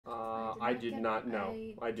I did not know.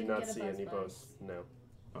 I did not see any buzz. posts. No.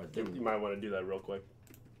 Oh, You might want to do that real quick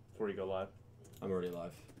before you go live. I'm already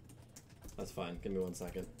live. That's fine. Give me 1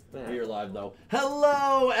 second. Yeah. We're live, though.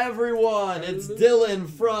 Hello, everyone! It's Dylan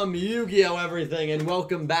from Yu-Gi-Oh! Everything, and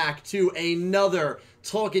welcome back to another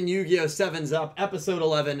Talking Yu-Gi-Oh! 7's Up, Episode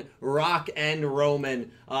 11, Rock and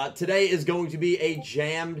Roman. Today is going to be a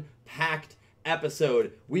jammed-packed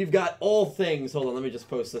episode. We've got all things. Hold on, let me just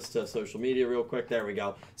post this to social media real quick. There we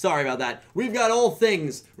go. Sorry about that. We've got all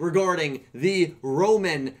things regarding the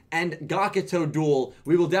Romin and Gakuto duel.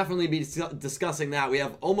 We will definitely be discussing that. We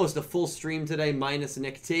have almost a full stream today, minus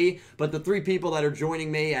Nick T. But the three people that are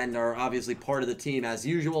joining me and are obviously part of the team as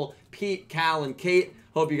usual, Pete, Cal, and Kate.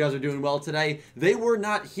 Hope you guys are doing well today. They were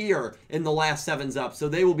not here in the last 7's Up, so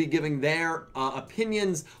they will be giving their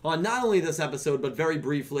opinions on not only this episode, but very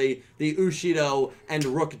briefly, the Ushido and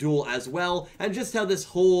Rook duel as well, and just how this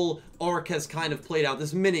whole arc has kind of played out,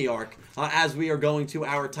 this mini arc, as we are going to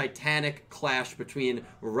our titanic clash between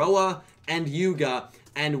Roa and Yuga.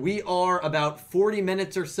 And we are about 40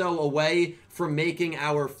 minutes or so away from making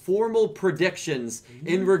our formal predictions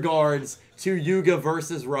in regards to Yuga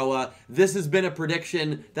versus Roa. This has been a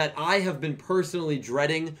prediction that I have been personally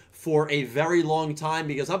dreading for a very long time,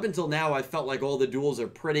 because up until now I felt like all the duels are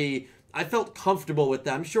pretty... I felt comfortable with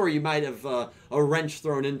them. Sure, you might have a wrench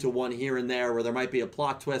thrown into one here and there where there might be a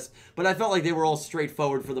plot twist, but I felt like they were all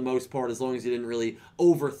straightforward for the most part, as long as you didn't really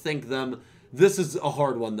overthink them. This is a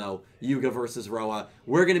hard one, though, Yuga versus Roa.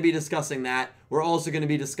 We're going to be discussing that. We're also going to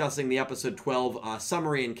be discussing the episode 12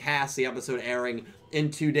 summary and cast, the episode airing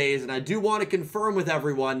in 2 days. And I do want to confirm with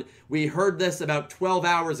everyone, we heard this about 12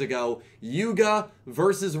 hours ago. Yuga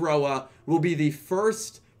versus Roa will be the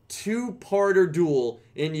first two-parter duel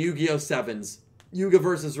in Yu-Gi-Oh! 7's. Yuga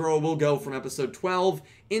versus Roa will go from episode 12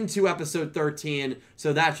 into episode 13.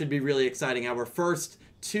 So that should be really exciting. Our first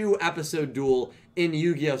two-episode duel in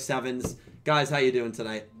Yu-Gi-Oh! 7's. Guys, how you doing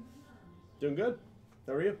tonight? Doing good.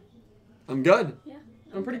 How are you? I'm good. Yeah.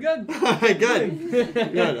 I'm pretty good. Good.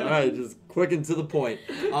 Good. All right, just quick and to the point.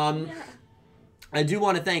 I do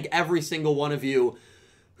want to thank every single one of you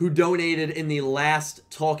who donated in the last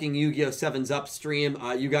Talking Yu-Gi-Oh! 7's Up stream.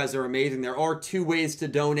 You guys are amazing. There are two ways to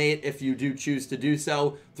donate if you do choose to do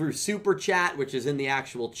so. Through Super Chat, which is in the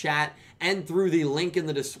actual chat, and through the link in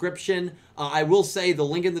the description. I will say the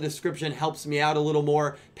link in the description helps me out a little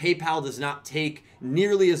more. PayPal does not take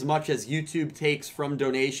nearly as much as YouTube takes from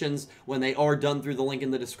donations when they are done through the link in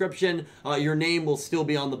the description. Your name will still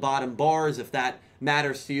be on the bottom bars if that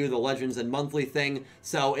matters to you, the Legends and Monthly thing.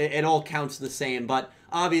 So it all counts the same. But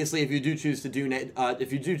obviously, if you do choose to donate,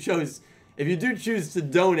 if you do choose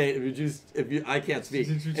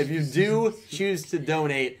to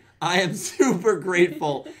donate, I am super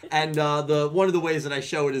grateful, and one of the ways that I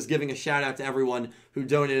show it is giving a shout out to everyone who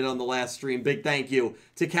donated on the last stream. Big thank you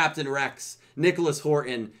to Captain Rex, Nicholas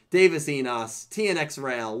Horton, Davis Enos, TNX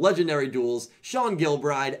Rail, Legendary Duels, Sean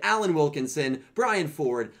Gilbride, Alan Wilkinson, Brian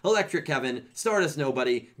Ford, Electric Kevin, Stardust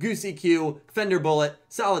Nobody, Goosey Q, Fender Bullet,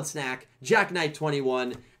 Solid Snack, Jack Knight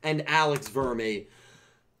 21, and Alex Verme.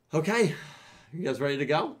 Okay, you guys ready to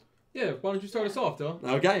go? Yeah, why don't you start us off, though?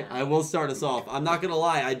 Okay, I will start us off. I'm not going to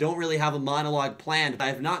lie, I don't really have a monologue planned. I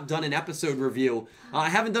have not done an episode review. I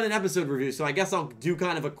haven't done an episode review, so I guess I'll do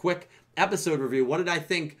kind of a quick episode review. What did I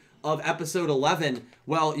think of episode 11?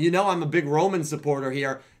 Well, you know I'm a big Roman supporter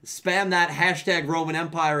here. Spam that hashtag Roman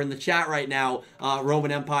Empire in the chat right now,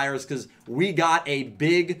 Roman Empires, because we got a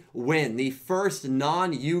big win. The first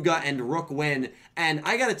non-Yuga and Rook win. And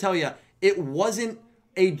I got to tell you, it wasn't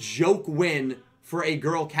a joke win for a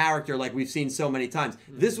girl character like we've seen so many times.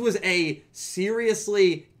 This was a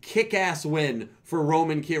seriously kick-ass win for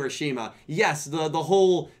Roman Kirishima. Yes, the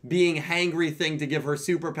whole being hangry thing to give her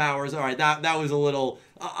superpowers, all right, that was a little,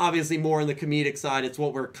 obviously more on the comedic side. It's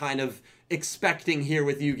what we're kind of expecting here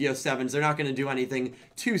with Yu-Gi-Oh! 7's. They're not going to do anything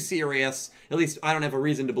too serious. At least I don't have a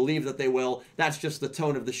reason to believe that they will. That's just the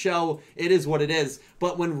tone of the show. It is what it is.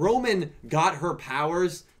 But when Roman got her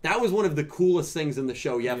powers, that was one of the coolest things in the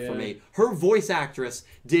show yet for me. Her voice actress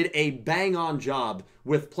did a bang-on job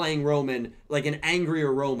with playing Roman, like an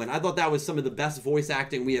angrier Roman. I thought that was some of the best voice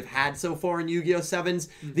acting we have had so far in Yu-Gi-Oh! 7's.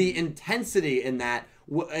 The intensity in that,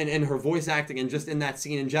 and her voice acting, and just in that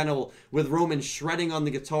scene in general, with Roman shredding on the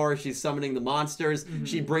guitar, she's summoning the monsters,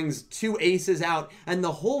 she brings two aces out, and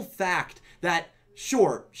the whole fact that,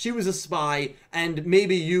 sure, she was a spy, and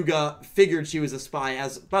maybe Yuga figured she was a spy,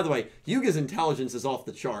 as, by the way, Yuga's intelligence is off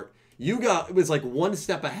the chart. Yuga was like one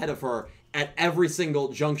step ahead of her at every single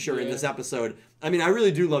juncture in this episode. I mean, I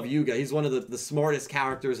really do love Yuga. He's one of the smartest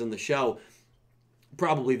characters in the show.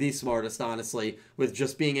 probably the smartest, honestly, with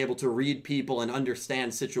just being able to read people and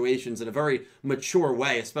understand situations in a very mature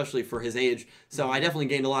way, especially for his age. So I definitely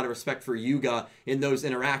gained a lot of respect for Yuga in those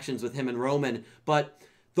interactions with him and Romin. But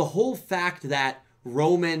the whole fact that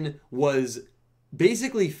Romin was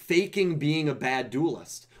basically faking being a bad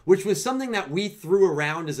duelist, which was something that we threw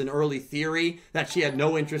around as an early theory, that she had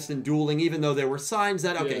no interest in dueling, even though there were signs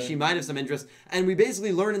that, okay, she might have some interest. And we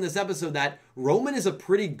basically learned in this episode that Romin is a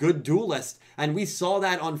pretty good duelist, and we saw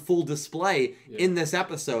that on full display in this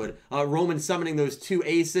episode. Romin summoning those 2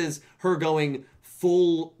 aces, her going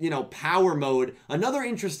full, power mode. Another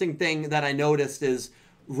interesting thing that I noticed is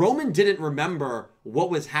Romin didn't remember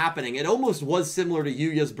what was happening. It almost was similar to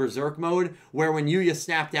Yuya's Berserk mode, where when Yuya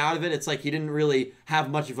snapped out of it, it's like he didn't really have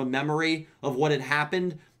much of a memory of what had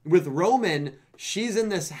happened. With Romin, she's in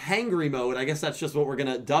this hangry mode. I guess that's just what we're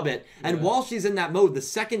going to dub it. And while she's in that mode, the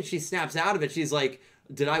second she snaps out of it, she's like,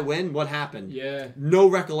 did I win? What happened? Yeah. No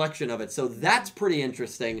recollection of it. So that's pretty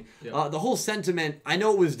interesting. Yep. The whole sentiment, I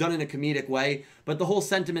know it was done in a comedic way, but the whole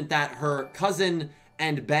sentiment that her cousin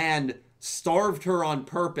and band starved her on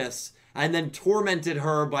purpose and then tormented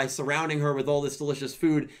her by surrounding her with all this delicious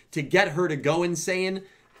food to get her to go insane.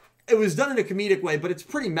 It was done in a comedic way, but it's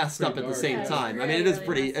pretty messed up at the same time. Really, I mean, it is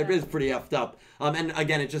really pretty effed up. And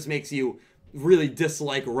again, it just makes you really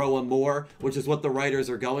dislike Roa more, which is what the writers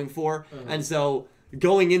are going for. And so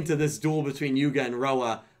going into this duel between Yuga and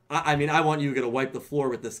Roa, I mean, I want Yuga to wipe the floor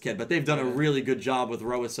with this kid, but they've done a really good job with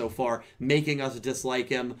Roa so far, making us dislike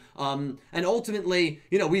him. And ultimately,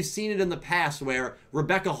 we've seen it in the past where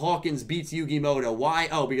Rebecca Hawkins beats Yugi Moto. Why?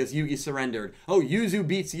 Oh, because Yugi surrendered. Oh, Yuzu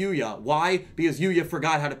beats Yuya. Why? Because Yuya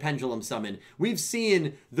forgot how to pendulum summon. We've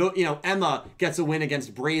seen, Emma gets a win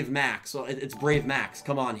against Brave Max. So it's Brave Max.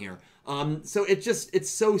 Come on here. So it's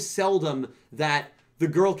so seldom that the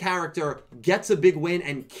girl character gets a big win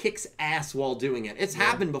and kicks ass while doing it. It's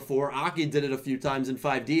happened before. Aki did it a few times in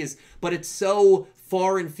 5Ds, but it's so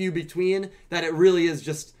far and few between that it really is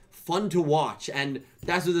just fun to watch. And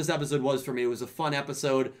that's what this episode was for me. It was a fun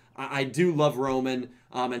episode. I do love Romin,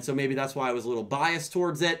 and so maybe that's why I was a little biased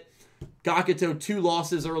towards it. Gakuto, 2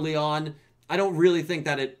 losses early on. I don't really think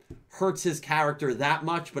that it hurts his character that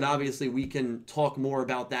much, but obviously we can talk more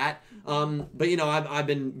about that. But I've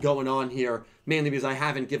been going on here mainly because I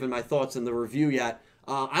haven't given my thoughts in the review yet.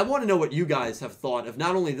 I want to know what you guys have thought of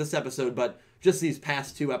not only this episode, but just these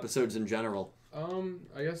past 2 episodes in general.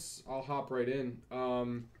 I guess I'll hop right in.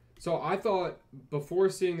 So I thought before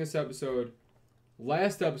seeing this episode,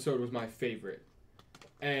 last episode was my favorite.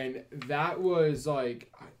 And that was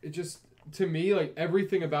to me,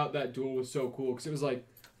 everything about that duel was so cool because it was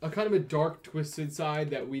a kind of a dark, twisted side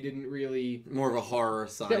that we didn't really... More of a horror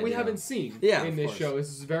side. That we haven't seen in this show. This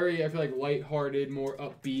is very, I feel like, lighthearted, more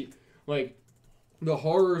upbeat. The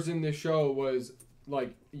horrors in this show was,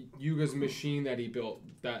 Yuga's machine that he built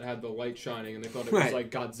that had the light shining, and they thought it was,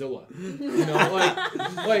 Godzilla.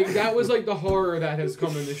 That was, the horror that has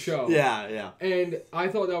come in the show. Yeah. And I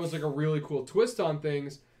thought that was, a really cool twist on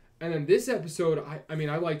things. And then this episode, I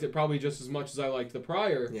liked it probably just as much as I liked the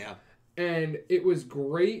prior. Yeah. And it was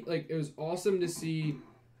great. It was awesome to see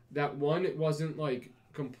that one, it wasn't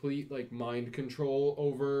complete mind control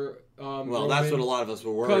over well, that's what a lot of us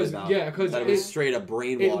were worried about. Yeah, because it was straight up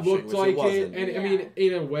brainwashing. It looked like it wasn't. And I mean,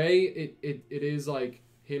 in a way, it is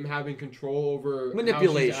him having control over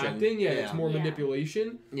manipulation. How she's acting. Yeah, it's more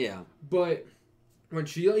manipulation. Yeah. But when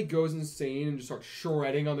she goes insane and just starts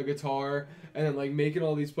shredding on the guitar and then making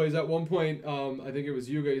all these plays, at one point, I think it was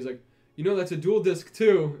Yuga, he's like, that's a dual disc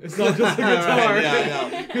too. It's not just a guitar. Right,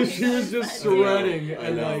 yeah, Because she was just shredding.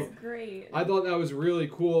 I know. And great. I thought that was really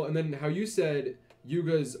cool. And then how you said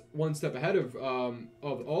Yuga's one step ahead of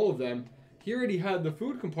all of them. He already had the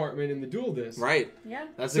food compartment in the dual disc. Right. Yeah.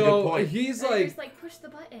 That's a good point. He's just push the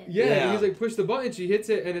button. Yeah, he's push the button, she hits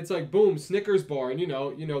it, and it's boom, Snickers bar. And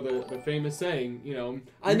the famous saying,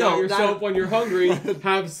 I know yourself when you're hungry,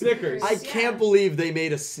 have Snickers. I can't believe they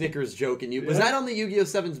made a Snickers joke in you. Was that on the Yu-Gi-Oh!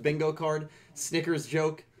 7's bingo card? Snickers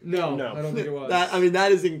joke? No, I don't think it was.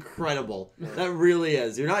 That is incredible. That really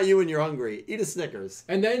is. You're not you when you're hungry. Eat a Snickers.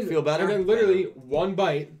 And then feel better. And then literally one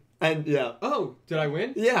bite. And oh, did I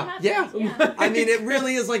win? Yeah. I mean, it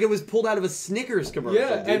really is it was pulled out of a Snickers commercial.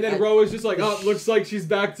 Yeah, dude. and then Roa's just looks like she's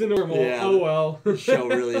back to normal. Yeah. Oh well. The show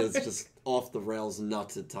really is just off the rails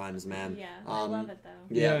nuts at times, man. Yeah, I love it though.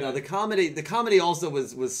 Yeah. No, the comedy also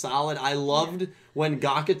was solid. I loved when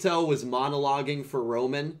Gakuto was monologuing for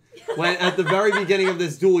Romin. When at the very beginning of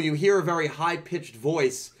this duel, you hear a very high pitched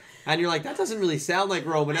voice And you're like, that doesn't really sound like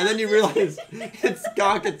Roman. And then you realize it's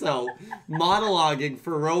Gakuto monologuing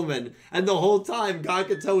for Roman. And the whole time,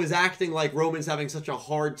 Gakuto is acting like Roman's having such a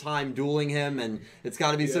hard time dueling him. And it's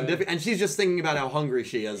got to be so difficult. And she's just thinking about how hungry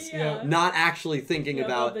she is. Yeah. Not actually thinking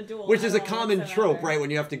about, the duel which is a at all common whatsoever. trope, right?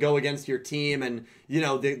 When you have to go against your team and, you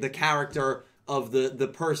know, the character of the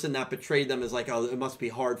person that betrayed them is like, oh, it must be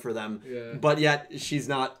hard for them. Yeah. But yet she's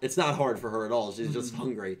not, it's not hard for her at all. She's just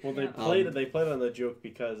hungry. Well, they played on the joke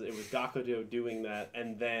because it was Gakuto doing that,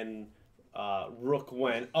 and then Rook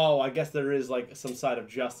went, oh, I guess there is like some side of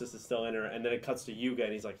justice is still in her, and then it cuts to Yuga,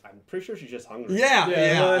 and he's like, I'm pretty sure she's just hungry. Yeah,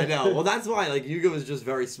 I know. Well, that's why, like, Yuga was just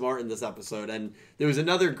very smart in this episode, and there was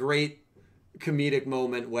another great comedic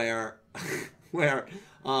moment where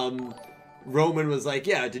Roman was like,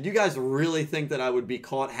 yeah, did you guys really think that I would be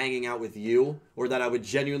caught hanging out with you? Or that I would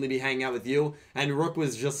genuinely be hanging out with you? And Rook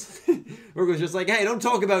was just like, hey, don't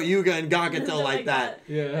talk about Yuga and Gakuto like that.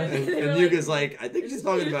 Yeah. And Yuga's like, I think she's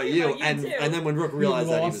talking about you. And then when Rook realized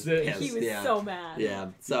that, he was pissed. He was so mad. Yeah.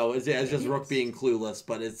 So it's just Rook being clueless,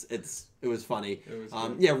 but it was funny. It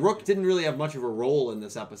was Yeah, Rook didn't really have much of a role in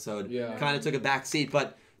this episode. Yeah. Kind of took a back seat,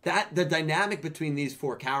 but the dynamic between these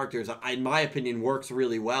four characters, in my opinion, works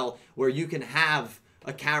really well, where you can have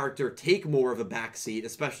a character take more of a backseat,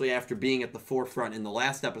 especially after being at the forefront in the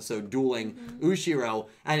last episode dueling Ushiro,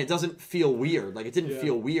 and it doesn't feel weird. Like, it didn't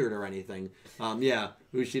feel weird or anything.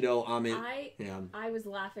 Ushido, I was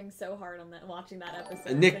laughing so hard on that, watching that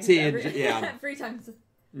episode. Nick T, every time.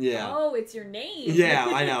 Yeah. Oh, it's your name. Yeah,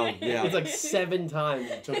 I know. Yeah. It's like 7 times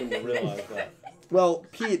it took him to realize that. Well,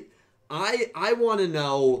 Pete, I want to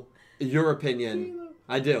know your opinion.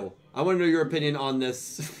 I do. I want to know your opinion on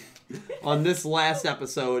this on this last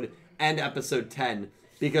episode and episode 10,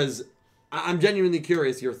 because I'm genuinely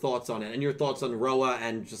curious your thoughts on it and your thoughts on Roa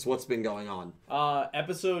and just what's been going on.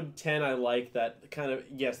 Episode 10, I like that kind of,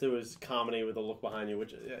 yes, there was comedy with the look behind you,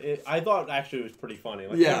 which I thought actually was pretty funny.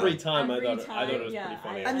 Like, every time I thought it was pretty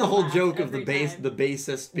funny. And the whole joke of the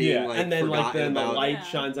bassist being like, and then forgotten the about. light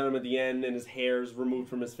shines on him at the end and his hair's removed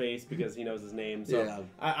from his face because he knows his name. So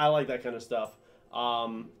I like that kind of stuff.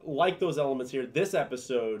 Like those elements here. This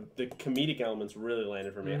episode, the comedic elements really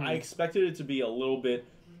landed for me. I expected it to be a little bit,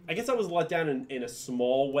 I guess I was let down in a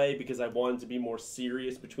small way because I wanted to be more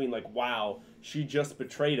serious between like, wow, she just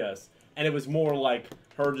betrayed us. And it was more like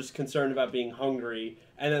her just concerned about being hungry.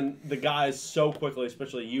 And then the guys so quickly,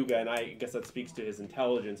 especially Yuga, and I guess that speaks to his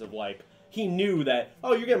intelligence of like, he knew that,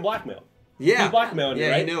 oh, you're getting blackmailed. Yeah. He's blackmailing you,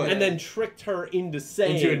 right? He knew it. And then tricked her into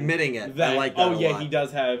saying... Into admitting it. That, I like that a lot. he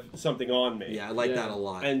does have something on me. Yeah, I like that a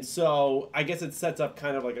lot. And so, I guess it sets up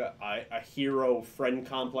kind of like a hero-friend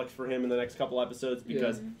complex for him in the next couple episodes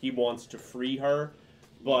because he wants to free her.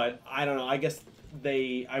 But, I don't know, I guess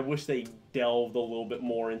I wish they delved a little bit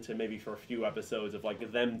more into maybe for a few episodes of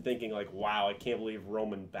like them thinking like, wow, I can't believe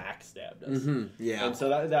Roman backstabbed us. Yeah. And so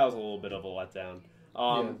that was a little bit of a letdown.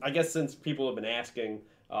 I guess since people have been asking...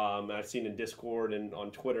 I've seen in Discord and on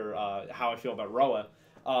Twitter how I feel about Roa.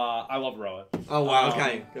 I love Roa. Oh wow!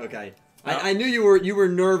 Okay. I knew you were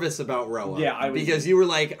nervous about Roa. Yeah, I was, because you were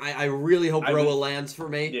like, I really hope Roa lands for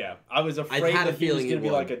me. Yeah, I was afraid that he was going to be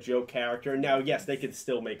like a joke character. Now, yes, they could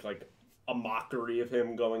still make like a mockery of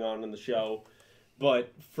him going on in the show,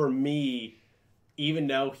 but for me, even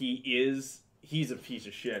though he's a piece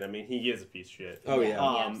of shit. I mean, he is a piece of shit. Oh yeah,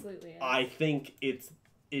 he absolutely is. I think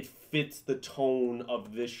it fits the tone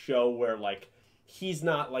of this show where like he's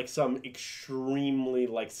not like some extremely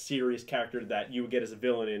like serious character that you would get as a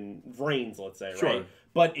villain in Reigns, let's say, right?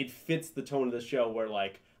 But it fits the tone of the show where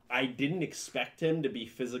like I didn't expect him to be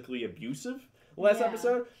physically abusive last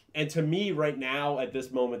episode. And to me right now at this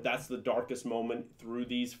moment, that's the darkest moment through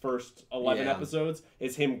these first 11 episodes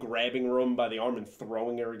is him grabbing Roman by the arm and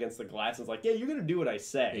throwing her against the glass. And it's like, yeah, you're going to do what I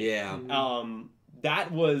say. Yeah.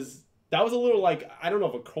 That was a little like, I don't know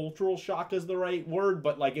if a cultural shock is the right word,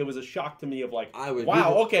 but like it was a shock to me of like,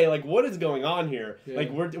 okay, like what is going on here? Yeah. Like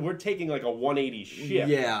we're taking like a 180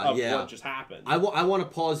 shift of what just happened. I want to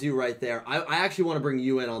pause you right there. I actually want to bring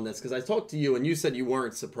you in on this because I talked to you and you said you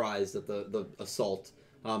weren't surprised at the assault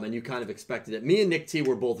and you kind of expected it. Me and Nick T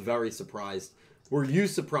were both very surprised. Were you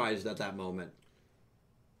surprised at that moment?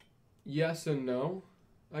 Yes and no,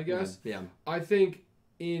 I guess. Yeah. I think...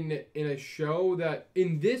 In this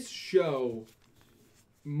show,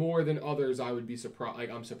 more than others, I would be surprised.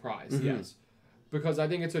 Like I'm surprised, yes, because I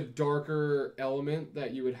think it's a darker element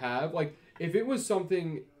that you would have. Like if it was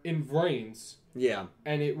something in Reigns,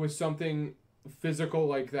 and it was something physical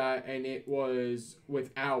like that, and it was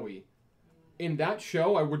with Aoi, in that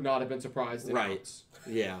show, I would not have been surprised.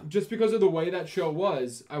 Yeah. Just because of the way that show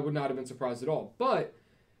was, I would not have been surprised at all. But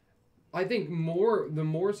I think the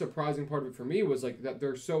more surprising part of it for me was like that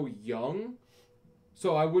they're so young,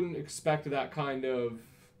 so I wouldn't expect that kind of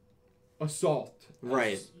assault,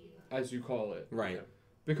 as you call it, right?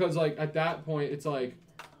 Because like at that point, it's like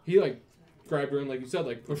he like grabbed her and like you said,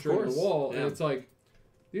 like pushed her in the wall, and it's like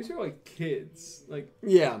these are like kids, like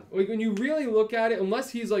like when you really look at it, unless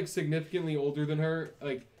he's like significantly older than her,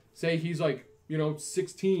 like say he's like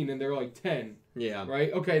 16 and they're like 10,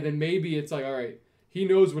 right? Okay, then maybe it's like all right. He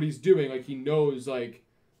knows what he's doing. Like, he knows, like,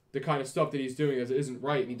 the kind of stuff that he's doing isn't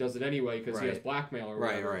right, and he does it anyway because he has blackmail or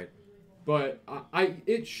whatever. Right. But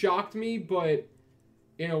it shocked me, but,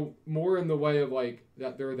 more in the way of, like,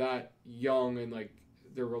 that they're that young and, like,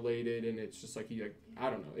 they're related, and it's just, like, I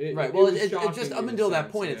don't know. It just, up until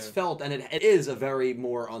that point, it's felt, and it is a very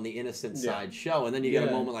more on the innocent side show, and then you get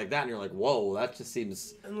a moment like that, and you're like, whoa, that just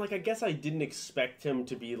seems... And, like, I guess I didn't expect him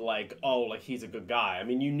to be like, oh, like, he's a good guy. I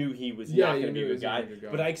mean, you knew he was not going to be a good guy,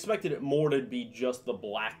 but I expected it more to be just the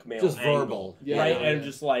blackmail just angle, verbal. Right? And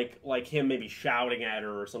just, like him maybe shouting at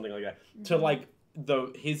her or something like that. Mm-hmm. To, like,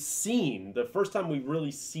 his scene, the first time we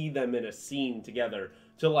really see them in a scene together,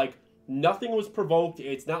 to, like... Nothing was provoked.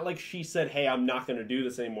 It's not like she said, hey, I'm not going to do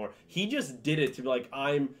this anymore. He just did it to be like,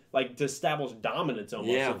 to establish dominance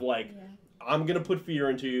almost. Of like, I'm going to put fear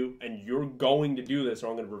into you, and you're going to do this, or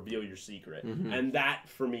I'm going to reveal your secret. Mm-hmm. And that,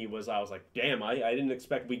 for me, I was like, damn, I didn't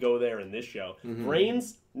expect we go there in this show. Mm-hmm.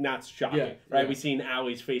 Brains, not shocking, right? We seen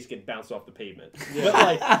Allie's face get bounced off the pavement.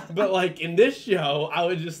 But like, in this show, I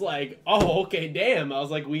was just like, oh, okay, damn. I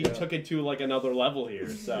was like, we took it to, like, another level here,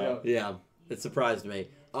 so. Yeah, it surprised me.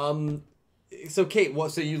 So Kate,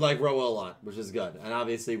 so you like Roa a lot, which is good, and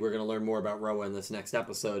obviously we're going to learn more about Roa in this next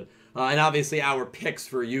episode, and obviously our picks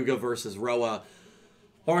for Yuga versus Roa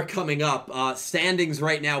are coming up. Standings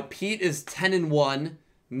right now, Pete is 10-1,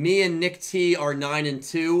 me and Nick T are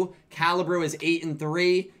 9-2, Calibro is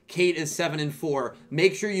 8-3, Kate is 7-4.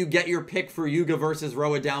 Make sure you get your pick for Yuga versus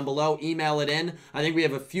Roa down below. Email it in. I think we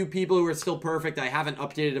have a few people who are still perfect. I haven't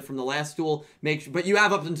updated it from the last duel. But you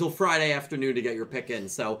have up until Friday afternoon to get your pick in.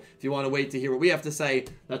 So if you want to wait to hear what we have to say,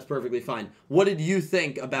 that's perfectly fine. What did you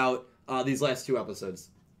think about these last two episodes?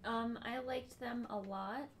 I liked them a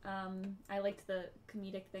lot. I liked the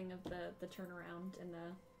comedic thing of the turnaround and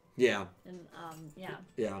the yeah.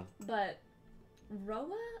 But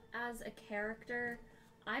Roa as a character,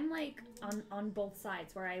 I'm like on both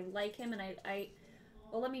sides where I like him and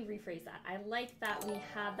well, let me rephrase that. I like that we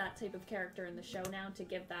have that type of character in the show now to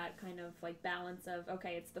give that kind of like balance of,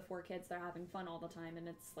 okay, it's the four kids, they're having fun all the time and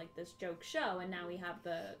it's like this joke show, and now we have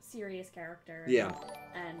the serious character.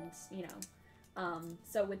 And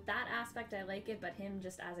so with that aspect, I like it, but him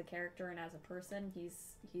just as a character and as a person,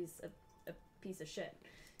 he's a piece of shit.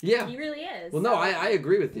 Yeah. He really is. Well, no, I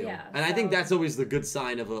agree with you. Yeah, and I think that's always the good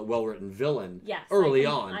sign of a well-written villain. Yes. Early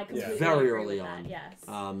on. Very early on. That,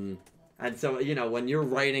 yes. And so, when you're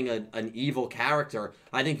writing an evil character,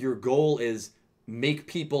 I think your goal is make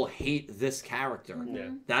people hate this character.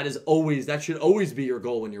 Mm-hmm. That should always be your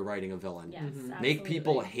goal when you're writing a villain. Yes, Make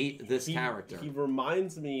people hate this character. He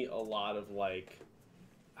reminds me a lot of, like,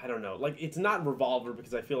 I don't know, like, it's not Revolver,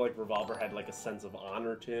 because I feel like Revolver had, like, a sense of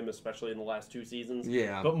honor to him, especially in the last two seasons.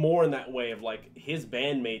 Yeah. But more in that way of, like, his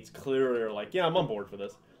bandmates clearly are like, yeah, I'm on board for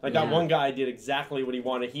this. Like, that one guy did exactly what he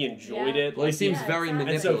wanted. He enjoyed it. Well, he seems very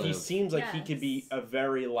manipulative. And so he seems like he could be a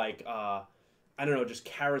very, like, I don't know, just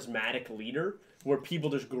charismatic leader, where people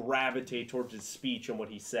just gravitate towards his speech and what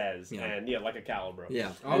he says. Yeah. And, like a Calibro.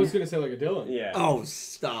 Yeah. I was going to say like a Dylan. Yeah. Oh,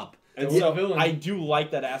 stop. And so I do like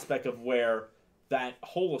that aspect of where that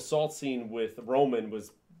whole assault scene with Romin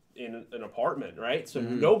was in an apartment, right? So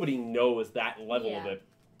nobody knows that level of it.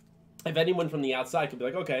 If anyone from the outside could be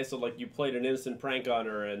like, okay, so, like, you played an innocent prank on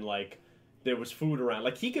her and, like, there was food around.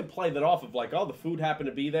 Like, he could play that off of, like, oh, the food happened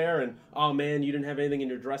to be there and, oh, man, you didn't have anything in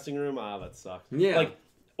your dressing room? Ah, that sucks. Yeah. Like,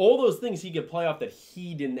 all those things he could play off that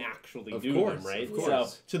he didn't actually do them, right? Of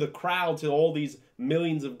course. So, to the crowd, to all these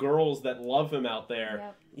millions of girls that love him out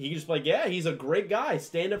there, he can just be like, yeah, he's a great guy,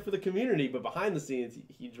 stand up for the community, but behind the scenes,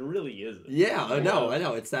 he really isn't. Yeah, I know.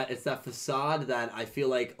 It's that facade that I feel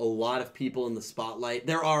like a lot of people in the spotlight,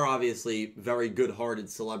 there are obviously very good-hearted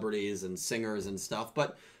celebrities and singers and stuff,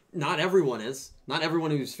 but not everyone is. Not everyone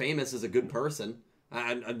who's famous is a good person.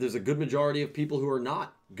 And there's a good majority of people who are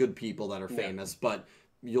not good people that are famous, but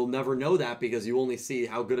you'll never know that because you only see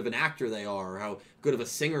how good of an actor they are, or how good of a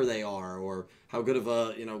singer they are, or how good of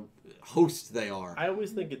a, host they are. I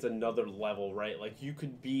always think it's another level, right? Like, you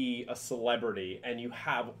could be a celebrity and you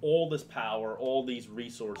have all this power, all these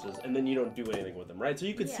resources, and then you don't do anything with them, right? So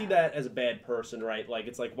you could see that as a bad person, right? Like,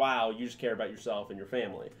 it's like, wow, you just care about yourself and your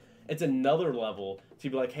family. It's another level to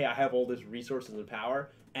be like, hey, I have all this resources and power,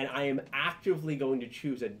 and I am actively going to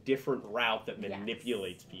choose a different route that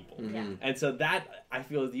manipulates people. Yeah. And so that, I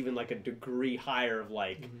feel, is even like a degree higher of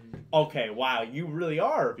like, okay, wow, you really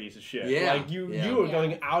are a piece of shit. Yeah. Like, you are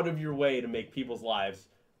going out of your way to make people's lives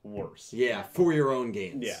worse. Yeah, for your own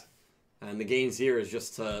gains. Yeah. And the gains here is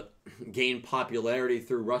just to gain popularity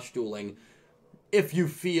through rush dueling, if you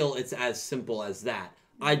feel it's as simple as that.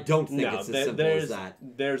 I don't think it's as simple as that.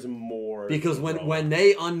 There's more. Because when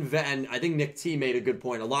they unveil, and I think Nick T made a good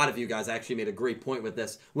point. A lot of you guys actually made a great point with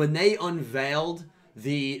this. When they unveiled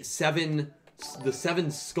the seven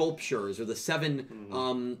sculptures or the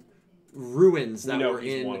seven ruins that were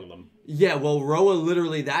in. One of them. Yeah, well, Roa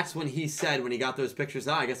literally, that's when he said, when he got those pictures,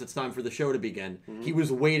 I guess it's time for the show to begin. He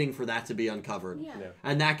was waiting for that to be uncovered. Yeah.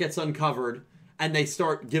 And that gets uncovered, and they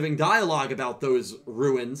start giving dialogue about those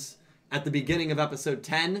ruins at the beginning of episode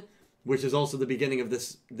 10, which is also the beginning of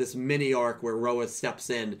this mini arc where Roa steps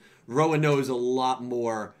in. Roa knows a lot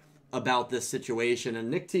more about this situation, and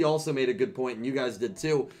Nick T also made a good point, and you guys did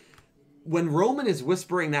too. When Roman is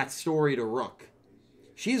whispering that story to Rook,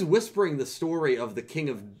 she's whispering the story of the King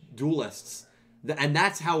of Duelists, and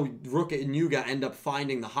that's how Rook and Yuga end up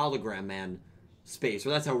finding the Hologram Man space, or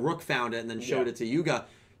that's how Rook found it and then showed it to Yuga.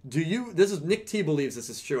 This is Nick T believes this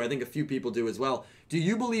is true. I think a few people do as well. Do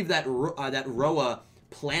you believe that that Roa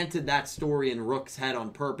planted that story in Rook's head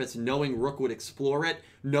on purpose, knowing Rook would explore it,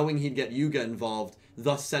 knowing he'd get Yuga involved,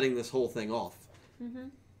 thus setting this whole thing off?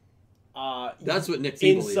 That's what Nick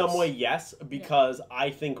T believes. In some way, yes, because I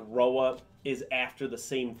think Roa is after the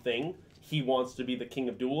same thing. He wants to be the king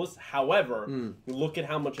of duelists. However, look at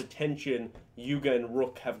how much attention Yuga and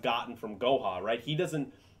Rook have gotten from Goha, right?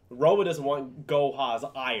 Roa doesn't want Goha's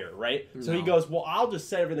ire, right? So he goes, well, I'll just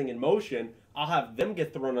set everything in motion. I'll have them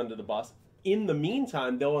get thrown under the bus. In the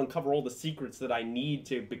meantime, they'll uncover all the secrets that I need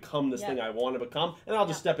to become this thing I want to become, and I'll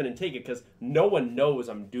just step in and take it, because no one knows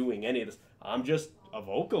I'm doing any of this. I'm just a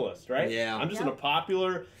vocalist, right? Yeah. I'm just in a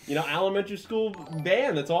popular, elementary school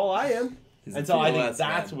band. That's all I am. And so I think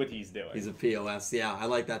that's what he's doing. He's a POS. Yeah, I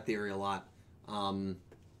like that theory a lot.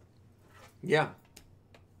 Yeah.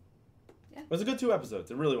 It was a good 2 episodes.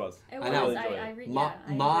 It really was. It was. I know. I enjoyed it a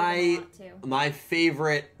lot too. My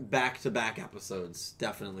favorite back-to-back episodes,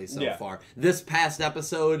 definitely so far. This past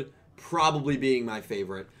episode probably being my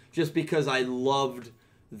favorite, just because I loved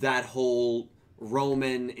that whole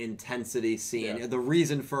Roman intensity scene. Yeah. The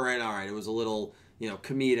reason for it, all right, it was a little,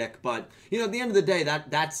 comedic, but at the end of the day,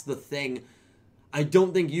 that's the thing. I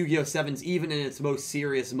don't think Yu-Gi-Oh! Sevens, even in its most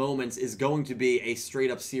serious moments, is going to be a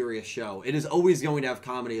straight-up serious show. It is always going to have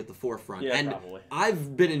comedy at the forefront. Yeah, and probably.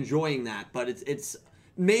 I've been enjoying that, but it's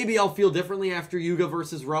maybe I'll feel differently after Yuga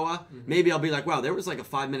versus Roa. Maybe I'll be like, wow, there was like a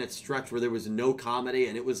 5-minute stretch where there was no comedy,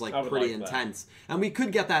 and it was like pretty intense. And we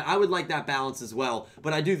could get that. I would like that balance as well,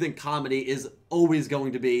 but I do think comedy is always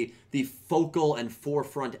going to be the focal and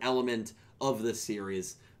forefront element of this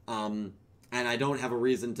series. And I don't have a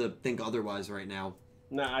reason to think otherwise right now.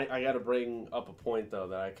 No, I got to bring up a point, though,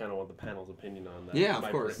 that I kind of want the panel's opinion on. That Yeah,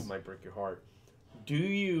 of course. Might break your heart. Do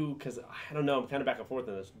you, because I don't know, I'm kind of back and forth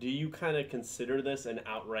on this, do you kind of consider this an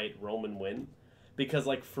outright Roman win? Because,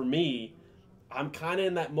 for me, I'm kind of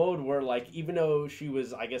in that mode where, even though she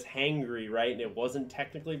was, I guess, hangry, right, and it wasn't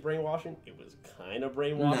technically brainwashing, it was kind of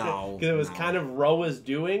brainwashing. Because it was kind of Roa's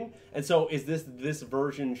doing. And so is this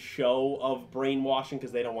version show of brainwashing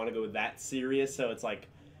because they don't want to go that serious? So it's like,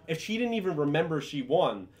 if she didn't even remember she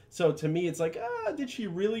won. So to me, it's like, did she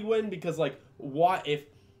really win? Because, what if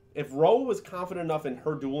Roa was confident enough in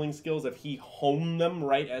her dueling skills, if he honed them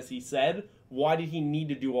right as he said, why did he need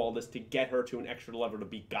to do all this to get her to an extra level to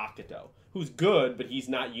beat Gakuto? Who's good, but he's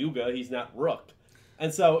not Yuga, he's not Rook.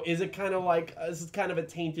 And so is it kind of like, this is kind of a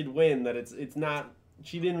tainted win, that it's not,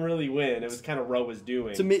 she didn't really win, it was kind of Roa's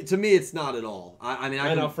doing. To me, it's not at all. I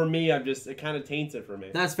know, for me, it kind of taints it for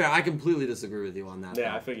me. That's fair. I completely disagree with you on that.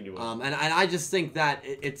 Yeah, I figured you would. And I just think that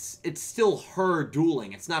it's still her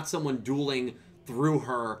dueling. It's not someone dueling through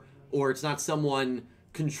her, or it's not someone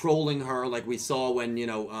controlling her like we saw when,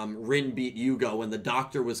 Rin beat Yuga, when the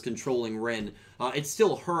doctor was controlling Rin. It's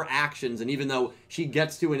still her actions, and even though she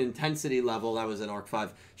gets to an intensity level, that was in Arc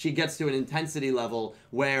 5, she gets to an intensity level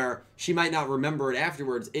where she might not remember it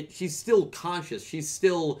afterwards, she's still conscious, she's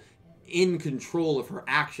still in control of her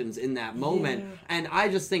actions in that moment. Yeah. And I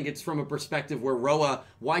just think it's from a perspective where Roa,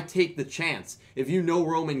 why take the chance? If you know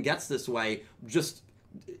Roman gets this way,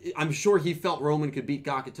 I'm sure he felt Roman could beat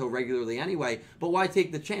Gakuto regularly anyway, but why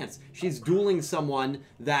take the chance? She's dueling someone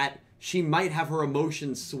that she might have her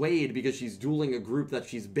emotions swayed because she's dueling a group that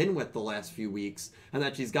she's been with the last few weeks and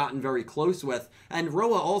that she's gotten very close with. And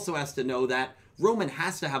Roa also has to know that Roman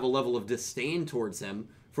has to have a level of disdain towards him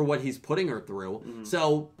for what he's putting her through.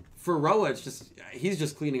 So for Roa, it's just he's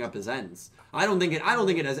just cleaning up his ends. I don't think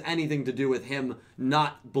it has anything to do with him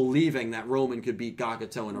not believing that Roman could beat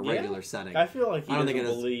Gakuto in a regular setting. I feel like he doesn't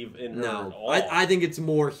believe in her at all. I think it's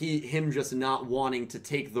more him just not wanting to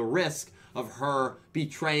take the risk of her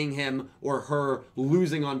betraying him or her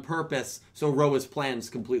losing on purpose, so Roa's plans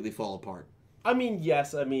completely fall apart. I mean,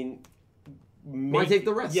 yes. I mean, why take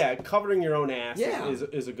the risk? Yeah, covering your own ass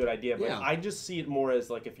is a good idea. But I just see it more as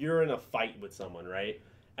like if you're in a fight with someone, right?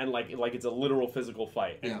 And like it's a literal physical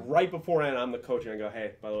fight. And right beforehand, I'm the coach, and I go,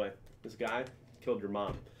 hey, by the way, this guy killed your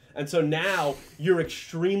mom. And so now you're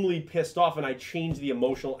extremely pissed off, and I change the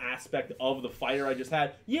emotional aspect of the fighter I just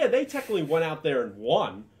had. Yeah, they technically went out there and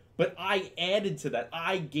won, but I added to that.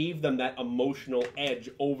 I gave them that emotional edge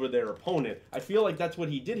over their opponent. I feel like that's what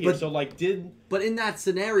he did here. But in that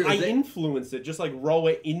scenario, I influenced it, just like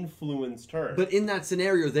Roa influenced her. But in that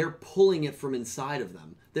scenario, they're pulling it from inside of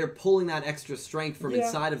them. They're pulling that extra strength from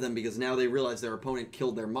inside of them because now they realize their opponent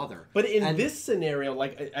killed their mother. But in this scenario,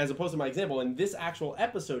 like as opposed to my example, in this actual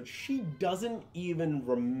episode, she doesn't even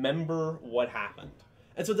remember what happened.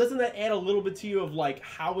 And so doesn't that add a little bit to you of like,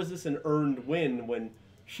 how is this an earned win when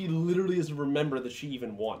she literally doesn't remember that she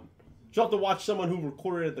even won? She'll have to watch someone who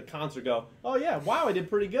recorded at the concert go, oh yeah, wow, I did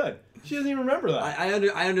pretty good. She doesn't even remember that.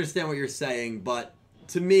 I understand what you're saying, but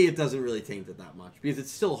to me, it doesn't really taint it that much because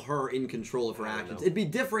it's still her in control of her actions. It'd be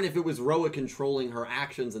different if it was Roa controlling her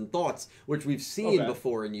actions and thoughts, which we've seen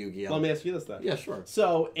before in Yu-Gi-Oh! Let me ask you this then. Yeah, sure.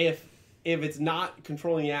 So if it's not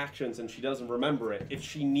controlling the actions and she doesn't remember it, if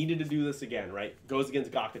she needed to do this again, right, goes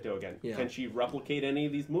against Gakuto again, can she replicate any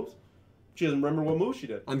of these moves? She doesn't remember what move she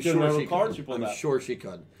did. I'm sure she could. I'm sure she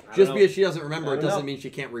could. Just because she doesn't remember, it doesn't mean she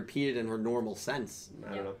can't repeat it in her normal sense.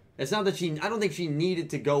 I don't know. It's not that I don't think she needed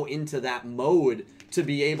to go into that mode to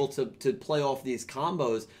be able to play off these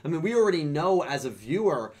combos. I mean, we already know as a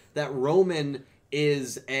viewer that Roman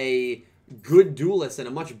is a good duelist and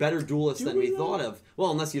a much better duelist than we thought of.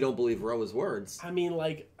 Well, unless you don't believe Roa's words. I mean,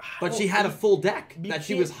 like... But she had a full deck that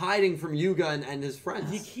she was hiding from Yuga and his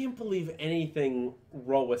friends. You can't believe anything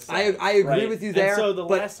Roa said. I agree with you there. And so the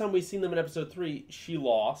last time we seen them in episode 3, she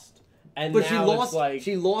lost. And but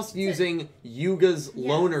she lost using Yuga's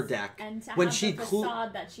loner deck and to when have she the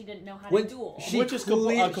facade that she didn't know how to duel. Which is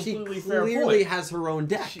completely fair clearly point. has her own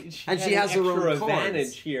deck, and she has her own advantage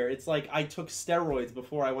cards. here. It's like I took steroids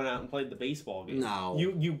before I went out and played the baseball game. No,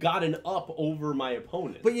 you got an up over my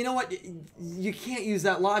opponent. But you know what? You can't use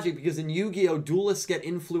that logic because in Yu-Gi-Oh, duelists get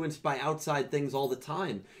influenced by outside things all the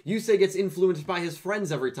time. Yusei gets influenced by his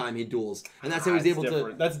friends every time he duels, and that's how he's able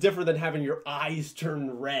to. That's different than having your eyes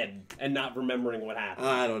turn red and not remembering what happened.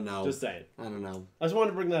 I don't know. Just saying. I don't know. I just wanted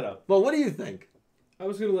to bring that up. Well, what do you think? I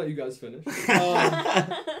was going to let you guys finish.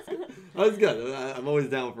 That's good. I'm always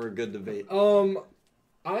down for a good debate.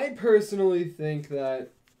 I personally think that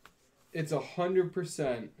it's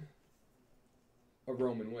 100% a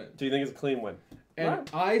Roman win. Do you think it's a clean win? And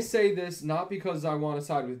I say this not because I want to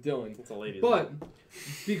side with Dylan. It's a lady. But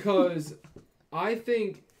because I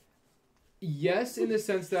think, yes, in the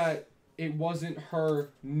sense that it wasn't her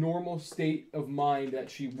normal state of mind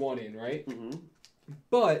that she won in, right? Mm-hmm.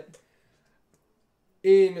 But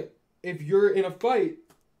if you're in a fight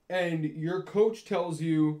and your coach tells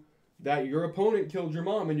you that your opponent killed your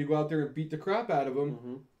mom and you go out there and beat the crap out of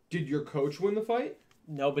him, did your coach win the fight?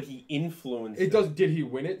 No, but he influenced it. Did he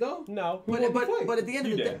win it though? No. But at the end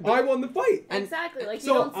of the day, I won the fight. Exactly. Like, so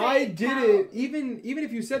you don't say I did it. Even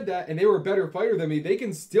if you said that and they were a better fighter than me, they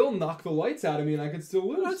can still knock the lights out of me and I could still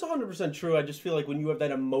lose. That's 100% true. I just feel like when you have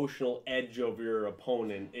that emotional edge over your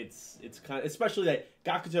opponent, it's kind of, especially that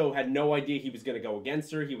Gakuto had no idea he was going to go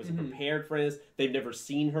against her. He wasn't prepared for this. They've never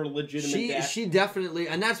seen her legitimate death. She definitely,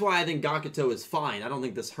 and that's why I think Gakuto is fine. I don't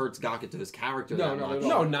think this hurts Gakuto's character that much.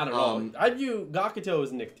 No, not at all. I view Gakuto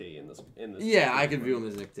as Nick T in this. Yeah, I could view him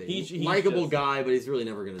as Nick T. He's likable guy, but he's really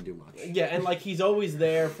never going to do much. Yeah, and like he's always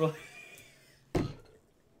there for.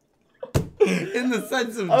 In the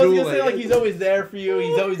sense of dueling. I was going to say, like, he's always there for you.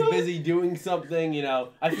 He's always busy doing something, you know.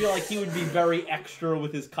 I feel like he would be very extra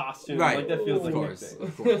with his costume. Right. Like, that feels like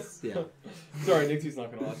Of course, yeah. Sorry, Nick T's not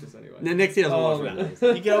going to watch this anyway. No, Nick T doesn't watch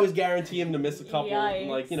that. You can always guarantee him to miss a couple. Yikes.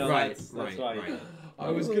 Like, you know, Right, that's right, why. right. I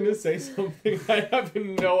was going to say something. I have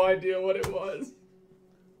no idea what it was.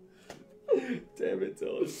 Damn it,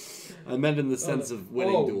 Dylan. I meant in the sense of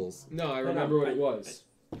winning duels. No, I remember what it was.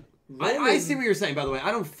 I see what you're saying, by the way.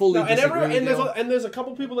 I don't fully disagree with you. And there's a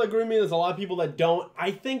couple people that agree with me. There's a lot of people that don't.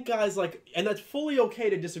 I think guys like, and that's fully okay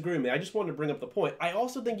to disagree with me. I just wanted to bring up the point. I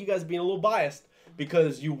also think you guys are being a little biased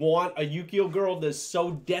because you want a Yu-Gi-Oh girl to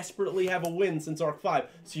so desperately have a win since Arc 5.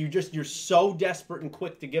 So you're so desperate and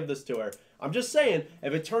quick to give this to her. I'm just saying,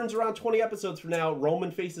 if it turns around 20 episodes from now,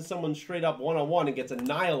 Roman faces someone straight up one-on-one and gets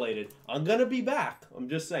annihilated, I'm going to be back. I'm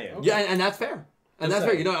just saying. Yeah, and that's fair. And that's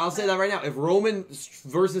fair. You know, I'll say that right now. If Roman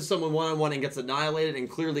versus someone one-on-one and gets annihilated and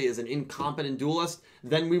clearly is an incompetent duelist,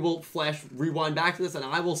 then we will rewind back to this, and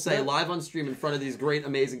I will say live on stream in front of these great,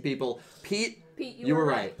 amazing people, Pete, you were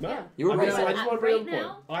right. Yeah. You were right. I just want to bring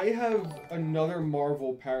now. I have another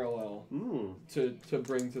Marvel parallel to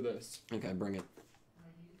bring to this. Okay, bring it.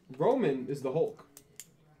 Roman is the Hulk.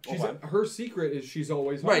 Her secret is she's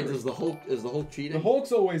always hungry. Right, is the Hulk cheating? The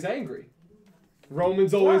Hulk's always angry.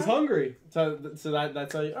 Roman's always hungry. So that's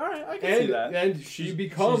how you... All right, I can see that. And she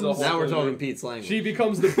becomes... Now we're talking Pete's language. She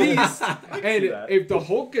becomes the beast. And if the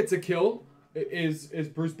Hulk gets a kill, is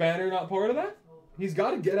Bruce Banner not part of that? He's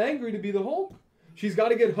got to get angry to be the Hulk. She's got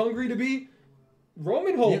to get hungry to be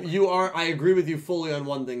Roman Hulk. You are... I agree with you fully on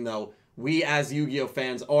one thing, though. We, as Yu-Gi-Oh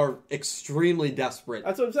fans, are extremely desperate.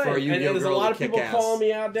 That's what I'm saying. For a Yu-Gi-Oh and there's a girl lot to of people kick ass. calling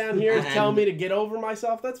me out down here, telling me to get over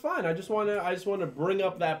myself. That's fine. I just want to bring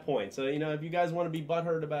up that point. So if you guys want to be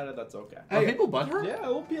butthurt about it, that's okay. Are people butthurt? Yeah,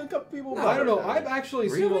 there'll be a couple people. I don't know. I've actually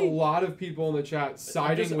seen a lot of people in the chat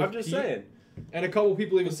siding with I'm just Pete. saying. And a couple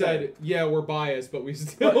people even said, "Yeah, we're biased, but we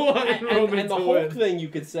still want Roman and the to Hulk win." thing you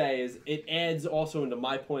could say is it adds also into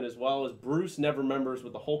my point as well as Bruce never remembers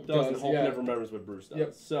what the Hulk does, and Hulk never remembers what Bruce does.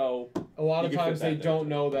 Yep. So a lot of times they don't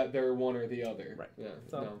know that they're one or the other. Right. Yeah.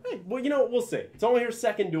 So, No. hey, well, we'll see. It's only her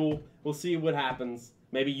second duel. We'll see what happens.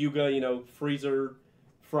 Maybe Yuga, frees her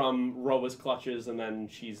from Roa's clutches, and then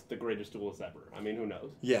she's the greatest duelist ever. I mean, who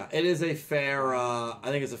knows? Yeah, it is a fair... I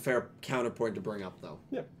think it's a fair counterpoint to bring up, though.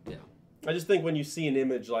 Yeah. Yeah. I just think when you see an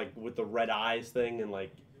image like with the red eyes thing, and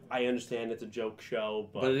like I understand it's a joke show,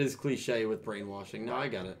 but it is cliche with brainwashing. No, I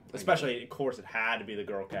get it. Especially, of course, it had to be the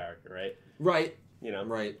girl character, right? Right.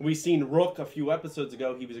 Right. We seen Rook a few episodes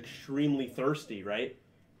ago. He was extremely thirsty, right?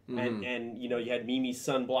 Mm-hmm. And you had Mimi's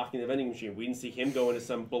son blocking the vending machine. We didn't see him go into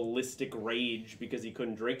some ballistic rage because he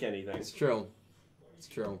couldn't drink anything. It's true. It's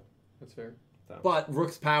true. That's fair. So. But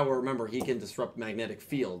Rook's power, remember, he can disrupt magnetic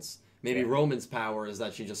fields. Maybe Roman's power is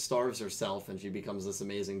that she just starves herself and she becomes this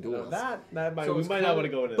amazing duelist. That might, we might not want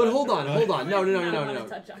to go into but that. hold on. No.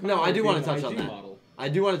 No, I do want to touch on that. Model. I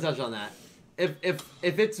do want to touch on that.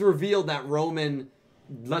 If it's revealed that Roman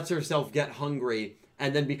lets herself get hungry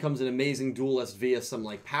and then becomes an amazing duelist via some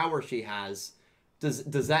power she has,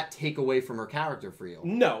 does that take away from her character for you?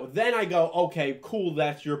 No. Then I go, okay, cool,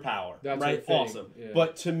 that's your power. That's right? Awesome. Yeah.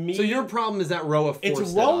 But to me... So your problem is that Roa forced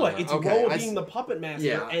It's Roa. it on her. It's Okay, Roa being the puppet master.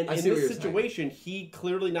 Yeah, and I in see what this you're situation, he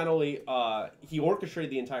clearly not only... he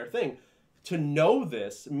orchestrated the entire thing. To know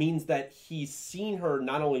this means that he's seen her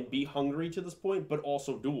not only be hungry to this point, but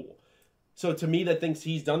also duel. So to me, that thinks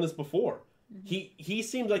he's done this before. He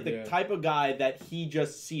seems like the type of guy that he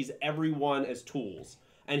just sees everyone as tools.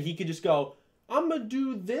 And he could just go... I'm going to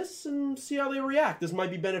do this and see how they react. This might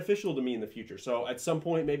be beneficial to me in the future. So at some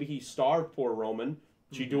point, maybe he starved poor Roman.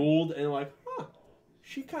 She dueled and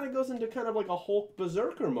she kind of goes into kind of like a Hulk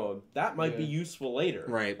berserker mode. That might be useful later.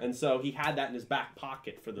 Right. And so he had that in his back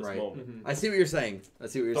pocket for this moment. Mm-hmm. I see what you're saying.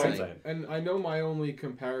 And I know my only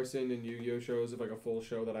comparison in Yu-Gi-Oh shows of a full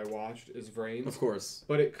show that I watched is Vrains. Of course.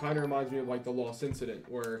 But it kind of reminds me of the Lost Incident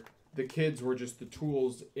where the kids were just the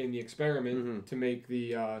tools in the experiment to make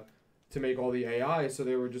the... to make all the AI, so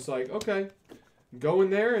they were just okay, go in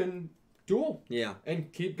there and duel. Yeah.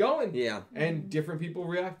 And keep going. Yeah. And different people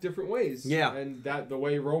react different ways. Yeah. And the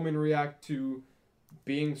way Roman react to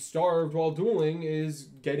being starved while dueling is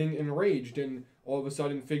getting enraged and all of a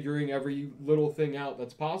sudden figuring every little thing out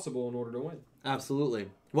that's possible in order to win. Absolutely.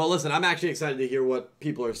 Well, listen, I'm actually excited to hear what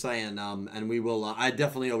people are saying, and we will, I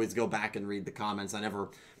definitely always go back and read the comments. I never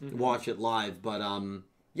watch it live, but,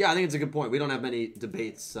 yeah, I think it's a good point. We don't have many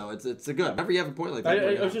debates, so it's a good. Whenever you have a point like that,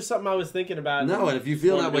 It was just something I was thinking about. No, and if you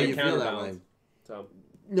feel that way, you feel that way. So,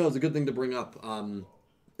 no, it's a good thing to bring up. And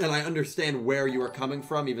I understand where you are coming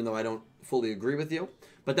from, even though I don't fully agree with you.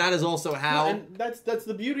 But that is also how. And that's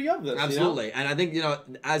the beauty of this. Absolutely, and I think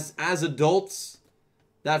as adults,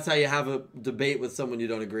 that's how you have a debate with someone you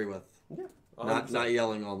don't agree with. Yeah. Not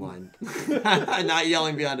yelling online, not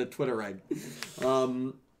yelling behind a Twitter egg.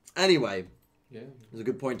 Anyway. Yeah. It's a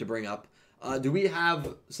good point to bring up. Do we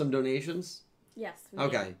have some donations? Yes.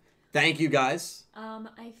 Okay. Thank you, guys.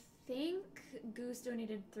 I think Goose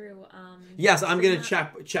donated through. Yes, I'm gonna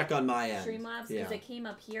check on my end. Streamlabs because it came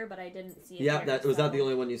up here, but I didn't see it. Yeah, there, that the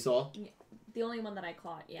only one you saw? The only one that I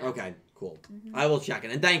caught. Yeah. Okay, cool. I will check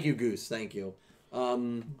it, and thank you, Goose. Thank you.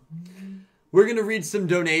 We're gonna read some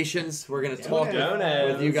donations. We're gonna talk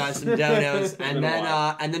with you guys some donos,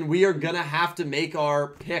 and then we are gonna have to make our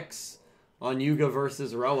picks on Yuga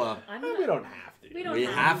versus Roa. We don't have to. We don't We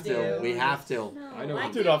have to. to. We have to. No, I know. why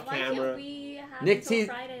I'll do it off why camera. Can't we have Nick until T-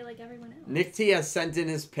 Friday like everyone else? Nick T has sent in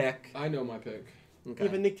his pick. I know my pick. Okay.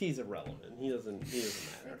 Yeah, but Nick T's irrelevant. He doesn't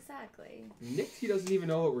matter. Exactly. Nick T doesn't even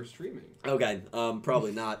know what we're streaming. Okay.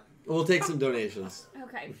 Probably not. We'll take some donations.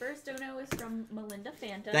 Okay, first dono is from Melinda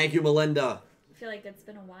Fanta. Thank you, Melinda. I feel like it's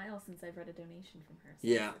been a while since I've read a donation from her. So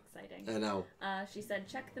Yeah. That's exciting. I know. She said,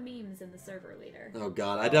 check the memes in the server later. Oh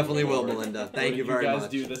God, I definitely will, Melinda. Thank you very What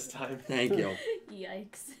did you guys much. do this time? Thank you.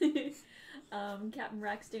 Yikes. Captain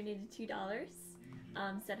Rex donated $2.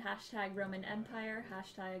 Said hashtag Roman Empire,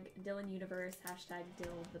 hashtag Dylan Universe, hashtag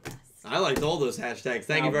Dill the best. I liked all those hashtags.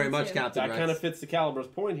 Thank you very much, too. Captain That Rex. kind of fits the Caliber's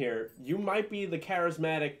point here. You might be the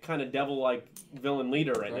charismatic kind of devil-like villain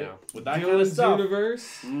leader right now with that kind of Dylan's stuff.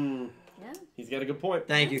 Universe. Yeah. He's got a good point.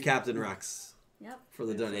 Thank you, Captain Rex, Yep. for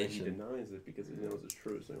the He donation. denies it because he knows it's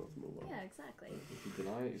true, so he wants to move on. Yeah, exactly. If you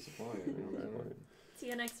deny it, you supply it. You know what I'm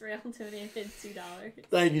saying? TNX Rail donated $2.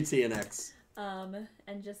 Thank you, TNX.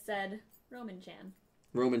 And just said Roman Chan.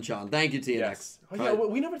 Roman Chan. Thank you, TNX. Yes. Oh, yeah,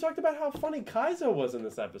 we never talked about how funny Kaizo was in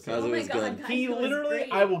this episode. Kaizo Oh my was god, good. He Kaizo was literally,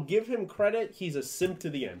 great. I will give him credit, he's a simp to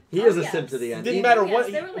the end. He Oh, is a yes. simp to the end. Didn't Even- matter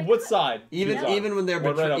Yes, they were like- what side. Even he's on. even when they're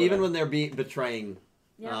Went right over there. when they're betraying.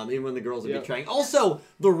 Yeah. Even when the girls are Yeah. betraying. Also,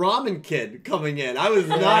 the ramen kid coming in. I was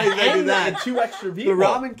not expecting and that. two extra The people.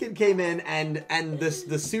 ramen kid came in, and the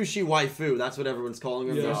sushi waifu. That's what everyone's calling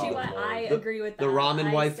her. Yeah. Sushi, now. I The- agree with that. The ramen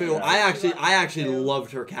I waifu. stand I actually sushi waifu.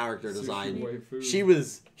 loved her character Sushi design.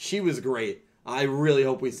 waifu. She was great. I really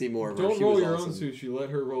hope we see more of her. Don't She roll was your awesome. own sushi.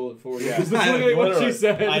 Let her roll it for you. Yeah. That's literally what she Literally.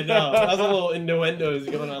 said. I know. That was a little innuendos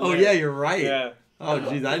going on Oh there. yeah, you're right. Yeah. Oh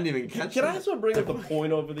jeez, I didn't even catch Can I that. also bring up the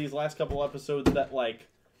point over these last couple episodes that, like,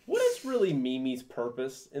 what is really Mimi's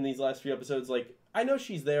purpose in these last few episodes? Like, I know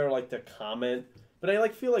she's there, like, to comment, but I,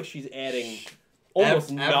 like, feel like she's adding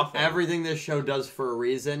almost nothing. Everything this show does for a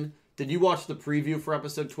reason. Did you watch the preview for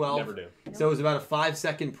episode 12? Never do. So it was about a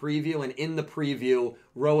 5-second preview, and in the preview,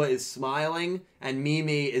 Roa is smiling, and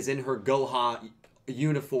Mimi is in her Goha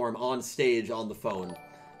uniform on stage on the phone.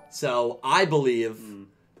 So I believe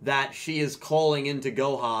that she is calling into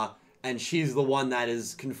Goha, and she's the one that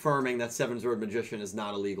is confirming that Seven's Word Magician is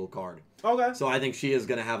not a legal card. Okay. So I think she is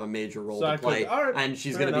going to have a major role So I to play, could- all right, and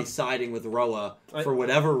she's fair going to be enough. siding with Roa for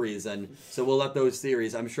whatever reason. So we'll let those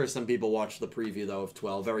theories. I'm sure some people watched the preview though of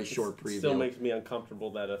 12, very short preview. Still makes me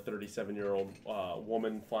uncomfortable that a 37-year-old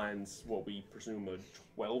woman finds what we presume a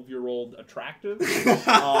 12-year-old attractive.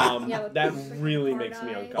 Yeah, with That the really freaking makes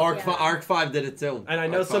me hard eyes. uncomfortable. Yeah. Arc 5 did it too. And I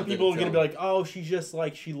know Arc some 5 did people it are going to too. be like, oh, she's just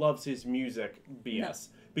like, she loves his music. BS.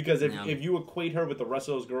 Because Yeah. if you equate her with the rest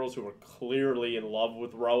of those girls who are clearly in love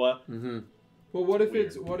with Roa, Well, what if Weird.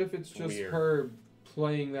 it's just Weird. her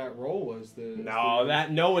playing that role as the? no,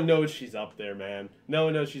 that no one knows she's up there, man. No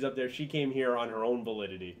one knows she's up there. She came here on her own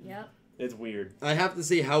validity. Yep. It's weird. I have to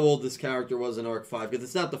see how old this character was in Arc 5, because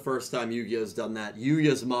it's not the first time Yu-Gi-Oh's done that.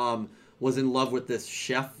 Yuya's mom was in love with this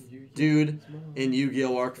chef dude in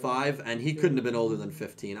Yu-Gi-Oh! Arc 5, and he couldn't have been older than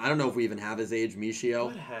 15. I don't know if we even have his age, Michio.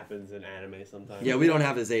 What happens in anime sometimes? Yeah, we don't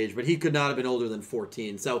have his age, but he could not have been older than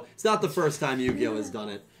 14. So it's not the first time Yu-Gi-Oh! Has done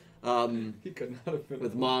it. He could not have been.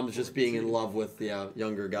 With moms just being in love with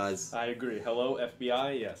younger guys. I agree. Hello,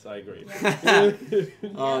 FBI? Yes, I agree.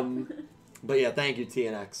 But yeah, thank you,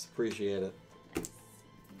 TNX. Appreciate it. Jump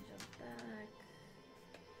back.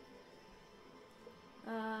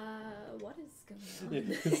 What is going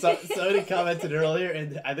on? Somebody commented earlier,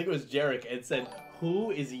 and I think it was Jarek, and said,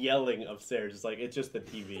 who is yelling upstairs? It's like, it's just the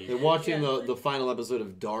TV. They're watching Yeah. the final episode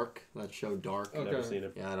of Dark, that show Dark. Okay. Never seen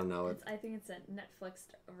it. Yeah, I don't know it. I think it's a Netflix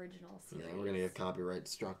original series. Yeah, we're gonna get copyright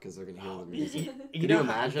struck because they're gonna hear the Oh, music. You you know,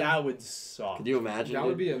 imagine? That would suck. Could you imagine? That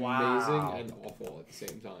would be amazing Wow. and awful at the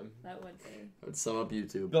same time. That would be. I would sum up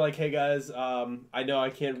YouTube. Be like, hey guys, I know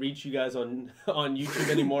I can't reach you guys on YouTube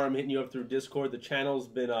anymore. I'm hitting you up through Discord. The channel's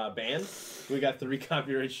been banned. We got 3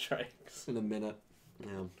 copyright strikes. In a minute.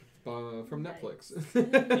 Yeah. From Nice.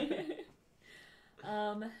 Netflix.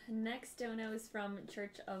 Next dono is from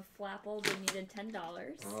Church of Flapple. They needed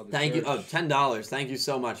 $10. Thank you. Oh, $10. Thank you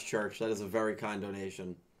so much, Church. That is a very kind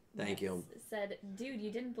donation. Thank you. Said, dude,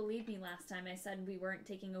 you didn't believe me last time I said we weren't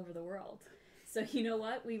taking over the world. So you know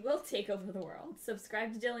what? We will take over the world.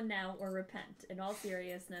 Subscribe to Dylan now or repent. In all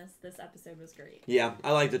seriousness, this episode was great. Yeah,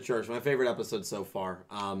 I like the Church. My favorite episode so far.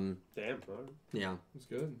 Damn. Yeah. It's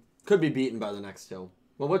good. Could be beaten by the next 2.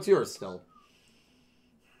 Well, what's yours still?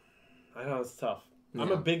 I know, it's tough. I'm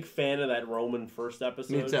Yeah. a big fan of that Roman first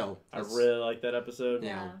episode. Me too. I really like that episode.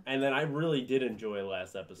 Yeah. And then I really did enjoy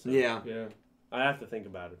last episode. Yeah. Yeah. I have to think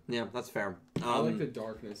about it. Yeah, that's fair. I like the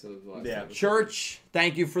darkness of the last episode. Church,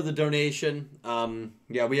 thank you for the donation.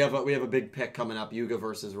 Yeah, we have a big pick coming up, Yuga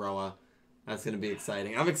versus Roa. That's going to be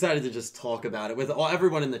exciting. I'm excited to just talk about it with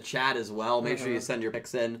everyone in the chat as well. Make sure you send your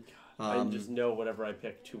picks in. I just know whatever I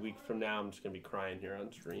pick 2 weeks from now, I'm just going to be crying here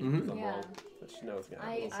on stream because I'm wrong. I just know it's going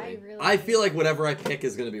to happen. I feel like whatever I pick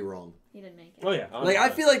is going to be wrong. He didn't make it. Oh, yeah. Like, I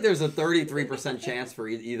feel like there's a 33% chance for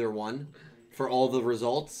either one for all the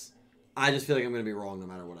results. I just feel like I'm going to be wrong no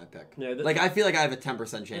matter what I pick. Yeah, like, I feel like I have a 10%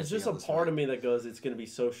 chance. There's just a part of me that goes, it's going to be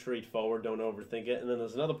so straightforward, don't overthink it. And then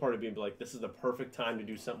there's another part of me being like, this is the perfect time to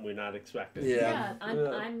do something we're not expecting. Yeah,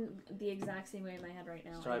 I'm the exact same way in my head right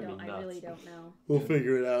now. I really don't know. We'll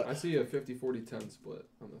figure it out. I see a 50-40-10 split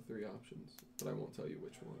on the 3 options, but I won't tell you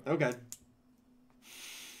which one. Okay.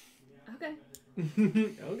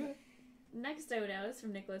 Okay. Next dono is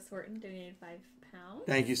from Nicholas Horton, donated £5.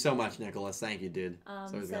 Thank you so much, Nicholas. Thank you, dude.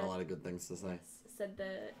 So he's got a lot of good things to say. Said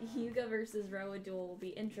the Hyuga versus Roa duel will be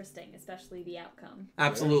interesting, especially the outcome.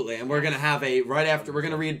 Absolutely, and we're going to have right after, we're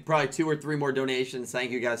going to read probably 2 or 3 more donations.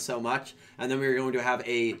 Thank you guys so much. And then we're going to have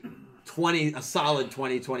a solid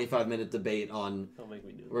 20-25 minute debate on,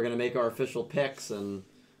 we're going to make our official picks. And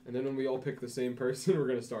then when we all pick the same person, we're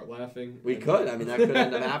going to start laughing. We could. I mean, that could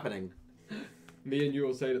end up happening. Me and you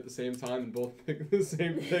will say it at the same time and both pick the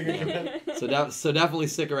same thing again. So definitely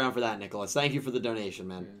stick around for that, Nicholas. Thank you for the donation,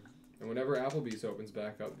 man. Yeah. And whenever Applebee's opens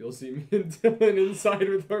back up, you'll see me and Dylan inside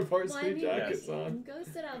with our varsity jackets on. Go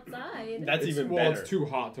sit outside. That's even better. Well, it's too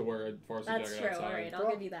hot to wear a varsity jacket outside. That's true. All right, I'll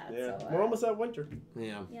give you that. Yeah. So, we're almost at winter.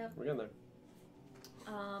 Yeah. Yep. We're getting there.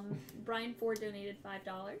 Brian Ford donated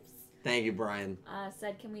 $5. Thank you, Brian.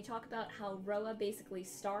 Said, can we talk about how Roa basically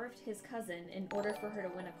starved his cousin in order for her to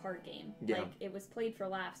win a card game? Yeah. Like, it was played for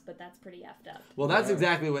laughs, but that's pretty effed up. Well, that's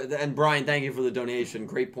exactly what... And Brian, thank you for the donation.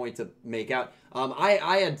 Great point to make out.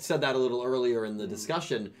 I had said that a little earlier in the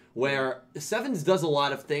discussion, where Sevens does a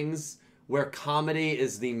lot of things where comedy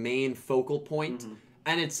is the main focal point. Mm-hmm.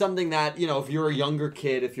 And it's something that, you know, if you're a younger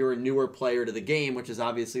kid, if you're a newer player to the game, which is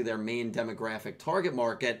obviously their main demographic target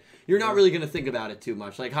market, you're not really going to think about it too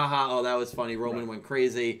much. Like, haha, oh, that was funny. Roman went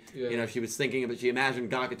crazy. Yeah. You know, she was thinking of it. She imagined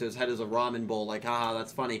Gakuto's head as a ramen bowl. Like, haha,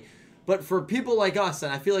 that's funny. But for people like us,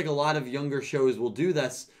 and I feel like a lot of younger shows will do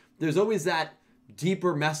this, there's always that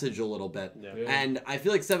deeper message a little bit. Yeah. And I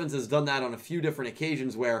feel like Sevens has done that on a few different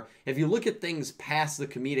occasions where if you look at things past the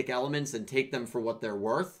comedic elements and take them for what they're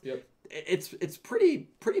worth, it's pretty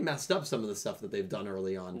messed up, some of the stuff that they've done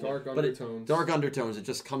early on. Dark undertones. Dark undertones. It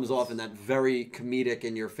just comes off in that very comedic,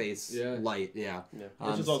 in your face light. Yeah.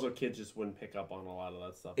 Which is also kids just wouldn't pick up on a lot of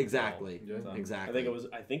that stuff. Exactly. Well. So exactly.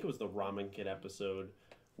 I think it was the Ramen Kid episode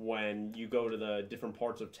when you go to the different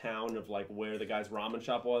parts of town of like where the guy's ramen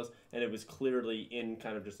shop was, and it was clearly in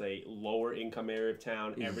kind of just a lower income area of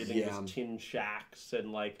town. Everything was tin shacks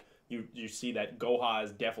and like. You see that Goha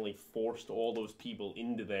has definitely forced all those people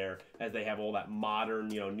into there as they have all that modern,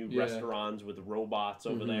 you know, new restaurants with robots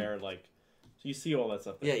over there. Like, so you see all that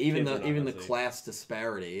stuff. Yeah, even the class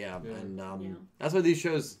disparity. And that's why these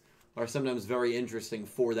shows are sometimes very interesting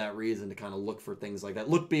for that reason, to kind of look for things like that.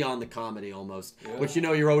 Look beyond the comedy almost, which you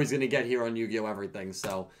know you're always going to get here on Yu-Gi-Oh! Everything.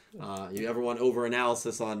 So you ever want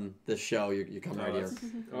over-analysis on this show, you come right here.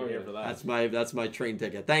 Oh, here for that. That's my train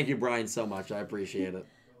ticket. Thank you, Brian, so much. I appreciate it.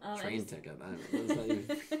 Train ticket.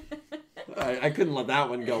 I couldn't let that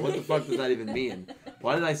one go. What the fuck does that even mean?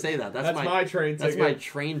 Why did I say that? That's my train ticket. That's my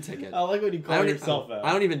train ticket. I like when you call yourself out.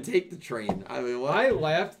 I don't even take the train. I mean, what? I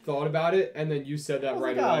laughed, thought about it, and then you said that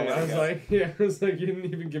right away. I was like, you didn't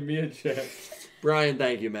even give me a chance. Brian,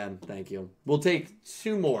 thank you, man. Thank you. We'll take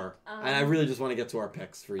 2 more, and I really just want to get to our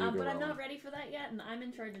picks for you. But I'm not ready for that yet, and I'm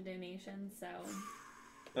in charge of donations, so...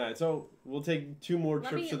 Alright, so we'll take 2 more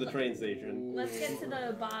trips to the train station. Let's get to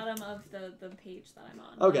the bottom of the page that I'm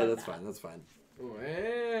on. Okay, that's fine. That's fine.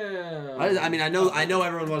 Wow. I mean, I know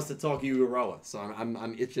everyone wants to talk Yu-Gi-Oh! So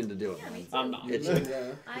I'm itching to do it. Yeah, me too. I'm not. Itching.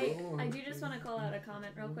 I do just want to call out a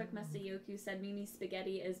comment real quick. Mesta Yoku said Mimi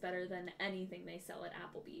spaghetti is better than anything they sell at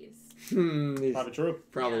Applebee's. Probably true.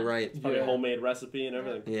 Probably right. It's probably a homemade recipe and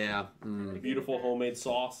everything. Yeah. Beautiful homemade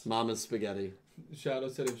sauce. Mama's spaghetti. Shadow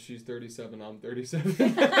said if she's 37, I'm 37.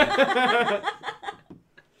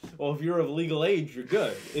 Well, if you're of legal age, you're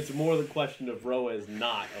good. It's more the question of Roa is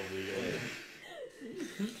not of legal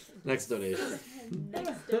age. Next donation.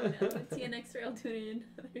 Next donation. TNX Rail donated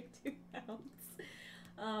another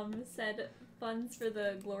 £2. Said funds for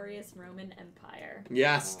the glorious Roman Empire.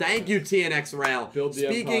 Yes, thank you, TNX Rail.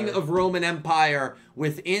 Speaking Empire. of Roman Empire,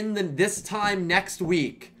 within this time next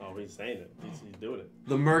week. Oh, he's saying it. He's doing it.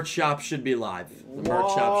 The merch shop should be live. The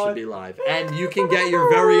merch shop should be live. And you can get your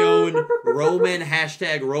very own Roman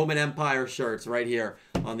 #Roman Empire shirts right here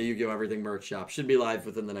on the Yu-Gi-Oh! Everything merch shop. Should be live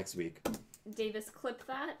within the next week. Davis clip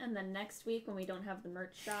that, and then next week when we don't have the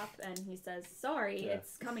merch shop, and he says, "Sorry,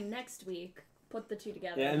 it's coming next week." Put the two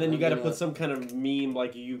together. Yeah, and then you got to put some kind of meme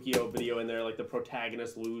like a Yu-Gi-Oh video in there, like the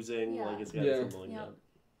protagonist losing. Yeah. Like it's got something like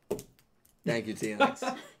that. Thank you,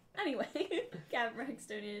 TNX. Anyway, Cat Rex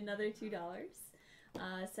donated another $2.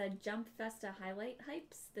 Said Jump Festa highlight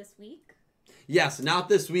hypes this week. Yes, not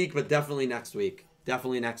this week, but definitely next week.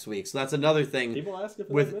 Definitely next week. So that's another thing. People ask if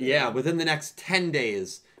within the next 10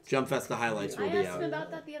 days, Jump Festa highlights will be out. I asked him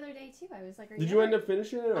about that the other day too. I was like, did you end up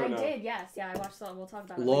finishing it? Or I no? did, yes. Yeah, I watched that. We'll talk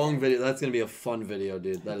about it. Long later. video. That's gonna be a fun video,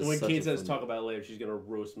 dude. That is when such Kate a says fun talk about it later, she's gonna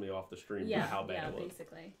roast me off the stream for how bad it was.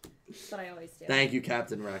 Basically. But I always do. Thank you,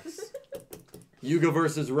 Captain Rex. Yuga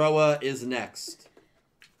versus Roa is next.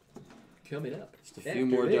 Coming up. Just a few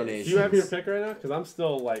more donations. Do you have your pick right now? Because I'm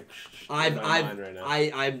still like I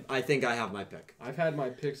think I have my pick. I've had my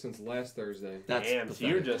pick since last Thursday. That's Damn, so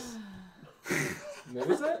you're just What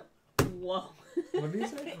was that? Whoa. What did you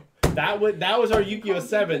say? that was our Yu-Gi-Oh! called you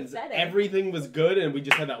Sevens. pathetic. Everything was good, and we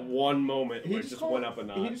just had that one moment where it just called- went up a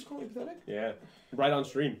notch. He just called me pathetic? Yeah, right on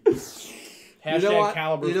stream. You Hashtag know what?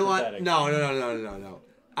 Caliber's You know what? pathetic. No.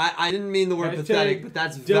 I didn't mean the word Hashtag pathetic, but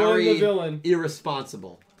that's Dylan the very villain.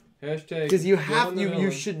 irresponsible. Hashtag Because you Dylan the you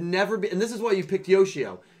villain. should never be, and this is why you picked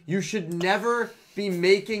Yoshio. You should never be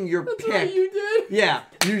making your That's pick. what you did. Yeah,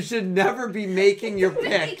 you should never be making your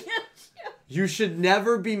pick. You should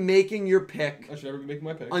never be making your pick I should never be making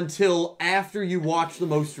my pick. until after you watch the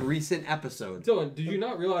most recent episode. Dylan, did you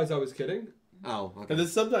not realize I was kidding? Oh, okay.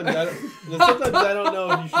 Because sometimes I don't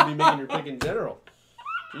know if you should be making your pick in general.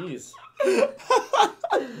 Jeez.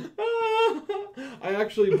 I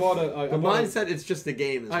actually bought The mindset, it's just a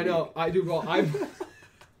game. I know. I do. Well,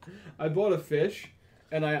 I bought a fish,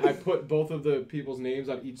 and I put both of the people's names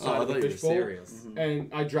on each side I of the thought you were fish bowl. serious. And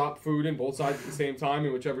I drop food in both sides at the same time,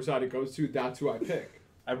 and whichever side it goes to, that's who I pick.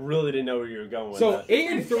 I really didn't know where you were going with So that. 8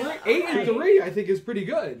 and 3, I think is pretty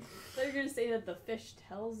good. So you're gonna say that the fish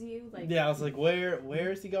tells you, like. Yeah, I was like, where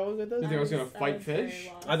is he going with this? You think I was gonna fight very fish?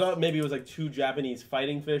 lost. I thought maybe it was like two Japanese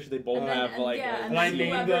fighting fish. They both And then- have and like. yeah, And I then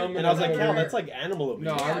named whoever- them, and I was like, whoever- hell, that's like animal abuse.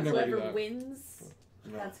 No, I would never do whoever that. wins,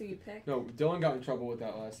 No. that's who you pick. No, Dylan got in trouble with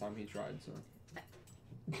that last time he tried. So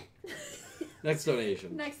Next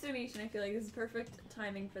donation. Next donation, I feel like this is perfect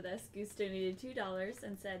timing for this. Goose donated $2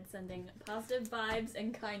 and said sending positive vibes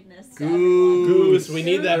and kindness to everyone. Goose, we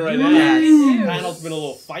need that right now. Yes. Panel's been a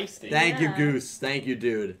little feisty. Thank you, Yeah. Goose. Thank you,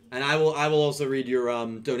 dude. And I will also read your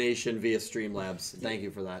donation via Streamlabs. Thank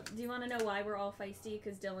you for that. Do you want to know why we're all feisty?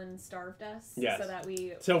 Because Dylan starved us. Yes. So that we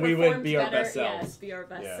We would performed be our better. best selves. Yes, be our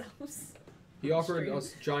best Yeah. selves. he offered Stream.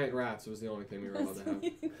 us giant rats. Was the only thing we were allowed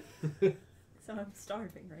to have. So I'm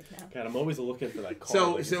starving right now. God, I'm always looking for that card.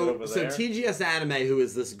 So like, is it over there? TGS Anime, who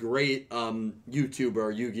is this great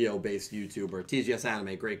YouTuber, Yu-Gi-Oh based YouTuber, TGS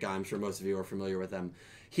Anime, great guy. I'm sure most of you are familiar with him.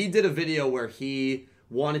 He did a video where he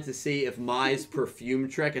wanted to see if Mai's perfume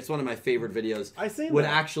trick, it's one of my favorite videos, would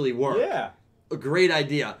actually work. Yeah. A great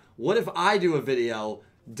idea. What if I do a video,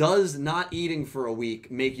 does not eating for a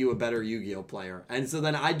week make you a better Yu-Gi-Oh player? And so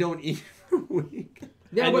then I don't eat for a week.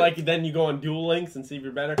 Yeah, and but- like then you go on Duel Links and see if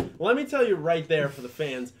you're better. Let me tell you right there for the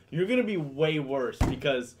fans, you're gonna be way worse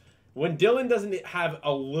because when Dylan doesn't have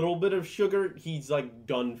a little bit of sugar, he's like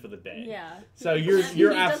done for the day. Yeah. So you're He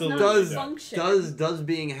does absolutely not Does function. does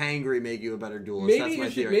being hangry make you a better duelist? Maybe That's my you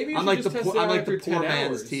should- theory. maybe you I'm should like just the test poor, it I'm out like the after poor 10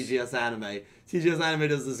 man's hours. TGS Anime. TGS Anime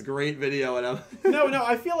does this great video, and I'm No,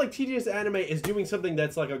 I feel like TGS Anime is doing something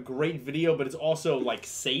that's like a great video, but it's also like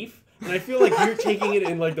safe. And I feel like you're taking it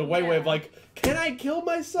in like the way of like, can I kill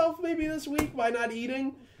myself maybe this week by not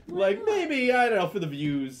eating? Like maybe, I don't know, for the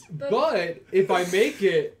views. But if I make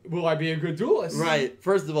it, will I be a good duelist? right.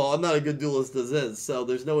 First of all, I'm not a good duelist as is, so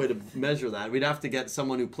there's no way to measure that. We'd have to get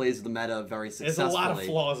someone who plays the meta very There's successfully. a lot of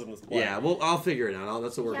flaws in this play. Yeah, well, I'll figure it out.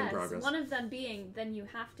 That's a work in Yes, progress. one of them being, then you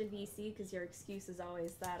have to VC because your excuse is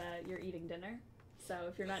always that you're eating dinner. So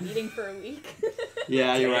if you're not eating for a week.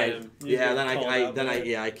 Yeah, you're right. Damn. You Yeah, get then called I uh, out then I there.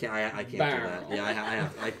 yeah I can't do that. Yeah,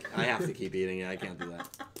 I have to keep eating. Yeah, I can't do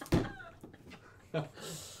that.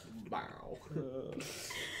 Wow.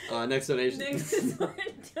 Next donation. Next is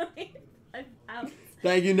donate out.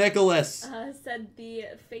 Thank you, Nicholas. Said the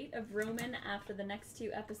fate of Romin after the next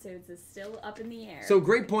 2 episodes is still up in the air. So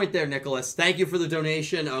great point there, Nicholas. Thank you for the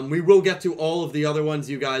donation. We will get to all of the other ones.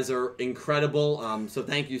 You guys are incredible. So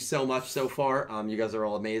thank you so much so far. You guys are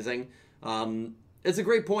all amazing. It's a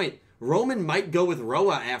great point. Roman might go with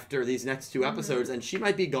Roa after these next 2 episodes, and she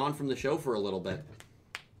might be gone from the show for a little bit.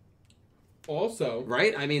 Also,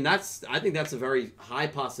 Right? I mean, I think that's a very high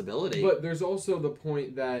possibility. but there's also the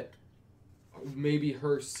point that maybe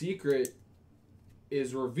her secret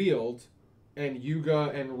is revealed and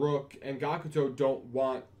Yuga and Rook and Gakuto don't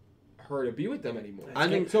want her to be with them anymore. I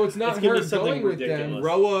think so. It's not it's gonna her be something going with ridiculous. them.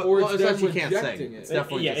 Roa, Or well, it's it's them that she can't rejecting sing. it. It's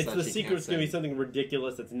definitely yeah, just it's that the she secret's can't gonna be sing. something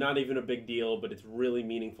ridiculous. It's not even a big deal, but it's really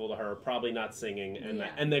meaningful to her. Probably not singing, and Yeah.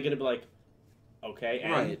 and they're gonna be like, okay,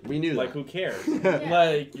 and Right, we knew like that. who cares? Yeah.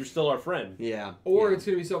 Like you're still our friend. Yeah. Or yeah. it's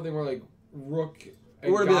gonna be something where like Rook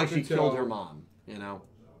and Or it'd be like she Gakuto- killed her mom, you know?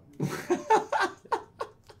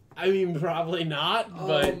 I mean, probably not,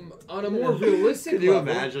 but on a more realistic Could you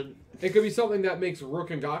level, imagine? it could be something that makes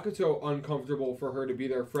Rook and Gakuto uncomfortable for her to be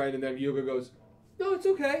their friend, and then Yuga goes, "No, it's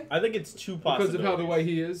okay," I think it's two because possibilities. of how the way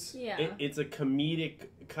he is. Yeah. It's a comedic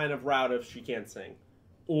kind of route if she can't sing,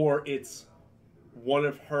 or it's one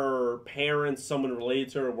of her parents, someone related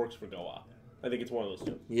to her, works for Goa. I think it's one of those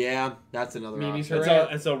two. Yeah, that's another Mimi's option. her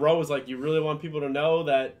And so Ro was like, you really want people to know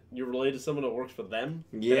that you're related to someone that works for them?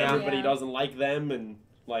 Yeah. That everybody Yeah. doesn't like them, and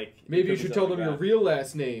like... Maybe you it could should be tell something them your like real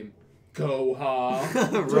last name,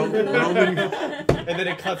 Goha. Roman that. And then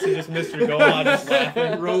it cuts to just Mr. Goa just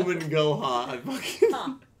laughing. Roman Goha. I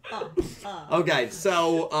fucking... Okay,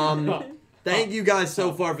 so thank you guys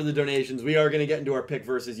so far for the donations. We are going to get into our pick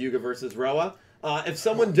versus Yuga versus Roa. If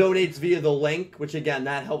someone donates via the link, which again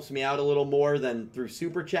that helps me out a little more than through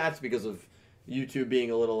super chats because of YouTube being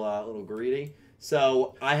a little greedy.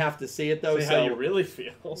 So I have to see it though. Say how you really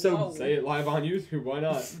feel. So Whoa. Say it live on YouTube. Why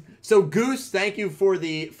not? So Goose, thank you for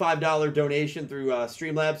the $5 donation through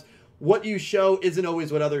Streamlabs. What you show isn't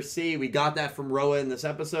always what others see. We got that from Roa in this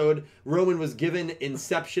episode. Roman was given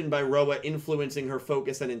Inception by Roa, influencing her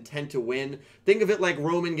focus and intent to win. Think of it like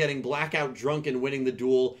Roman getting blackout drunk and winning the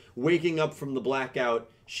duel, waking up from the blackout,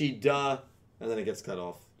 and then it gets cut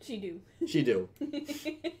off. She do. She do.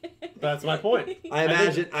 That's my point. I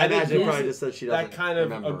imagine I think it probably Goose- just says she doesn't That kind of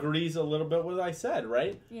remember. agrees a little bit with what I said,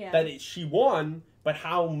 right? Yeah. That she won, but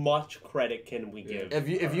how much credit can we give?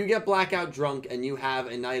 If you get blackout drunk and you have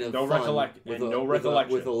a night of No fun recollection.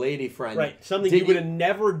 with a lady friend, Right, something did you would have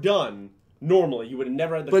never done normally. You would have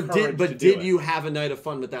never had the courage to do did it. you have a night of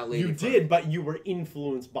fun with that lady You friend? did, but you were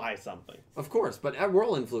influenced by something. Of course, but we're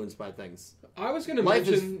all influenced by things. I was going to Life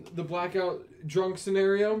mention the blackout drunk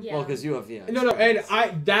scenario. Yeah. Well, because you have No,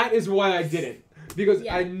 and that is why I didn't. Because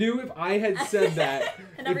Yeah. I knew if I had said that...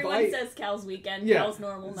 And if everyone I- says Cal's weekend, Yeah. Cal's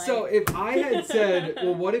normal night. So if I had said,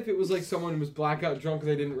 well, what if it was like someone was blackout drunk and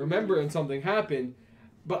they didn't remember and something happened,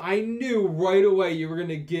 but I knew right away you were going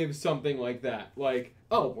to give something like that. Like,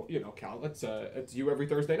 oh, well, Cal, it's you every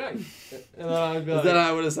Thursday night. And then I'd be like, Then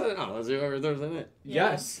I would have said, "Oh, let's do it every Thursday night."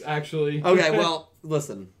 yes, actually. Okay, well,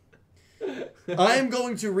 listen. I am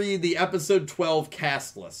going to read the episode 12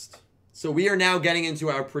 cast list. So we are now getting into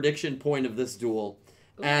our prediction point of this duel.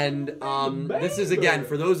 And this is, again,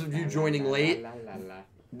 for those of you joining late,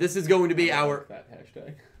 this is going to be our That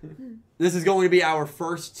hashtag. This is going to be our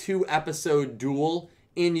first 2-episode duel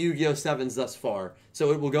in Yu-Gi-Oh! 7s thus far.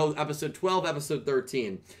 So it will go episode 12, episode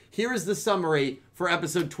 13. Here is the summary for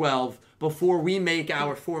episode 12 before we make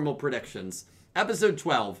our formal predictions. Episode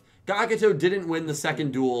 12. Gakuto didn't win the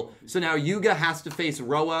second duel, so now Yuga has to face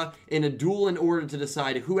Roa in a duel in order to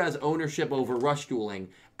decide who has ownership over rush dueling.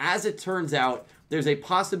 As it turns out, there's a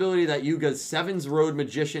possibility that Yuga's Sevens Road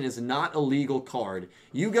Magician is not a legal card.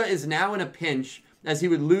 Yuga is now in a pinch, as he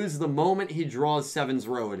would lose the moment he draws Sevens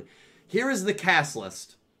Road. Here is the cast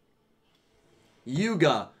list.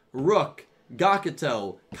 Yuga, Rook,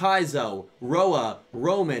 Gakuto, Kaizo, Roa,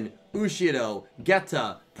 Roman, Ushido,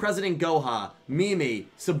 Geta, President Goha, Mimi,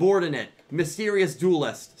 Subordinate, Mysterious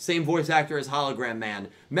Duelist, same voice actor as Hologram Man,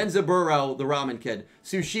 Menzaburo, the Ramen Kid,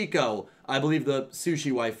 Sushiko, I believe the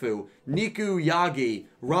sushi waifu, Niku Yagi,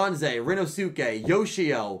 Ranze, Rinosuke,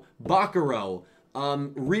 Yoshio, Bakuro,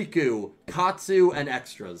 Riku, Katsu, and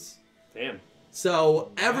extras. Damn.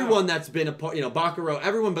 So everyone that's been a part, Bakuro,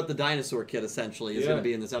 everyone but the dinosaur kid essentially is Yeah. going to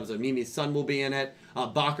be in this episode. Mimi's son will be in it.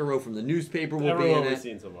 Bakuro from the newspaper will Everyone be in we've it.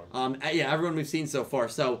 seen so far. Yeah, everyone we've seen so far.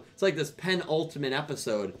 So it's like this penultimate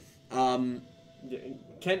episode. Can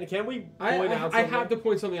we point out I something? have to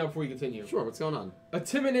point something out before we continue. Sure, what's going on? A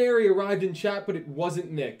Timinary arrived in chat, but it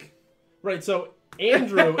wasn't Nick. Right, so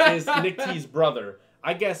Andrew is Nick T's brother.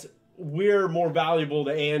 I guess we're more valuable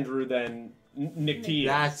to Andrew than Nick T is.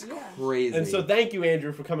 That's crazy. And so thank you,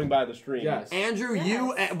 Andrew, for coming by the stream. Yes. Andrew,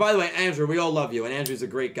 Yes. by the way, Andrew, we all love you, and Andrew's a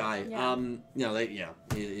great guy. Yeah.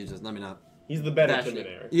 You just let me not. He's the better bash it.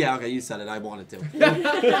 Timinary. Yeah, okay, you said it. I wanted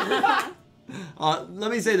to.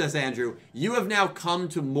 Let me say this, Andrew. You have now come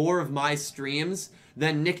to more of my streams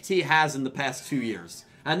than Nick T has in the past 2 years.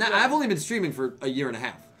 And I've only been streaming for a year and a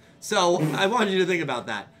half. So I wanted you to think about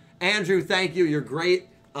that. Andrew, thank you. You're great.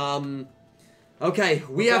 Okay,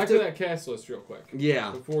 we have Back to that cast list real quick.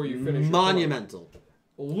 Yeah. Before you finish your Monumental.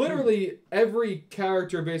 literally every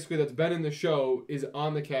character basically that's been in the show is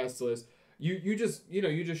on the cast list. You just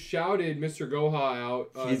shouted Mr. Goha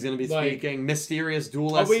out. He's gonna be speaking. Mysterious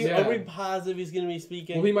Are we duelist. positive he's gonna be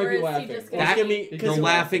speaking? Well, he might Or be is he laughing. just That- gonna be- The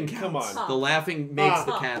laughing Come counts. on. The laughing makes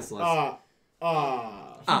the cast list.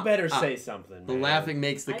 You better say something. The man. laughing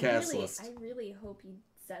makes the cast list. I really hope he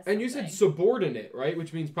says something. And you said subordinate, right?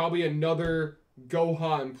 Which means probably another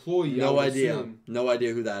Goha employee. No I would idea. assume. No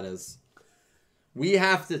idea who that is. We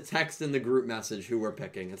have to text in the group message who we're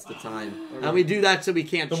picking. It's the time. And we do that so we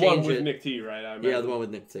can't The change one with it. Nick T, right? Yeah, the one with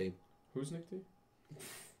Nick T. Who's Nick T?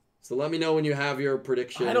 So let me know when you have your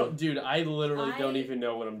prediction. Dude, I literally don't even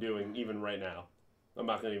know what I'm doing, even right now. I'm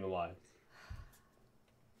not gonna even lie.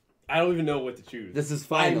 I don't even know what to choose. This is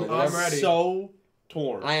final. I'm ready. So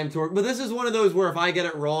torn. I am torn. But this is one of those where if I get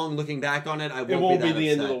it wrong, looking back on it, I won't It won't be be that the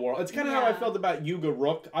end of upset. the world. It's kind of how I felt about Yuga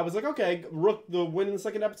Rook. I was like, okay, Rook the win in the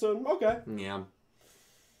second episode. Okay. Yeah.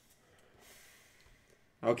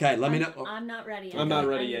 Okay, let me know. I'm not ready. I'm not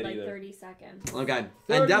ready I need yet like either. 30 seconds. Okay.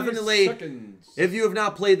 30 And definitely, seconds. if you have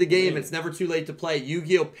not played the game, it's never too late to play.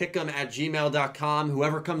 Yu-Gi-Oh! Pick'em at gmail.com.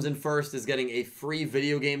 Whoever comes in first is getting a free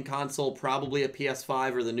video game console, probably a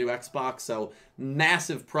PS5 or the new Xbox. So,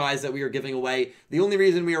 massive prize that we are giving away. The only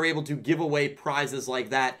reason we are able to give away prizes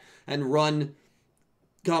like that and run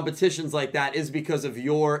competitions like that is because of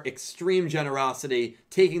your extreme generosity,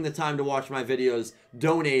 taking the time to watch my videos,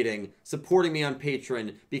 donating, supporting me on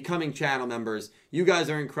Patreon, becoming channel members. You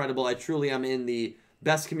guys are incredible. I truly am in the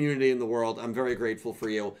best community in the world. I'm very grateful for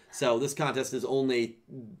you. So this contest is only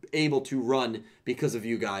able to run because of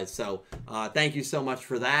you guys. So thank you so much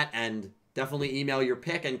for that, and definitely email your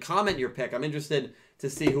pick and comment your pick. I'm interested to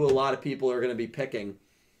see who a lot of people are going to be picking.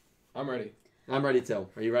 I'm ready. I'm ready too.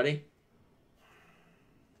 Are you ready?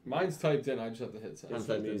 Mine's typed in. I just have to hit send. I'm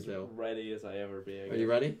typed in too. Ready as I ever be. Are you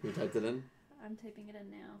ready? You typed it in? I'm typing it in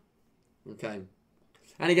now. Okay.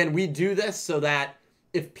 And again, we do this so that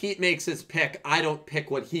if Pete makes his pick, I don't pick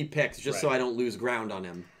what he picks just so I don't lose ground on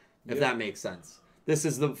him, if that makes sense. This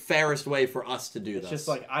is the fairest way for us to do this. It's just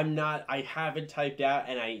like I have it typed out,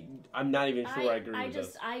 and I'm not even sure I agree with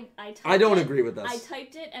this. I don't agree with this. I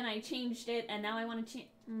typed it and I changed it, and now I want to change.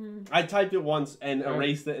 I typed it once and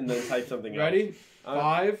erased it and then typed something else. Ready?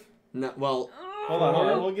 5. No, well, Hold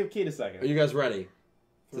on. We'll give Kate a are second. you guys ready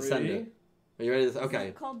to 3, send it? Are you ready to... Okay.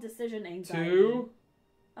 It's called decision anxiety. 2,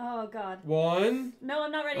 Oh God. 1. No,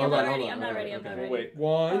 I'm not ready. Hold I'm on, not hold ready. on, I'm not all ready. right, I'm not okay. ready. Wait.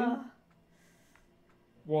 1.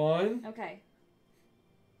 1. Okay.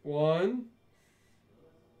 1.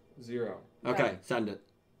 0. Okay, Right. send it.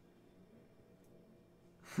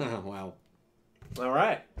 Wow. All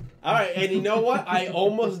right. And you know what? I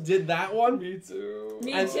almost did that one. Me too.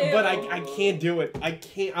 Me And- too. But I can't do it. I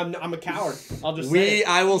can't. I'm a coward. I'll just say it.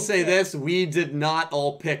 I will say this, we did not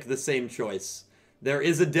all pick the same choice. There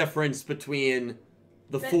is a difference between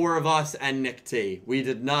the four of us and Nick T. We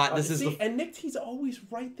did not. And Nick T's always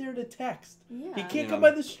right there to text. Yeah. He can't come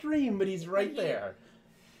by the stream, but he's right there.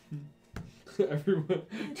 Everyone,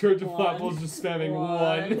 Georgia One. Flatbull's just spamming 1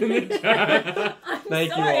 1. in the chat. I'm Thank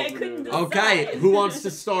you sorry, all I for couldn't doing decide. Okay, who wants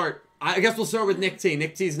to start? I guess we'll start with Nick T.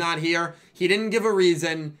 Nick T's not here. He didn't give a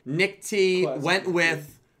reason. Nick T Classic went Nick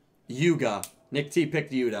with Yuga. Nick T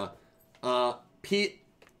picked Yuga. Pete,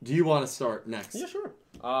 do you want to start next? Yeah, sure.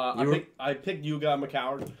 You I picked Yuga. I'm a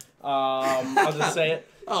coward. I'll just say it.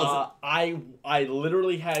 I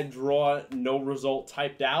literally had draw no result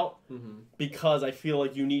typed out because I feel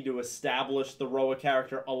like you need to establish the Roa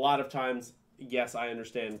character. A lot of times, yes, I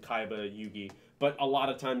understand Kaiba Yugi, but a lot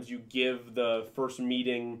of times you give the first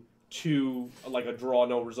meeting to like a draw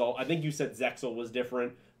no result. I think you said Zexel was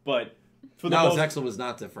different, but for the most, Zexel was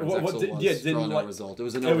not different. What- what Zexel did- was yeah, didn't draw no like- result. It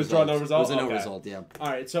was a no it was result. draw no result? It was a no Okay. result, yeah. All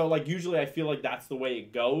right, so like usually I feel like that's the way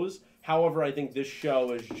it goes. However, I think this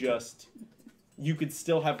show is just you could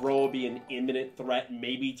still have Roa be an imminent threat,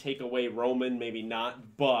 maybe take away Roman, maybe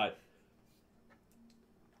not, but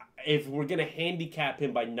if we're gonna handicap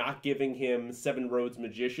him by not giving him Seven Roads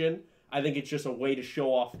Magician, I think it's just a way to show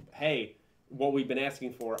off, hey, what we've been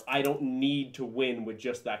asking for. I don't need to win with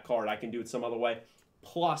just that card. I can do it some other way.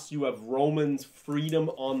 Plus, you have Roman's freedom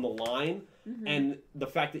on the line. And the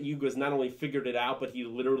fact that Yuga's not only figured it out, but he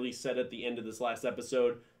literally said at the end of this last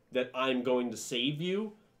episode that I'm going to save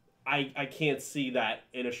you. I can't see that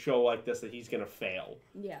in a show like this that he's going to fail.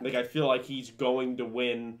 Yeah. Like, I feel like he's going to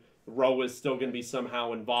win. Roa's still going to be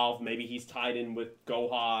somehow involved. Maybe he's tied in with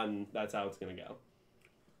Goha, and that's how it's going to go.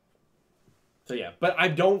 So, yeah. But I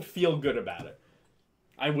don't feel good about it.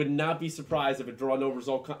 I would not be surprised if a draw no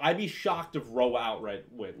result... I'd be shocked if Roa outright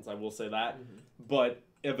wins. I will say that. But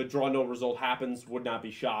if a draw no result happens, would not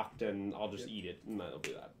be shocked, and I'll just eat it. And that'll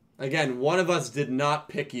be that. Again, one of us did not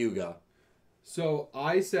pick Yuga. So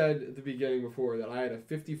I said at the beginning before that I had a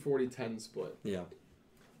 50-40-10 split. Yeah.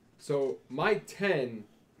 So my 10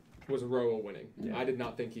 was Roa winning. Yeah. I did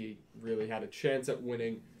not think he really had a chance at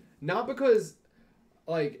winning. Not because,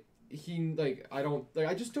 I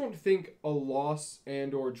just don't think a loss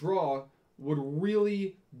and or draw would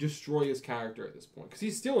really destroy his character at this point. Because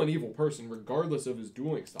he's still an evil person regardless of his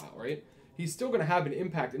dueling style, right? He's still going to have an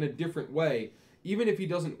impact in a different way, even if he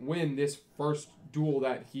doesn't win this first duel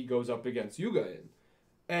that he goes up against Yuga in.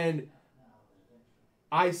 And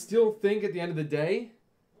I still think at the end of the day,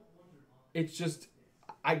 it's just,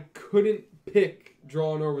 I couldn't pick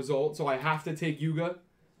draw no result, so I have to take Yuga.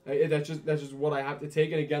 That's just what I have to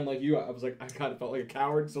take. And again, like you, I was like, I kind of felt like a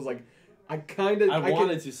coward. So I was like, I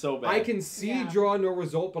wanted to so bad. I can see draw no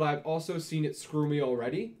result, but I've also seen it screw me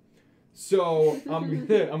already. So I'm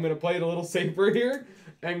gonna play it a little safer here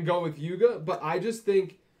and go with Yuga. But I just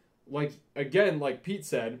think, like Pete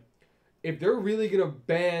said, if they're really gonna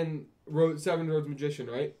ban Seven Roads Magician,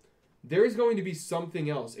 right? There's going to be something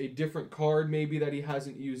else, a different card maybe that he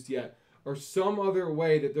hasn't used yet, or some other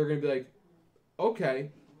way that they're gonna be like, okay,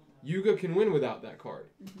 Yuga can win without that card.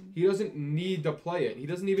 Mm-hmm. He doesn't need to play it. He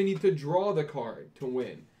doesn't even need to draw the card to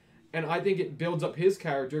win. And I think it builds up his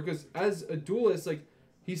character because as a duelist, like,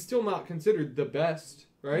 he's still not considered the best,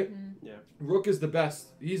 right? Mm-hmm. Yeah. Rook is the best.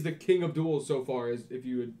 He's the king of duels so far, as if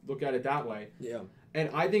you would look at it that way. Yeah.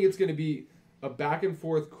 And I think it's going to be a back and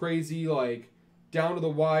forth, crazy, like, down to the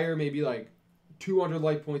wire, maybe like 200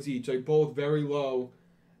 life points each, like both very low.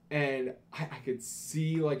 And I could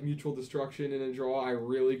see, like, mutual destruction in a draw. I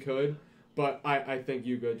really could. But I think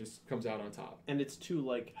Yuga just comes out on top. And it's too,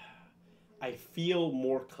 like, I feel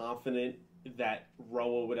more confident that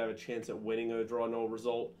Roa would have a chance at winning a draw no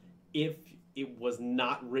result if it was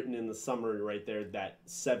not written in the summary right there that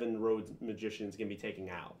Seven Roads Magician is going to be taken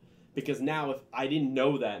out. Because now if I didn't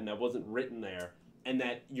know that and that wasn't written there, and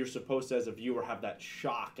that you're supposed to, as a viewer, have that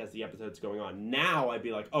shock as the episode's going on. Now I'd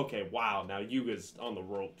be like, okay, wow, now Yuga's on the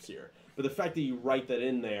ropes here. But the fact that you write that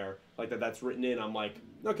in there, like that's written in, I'm like,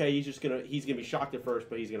 okay, he's gonna be shocked at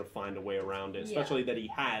first, but he's gonna find a way around it. Especially that he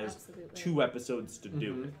has 2 episodes to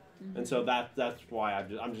do it, and so that's why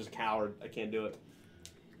I'm just a coward. I can't do it.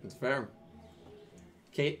 That's fair.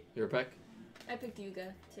 Kate, your pick? I picked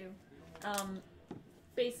Yuga too.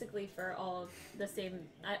 Basically for all of the same.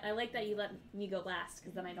 I like that you let me go last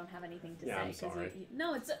because then I don't have anything to say. I'm sorry.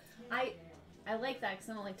 No, it's I like that because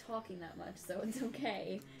I don't like talking that much, so it's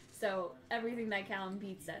okay. So everything that Cal and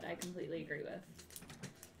Pete said, I completely agree with.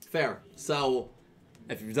 Fair. So,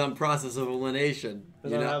 if you've done process of elimination,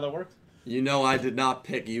 Is that how that works? You know I did not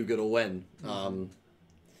pick Yuga to win. Do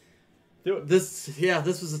it. This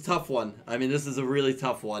was a tough one. I mean, this is a really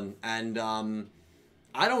tough one, and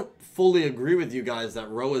I don't fully agree with you guys that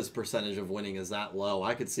Roa's percentage of winning is that low.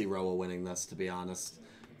 I could see Roa winning this, to be honest.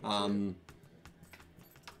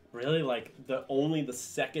 Really, like the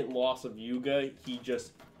second loss of Yuga, he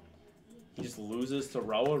just loses to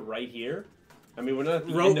Roa right here. I mean, we're not at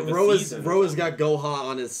the end of the season. Roa's got Goha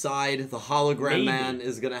on his side. The hologram man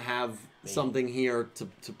is gonna have something here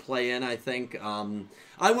to play in. I think.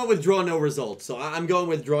 I went with draw no result, so I'm going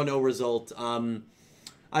with draw no result.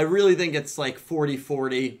 I really think it's like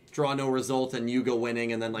 40-40, draw no result, and Yuga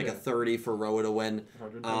winning, and then like a 30 for Roa to win.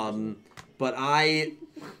 But I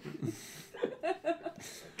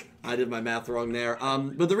did my math wrong there.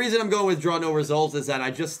 But the reason I'm going with draw no result is that I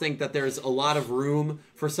just think that there's a lot of room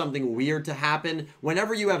for something weird to happen.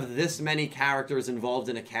 Whenever you have this many characters involved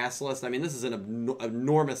in a cast list, I mean, this is an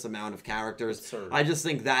enormous amount of characters. Absurd. I just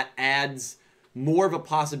think that adds more of a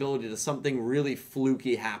possibility to something really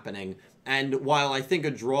fluky happening. And while I think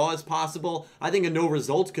a draw is possible, I think a no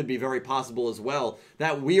result could be very possible as well.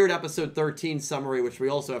 That weird episode 13 summary, which we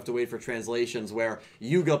also have to wait for translations, where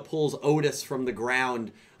Yuga pulls Otis from the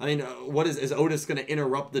ground. I mean, is Otis going to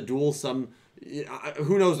interrupt the duel?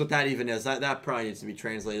 Who knows what that even is? That probably needs to be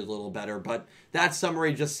translated a little better. But that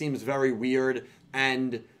summary just seems very weird.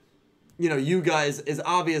 And, Yuga is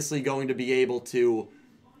obviously going to be able to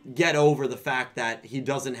get over the fact that he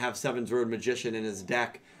doesn't have Seven's Road Magician in his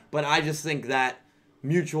deck. But I just think that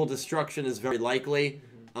mutual destruction is very likely.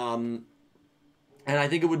 And I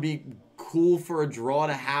think it would be cool for a draw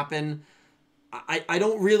to happen. I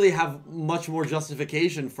don't really have much more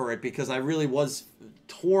justification for it because I really was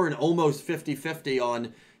torn almost 50-50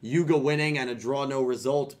 on Yuga winning and a draw no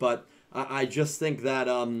result. But I just think that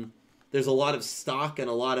there's a lot of stock and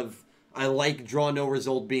I like draw no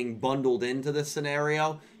result being bundled into this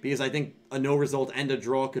scenario because I think a no result and a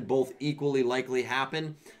draw could both equally likely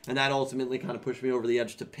happen, and that ultimately kind of pushed me over the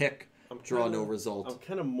edge to pick draw no result. I'm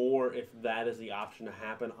kind of more, if that is the option to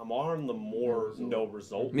happen, I'm on the more no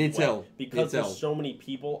result. Me too. Because there's so many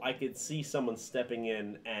people, I could see someone stepping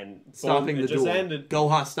in and stopping the duel. Ended.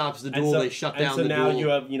 Goha stops the duel. They shut down the duel. And so now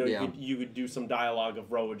you have, you could do some dialogue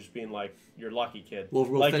of Roa just being like, "You're lucky, kid." We'll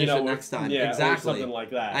finish it next time. Yeah, exactly. Or something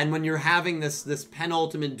like that. And when you're having this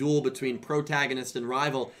penultimate duel between protagonist and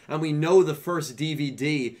rival, and we know the first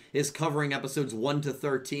DVD is covering episodes 1 to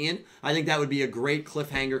 13, I think that would be a great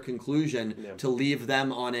cliffhanger conclusion to leave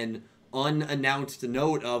them on an unannounced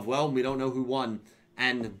note of, well, we don't know who won.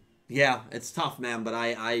 And yeah, it's tough, man, but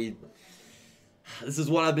I this is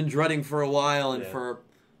what I've been dreading for a while, and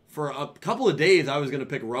for a couple of days I was going to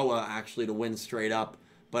pick Roa actually to win straight up,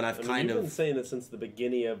 but you've been saying that since the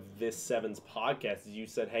beginning of this Sevens podcast. You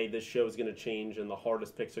said, hey, this show is going to change and the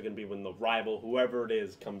hardest picks are going to be when the rival, whoever it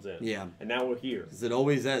is, comes in. Yeah. And now we're here. Because it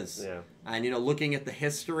always is. Yeah. And looking at the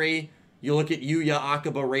history, you look at Yuya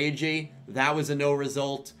Akaba Reiji, that was a no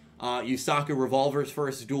result. Yusaku Revolver's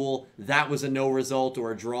first duel, that was a no result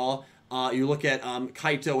or a draw. You look at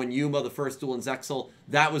Kaito and Yuma, the first duel in Zexal,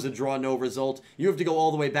 that was a draw, no result. You have to go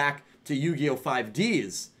all the way back to Yu-Gi-Oh!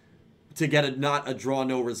 5Ds to get not a draw,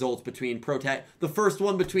 no result between the first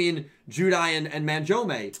one between Judai and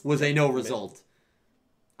Manjome was a no result.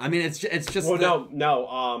 I mean, it's just... Well,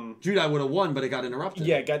 no. Judai would have won, but it got interrupted.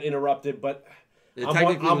 Yeah, it got interrupted, but...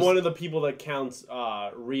 I'm one of the people that counts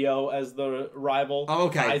Rio as the rival. Oh,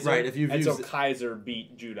 okay, Kaiser, right. If you've and used so Kaiser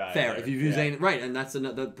beat Judai. Fair. If you've used right, and that's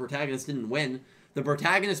the protagonist didn't win. The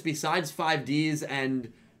protagonist, besides 5Ds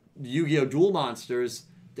and Yu-Gi-Oh! Duel Monsters,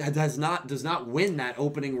 does not win that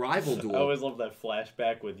opening rival duel. I always love that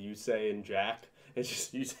flashback with Yusei and Jack. It's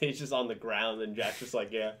just Yusei's just on the ground and Jack's just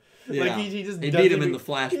like like he just beat him in the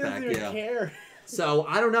flashback. He doesn't even care. So,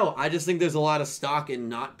 I don't know. I just think there's a lot of stock in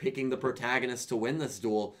not picking the protagonist to win this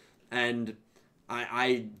duel. And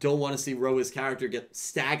I don't want to see Roa's character get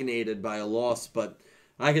stagnated by a loss, but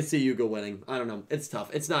I could see Yuga winning. I don't know. It's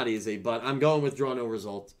tough. It's not easy, but I'm going with draw no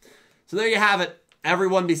result. So there you have it.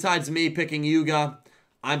 Everyone besides me picking Yuga.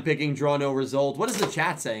 I'm picking draw no result. What is the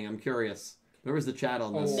chat saying? I'm curious. Where was the chat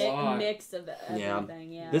on this? Mix of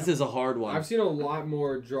everything, yeah. This is a hard one. I've seen a lot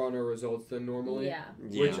more draw no results than normally. Yeah.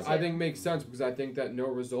 Which I think makes sense because I think that no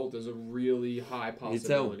result is a really high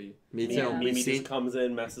possibility. Me too. Yeah. Mimi just comes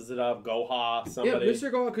in, messes it up. Goha, somebody. Yeah,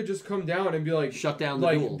 Mr. Goha could just come down and be like, shut down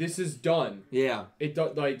the duel. This is done. Yeah. It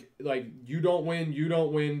like you don't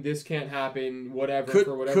win, this can't happen, whatever,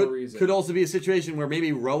 for whatever reason. Could also be a situation where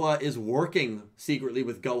maybe Roa is working secretly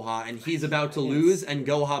with Goha and he's about to lose and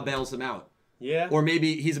Goha bails him out. Yeah. Or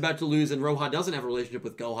maybe he's about to lose and Roha doesn't have a relationship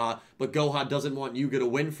with Goha, but Goha doesn't want Yuga to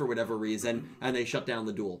win for whatever reason, and they shut down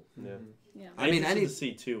the duel. Yeah. Yeah. I mean, to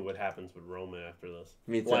see too what happens with Roman after this.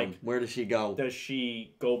 Me too. Like, where does she go? Does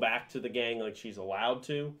she go back to the gang like she's allowed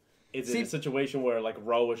to? Is it a situation where like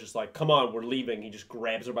Ro is just like, "Come on, we're leaving"? He just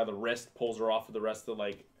grabs her by the wrist, pulls her off for the rest of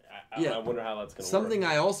like. I wonder how that's going to work. Something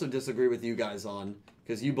I also disagree with you guys on,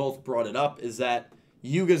 because you both brought it up, is that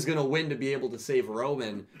Yuga's going to win to be able to save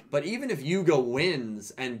Roman. But even if Yuga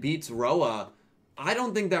wins and beats Roa, I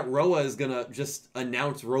don't think that Roa is going to just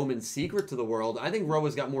announce Roman's secret to the world. I think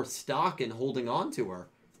Roa's got more stock in holding on to her.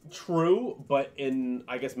 True, but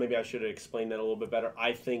I guess maybe I should have explained that a little bit better.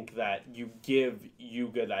 I think that you give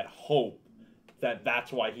Yuga that hope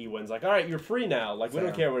that's why he wins. Like, all right, you're free now. Like, we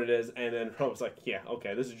don't care what it is. And then Rome's like, yeah,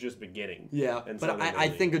 okay, this is just beginning. Yeah, and but I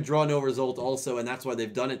think a draw no result also, and that's why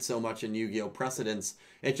they've done it so much in Yu-Gi-Oh! Precedence,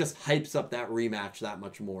 it just hypes up that rematch that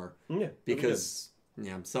much more. Yeah. Because,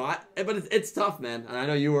 but it's tough, man. And I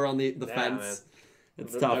know you were on the fence. Man.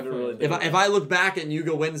 It's tough. Really if I look back and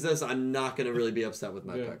Yuga wins this, I'm not going to really be upset with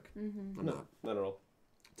my pick. Mm-hmm. I'm not at all.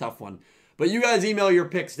 Tough one. But you guys email your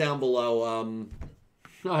picks down below.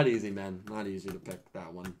 Not easy, man. Not easy to pick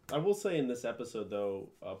that one. I will say in this episode, though,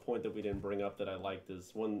 a point that we didn't bring up that I liked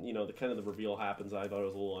is when, the reveal happens, I thought it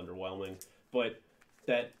was a little underwhelming. But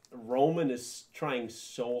that Roman is trying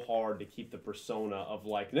so hard to keep the persona of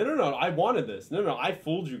like, no, I wanted this. No, I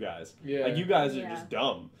fooled you guys. Yeah. Like, you guys are just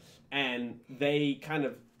dumb. And they kind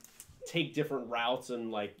of take different routes,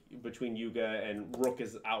 and like between Yuga and Rook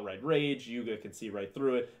is outright rage. Yuga can see right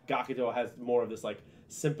through it. Gakuto has more of this like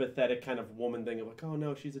sympathetic kind of woman thing of like, oh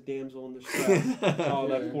no, she's a damsel in distress. Oh,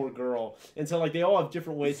 that poor girl. And so like they all have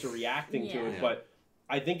different ways to reacting to it, but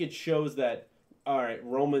I think it shows that all right,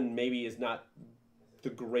 Roman maybe is not the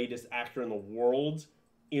greatest actor in the world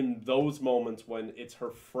in those moments when it's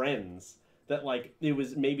her friends. That like it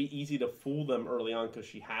was maybe easy to fool them early on because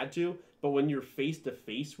she had to, but when you're face to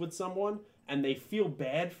face with someone and they feel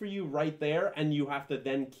bad for you right there, and you have to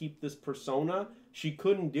then keep this persona, she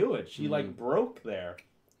couldn't do it. She like broke there,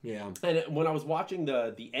 Yeah. And when I was watching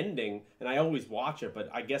the ending, and I always watch it, but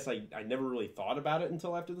I guess I never really thought about it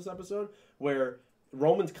until after this episode, where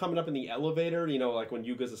Roman's coming up in the elevator, you know, like when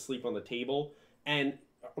Yuga's asleep on the table, and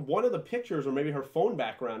one of the pictures, or maybe her phone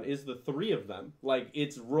background, is the three of them. Like,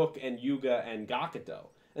 it's Rook and Yuga and Gakuto.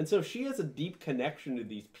 And so she has a deep connection to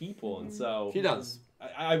these people, and so... She does.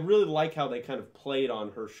 I really like how they kind of played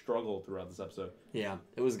on her struggle throughout this episode. Yeah,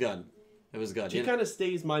 it was good. It was good. She kind of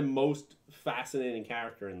stays my most fascinating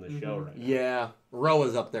character in the show right now. Yeah,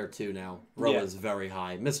 Roa's up there too now. Roa's very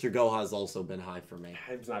high. Mr. Goha's also been high for me.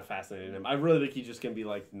 It's not fascinating him. I really think he's just going to be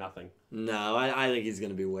like nothing. No, I think he's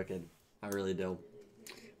going to be wicked. I really do.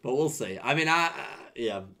 But we'll see. I mean,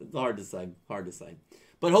 yeah, it's hard to say. Hard to say.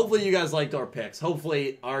 But hopefully you guys liked our picks.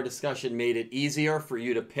 Hopefully our discussion made it easier for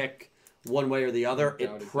you to pick one way or the other.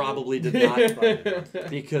 It probably did not,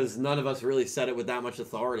 because none of us really said it with that much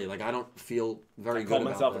authority. Like, I don't feel very good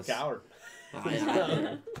about this. I call myself a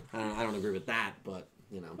coward. I don't agree with that, but,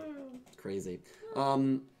 you know, it's crazy.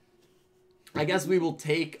 I guess we will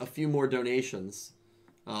take a few more donations,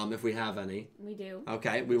 if we have any. We do.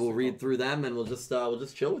 Okay, we will read through them, and we'll just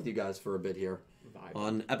chill with you guys for a bit here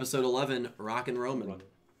on episode 11, Rock and Roman.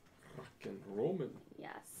 Rock and Roman.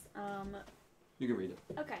 Yes. You can read it.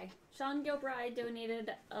 Okay. Sean Gilbride donated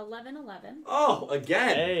 $11.11. Oh,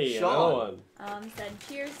 again! Hey, Sean! Said,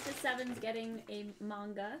 cheers to Sevens getting a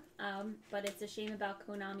manga, but it's a shame about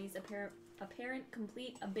Konami's apparent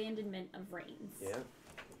complete abandonment of Reigns. Yeah.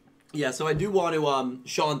 Yeah, so I do want to,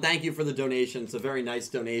 Sean, thank you for the donation. It's a very nice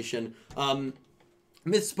donation.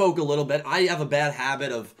 Misspoke a little bit. I have a bad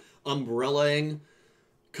habit of umbrellaing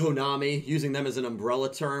Konami, using them as an umbrella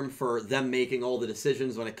term for them making all the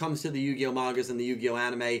decisions when it comes to the Yu-Gi-Oh! Mangas and the Yu-Gi-Oh!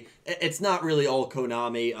 Anime. It's not really all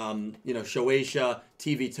Konami. You know, Shueisha,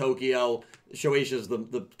 TV Tokyo. Shueisha is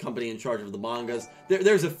the company in charge of the mangas.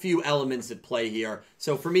 There's a few elements at play here.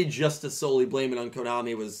 So for me, just to solely blame it on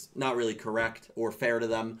Konami was not really correct or fair to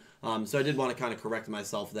them. So I did want to kind of correct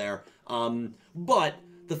myself there. But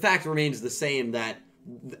the fact remains the same that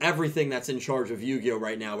everything that's in charge of Yu-Gi-Oh!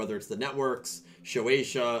 Right now, whether it's the networks,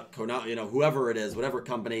 Shueisha, Konami, you know, whoever it is, whatever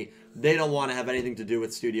company, they don't want to have anything to do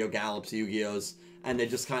with Studio Gallup's Yu-Gi-Ohs, and they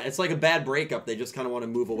just kind of, it's like a bad breakup. They just kind of want to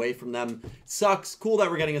move away from them. Sucks. Cool that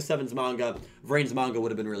we're getting a Sevens manga. Vrain's manga would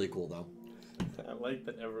have been really cool, though. I like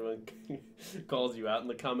that everyone calls you out in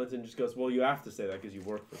the comments and just goes, well, you have to say that because you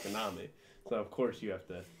work for Konami. So, of course, you have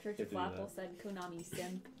to. Church Flapple said Konami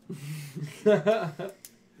simp.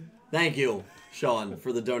 Thank you, Sean,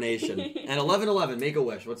 for the donation. And 1111, make a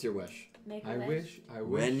wish. What's your wish? Make a wish. I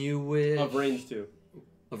wish. When you wish. Of Reigns too.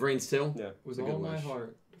 Of Reigns too? Yeah. With all my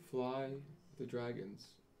heart, fly the dragons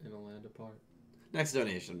in a land apart. Next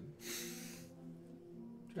donation.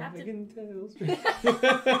 Dragon Tales.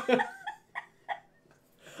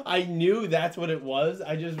 I knew that's what it was.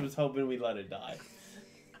 I just was hoping we'd let it die.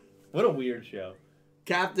 What a weird show.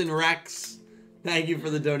 Captain Rex, thank you for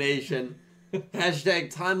the donation.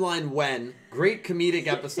 Hashtag timeline when. Great comedic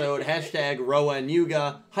episode. Hashtag Roa and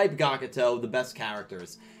Yuga. Hype Gakuto, the best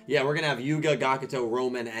characters. Yeah, we're going to have Yuga, Gakuto,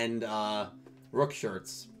 Roman, and Rook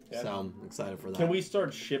shirts. Yeah. So I'm excited for that. Can we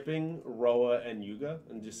start shipping Roa and Yuga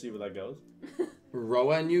and just see where that goes?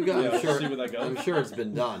 Roa and Yuga? Yeah, I'm sure, see where that goes. I'm sure it's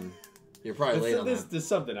been done. You're probably late on that. There's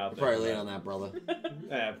something out there. You're probably late on that, brother.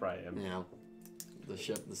 Yeah, I probably am. Yeah.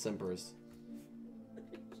 The simpers.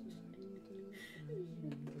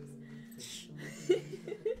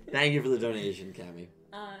 Thank you for the donation, Cammy.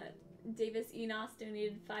 Davis Enos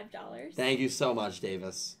donated $5. Thank you so much,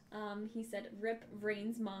 Davis. He said, "Rip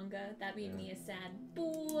Reigns manga." That made me a sad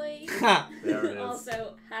boy. There it is.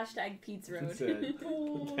 Also, hashtag Pete's Road.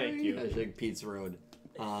 Thank you. Hashtag Pete's Road.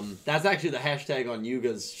 That's actually the hashtag on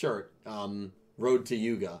Yuga's shirt. Road to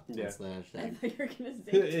Yuga. Yeah. That's the hashtag. I thought you were gonna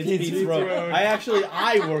say It's Pete's Road.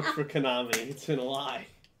 I work for Konami. It's been a lie.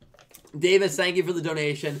 Davis, thank you for the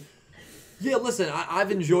donation. Yeah, listen, I've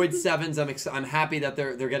enjoyed Sevens. I'm happy that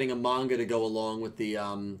they're getting a manga to go along with the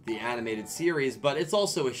animated series, but it's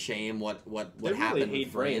also a shame what happened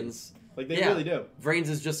with Vrains. Like, they really do. Vrains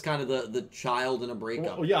is just kind of the child in a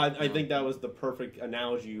breakup. Well, yeah, I think that was the perfect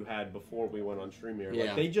analogy you had before we went on stream here. Yeah.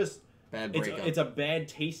 Like, they just... Bad breakup. It's a bad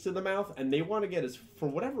taste in the mouth, and they want to get, for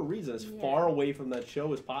whatever reason, as far away from that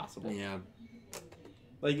show as possible. Yeah.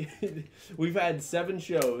 Like, we've had 7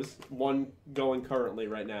 shows, 1 going currently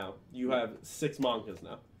right now. You have 6 mangas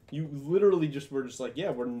now. You literally were just like,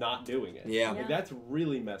 yeah, we're not doing it. Yeah. Like, that's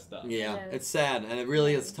really messed up. Yeah, it's sad, and it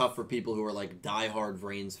really is tough for people who are like diehard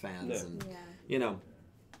Vrains fans. Yeah. And you know,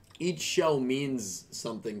 each show means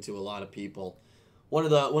something to a lot of people. One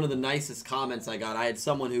of the nicest comments I got, I had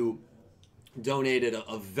someone who donated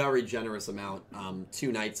a very generous amount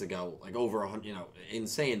 2 nights ago, like over 100,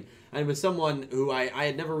 insane. And it was someone who I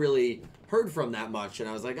had never really heard from that much, and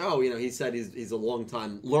I was like, oh, he said he's a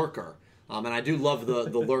longtime lurker, and I do love the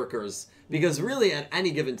lurkers, because really at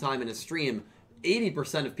any given time in a stream,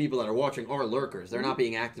 80% of people that are watching are lurkers. They're not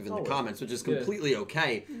being active in the comments, which is completely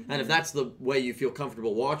okay. And if that's the way you feel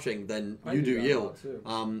comfortable watching, then you do you.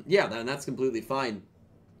 Then that's completely fine.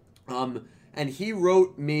 And he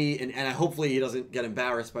wrote me, and hopefully he doesn't get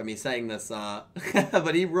embarrassed by me saying this,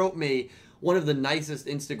 but he wrote me one of the nicest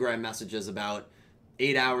Instagram messages about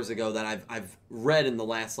 8 hours ago that I've read in the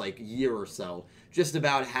last year or so, just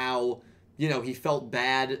about how he felt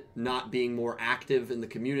bad not being more active in the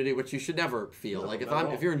community, which you should never feel.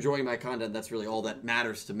 If you're enjoying my content, that's really all that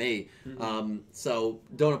matters to me. So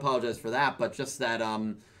don't apologize for that, but just that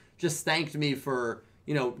just thanked me for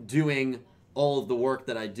doing all of the work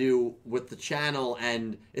that I do with the channel,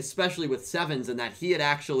 and especially with Sevens, and that he had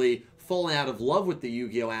actually fallen out of love with the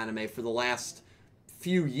Yu-Gi-Oh anime for the last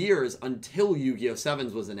few years until Yu-Gi-Oh!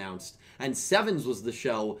 Sevens was announced. And Sevens was the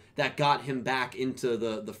show that got him back into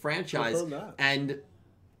the franchise. And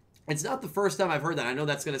it's not the first time I've heard that. I know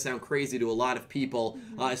that's going to sound crazy to a lot of people,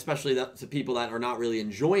 especially to people that are not really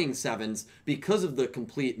enjoying Sevens because of the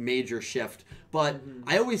complete major shift. But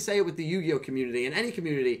I always say it with the Yu-Gi-Oh! Community, and any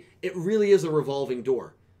community, it really is a revolving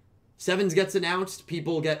door. Sevens gets announced,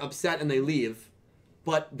 people get upset and they leave.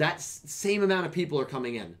 But that same amount of people are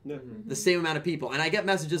coming in. The same amount of people. And I get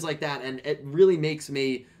messages like that, and it really makes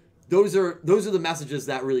me... Those are the messages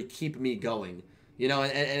that really keep me going,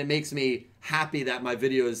 and it makes me happy that my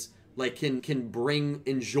videos can bring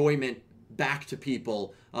enjoyment back to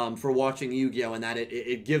people for watching Yu-Gi-Oh! And that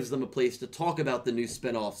it gives them a place to talk about the new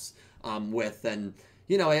spin-offs with. And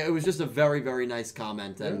it was just a very, very nice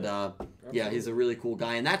comment. And he's a really cool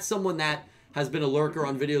guy, and that's someone that has been a lurker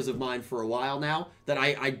on videos of mine for a while now that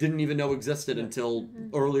I didn't even know existed until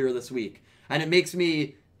earlier this week, and it makes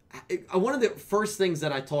me. One of the first things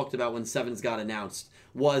that I talked about when Sevens got announced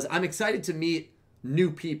was I'm excited to meet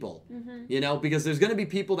new people, because there's going to be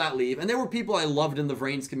people that leave. And there were people I loved in the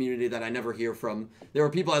Vrains community that I never hear from. There were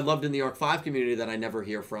people I loved in the Arc 5 community that I never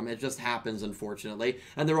hear from. It just happens, unfortunately.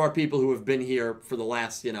 And there are people who have been here for the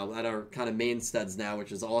last, that are kind of mainstays now,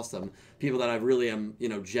 which is awesome. People that I really am,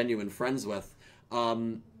 genuine friends with,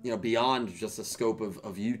 beyond just the scope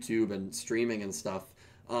of YouTube and streaming and stuff.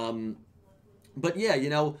 But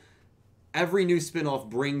yeah, every new spin-off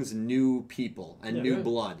brings new people and new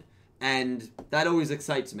blood. And that always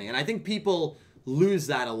excites me. And I think people lose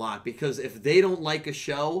that a lot because if they don't like a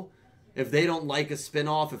show, if they don't like a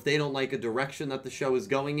spin-off, if they don't like a direction that the show is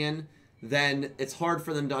going in, then it's hard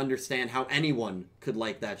for them to understand how anyone could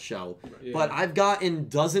like that show. Yeah. But I've gotten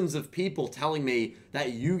dozens of people telling me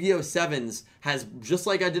that Yu-Gi-Oh! Sevens has, just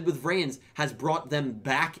like I did with Vrains, has brought them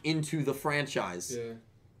back into the franchise. Yeah.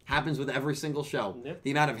 Happens with every single show. Yep.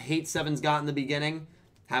 The amount of hate Sevens got in the beginning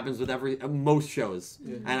happens with most shows.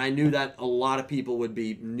 Yeah. And I knew that a lot of people would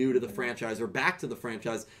be new to the franchise or back to the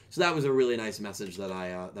franchise. So that was a really nice message that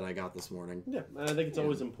I got this morning. Yeah, and I think it's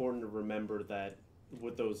always important to remember that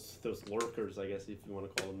with those lurkers, I guess if you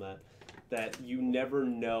want to call them that you never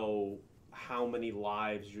know how many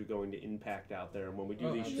lives you're going to impact out there. And when we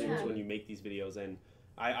do these streams, when you make these videos, and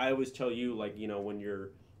I always tell you, when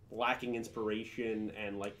you're lacking inspiration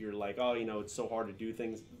and you're it's so hard to do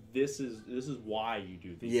things, this is why you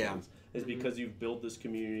do these things, is because you've built this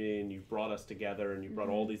community and you've brought us together and you've brought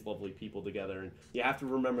all these lovely people together, and you have to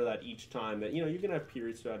remember that each time that you're gonna have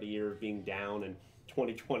periods throughout the year of being down, and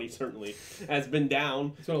 2020 certainly has been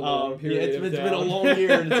down. It's been a long period. It's been a long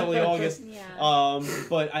year, and it's only August.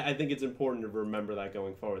 But I think it's important to remember that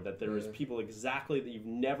going forward, that there is people exactly that you've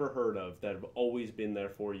never heard of that have always been there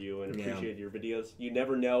for you and appreciate your videos. You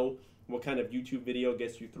never know what kind of YouTube video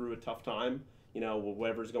gets you through a tough time,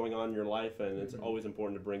 whatever's going on in your life, and it's always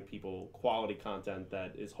important to bring people quality content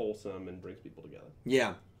that is wholesome and brings people together.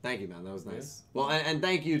 Yeah. Thank you, man. That was nice. Well, and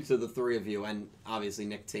thank you to the three of you, and obviously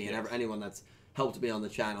Nick T, and anyone that's helped me on the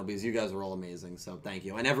channel, because you guys are all amazing, so thank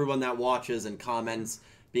you. And everyone that watches and comments,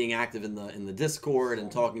 being active in the Discord and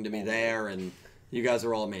talking to me there, and you guys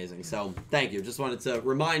are all amazing, so thank you. Just wanted to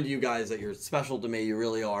remind you guys that you're special to me, you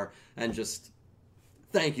really are, and just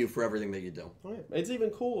thank you for everything that you do. Oh, yeah. It's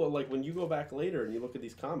even cool, when you go back later and you look at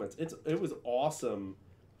these comments, it was awesome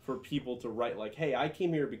for people to write, hey, I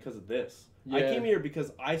came here because of this. Yeah. I came here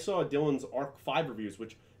because I saw Dylan's Arc 5 reviews,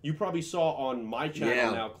 which you probably saw on my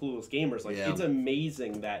channel now, Clueless Gamers. It's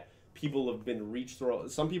amazing that people have been reached through.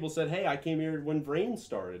 Some people said, "Hey, I came here when Vrain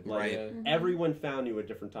started." Like, Right. Mm-hmm. everyone found you at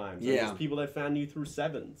different times. And Yeah. there's people that found you through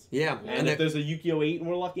Sevens. Yeah. And if there's a Yu-Gi-Oh! 8 and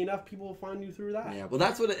we're lucky enough, people will find you through that. Yeah, well,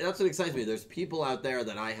 that's what excites me. There's people out there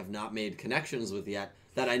that I have not made connections with yet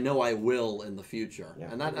that I know I will in the future,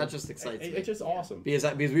 and that just excites me. It's just awesome. Because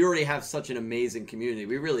we already have such an amazing community.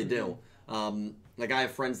 We really do. Like, I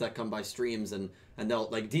have friends that come by streams and they'll,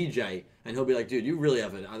 like, DJ, and he'll be like, dude, you really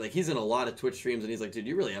have like, he's in a lot of Twitch streams, and he's like, dude,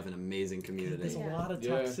 you really have an amazing community. There's a lot of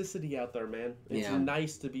toxicity out there, man. It's Yeah.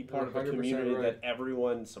 nice to be part of a 100% community right. that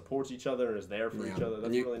everyone supports each other and is there for each other.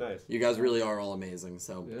 That's really nice. You guys really are all amazing,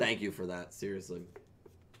 so thank you for that, seriously.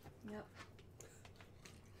 Yep.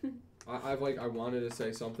 I wanted to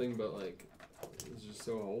say something, but like, it's just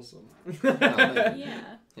so wholesome.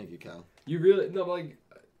 Yeah. Thank you, Kyle. You really no, like,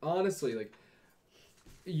 honestly, like,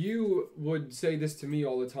 you would say this to me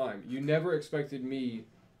all the time. You never expected me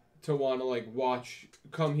to want to like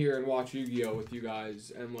come here and watch Yu-Gi-Oh with you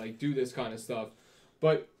guys and like do this kind of stuff,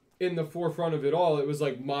 but in the forefront of it all, it was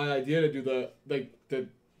like my idea to do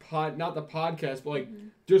not the podcast, but like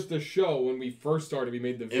just the show. When we first started, we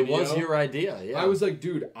made the video. It was your idea, yeah. I was like,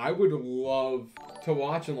 dude, I would love to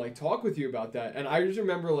watch and like talk with you about that. And I just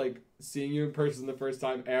remember like seeing you in person the first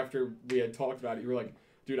time after we had talked about it. You were like,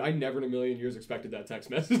 dude, I never in a million years expected that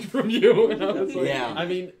text message from you. And I was like, yeah. I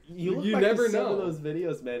mean, you look never to some know of those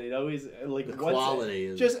videos, man. It always like The quality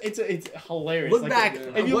is just it's hilarious. Look like, back.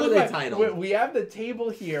 If you What look are they back, titled? we have the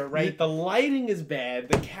table here, right? The lighting is bad.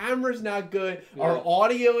 The camera's not good. Our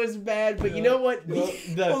audio is bad. But you know what?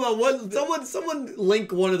 Hold on, someone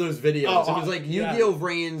link one of those videos. It was like Yu-Gi-Oh!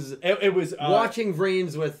 Vrains. It was watching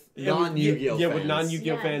Vrains with non-Yu-Gi-Oh! Yeah, fans. with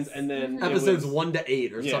non-Yu-Gi-Oh! fans, and then episodes 1 to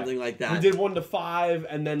 8 or something like that. We did 1 to 5,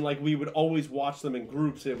 and then like we would always watch them in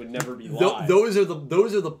groups. It would never be live. Those are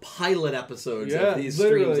the pilot episodes of these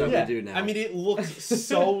streams that we do now. I mean, it looks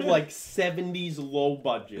so like 70s low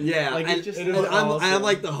budget. Yeah, like I'm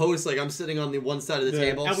like the host. Like, I'm sitting on the one side of the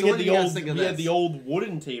table. And So we what had do you guys think of this? had the old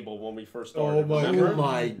wooden table when we first started. Oh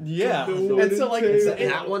my! Yeah, and so like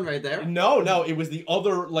that one right there. No, it was the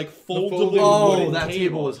other like foldable. Oh, that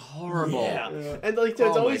table was horrible. Yeah. And like it's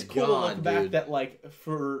always cool to look back dude. that like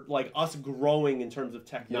for like us growing in terms of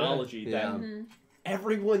technology that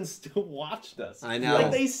everyone still watched us. I know.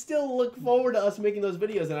 Like they still look forward to us making those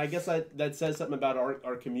videos, and I guess that says something about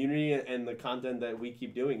our community and the content that we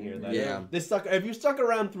keep doing here. That they stuck. If you stuck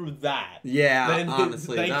around through that, then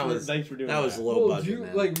honestly, thanks for doing that. That was low budget. You,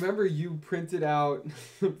 man. like, remember you printed out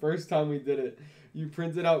the first time we did it. You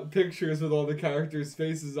printed out pictures with all the characters'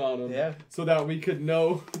 faces on them, so that we could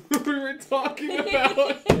know who we were talking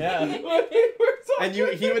about. And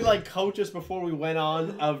he would like coach us before we went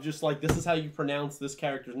on of just like this is how you pronounce this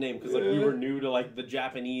character's name because like we were new to like the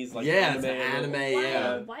Japanese like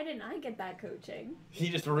anime. Why didn't I get that coaching? He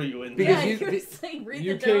just ruined because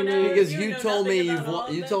you told me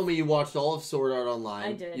you told me you watched all of Sword Art Online.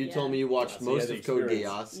 I did. You told me you watched most of Code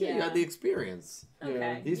Geass. Yeah, you had the experience.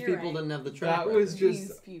 Okay, These people didn't have the track That record. was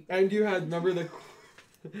just, and you had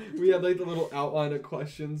we had like the little outline of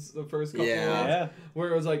questions the first couple rounds,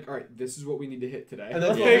 where it was like, all right, this is what we need to hit today. And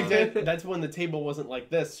that's when the table wasn't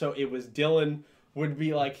like this, so it was Dylan would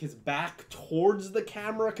be like his back towards the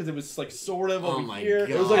camera because it was like sort of over here. God.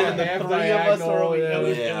 It was like a the half three of us diagonal,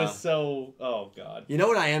 it was so god. You know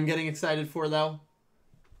what I am getting excited for though?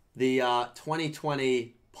 The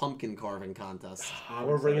 2020 pumpkin carving contest.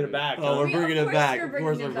 We're bringing it back. Oh, we're bringing it back. Of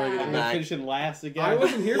course we're bringing it back. Finishing last again. I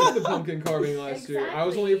wasn't here for the pumpkin carving last year. I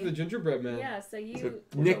was only here for the gingerbread man. Yeah, so you.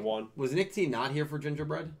 Was Nick T not here for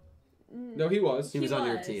gingerbread? No, he was. He was on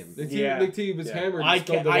your team. Nick T was hammered. I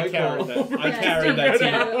carried that. I carried that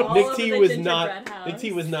team. Nick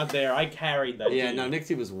T was not there. I carried that. Yeah, team. no, Nick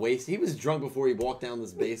T was wasted. He was drunk before he walked down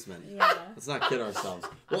this basement. Let's not kid ourselves.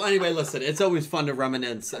 Well, anyway, listen, it's always fun to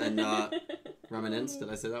reminisce and reminisce. Did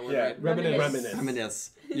I say that word right?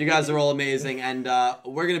 Reminisce. You guys are all amazing, and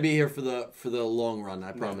we're gonna be here for the long run.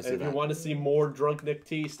 I promise you that. If you want to see more drunk Nick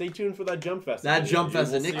T, stay tuned for that Jump Fest. That Jump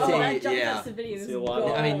Fest and Nick T. That Jump Fest video is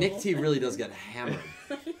gold. I mean, Nick T really does get hammered.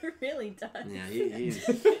 He really does. Yeah, he's.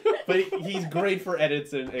 But he's great for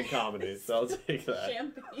edits and comedy, so I'll take that.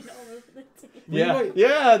 Champagne all over the team.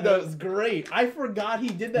 Yeah, that was great. I forgot he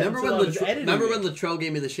did that. Remember when Latrell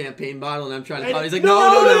gave me the champagne bottle and I'm trying to call? He's like,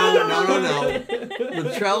 no.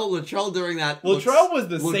 Latrell during that. Latrell was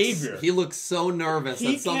the savior. He looked so nervous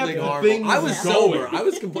that something kept horrible. I was sober. I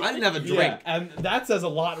didn't have a drink. Yeah, and that says a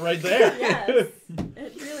lot right there. Yes, it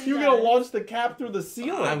really You were gonna launch the cap through the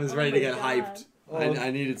ceiling. I was ready to get hyped.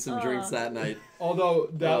 I needed some drinks that night. Although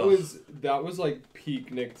that was like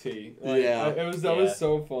peak Nick T. Like, that was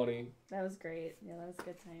so funny. That was great. Yeah, that was a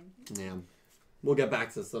good time. Yeah. We'll get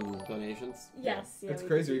back to some donations. Yes. Yeah, It's we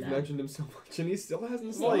crazy. can do We've that. mentioned him so much, and he still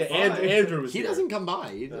hasn't Well, said yeah, Andrew was He here. doesn't come by.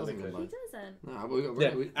 He No, doesn't they come couldn't. by. He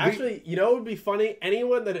doesn't. No, Yeah. Actually, you know what would be funny?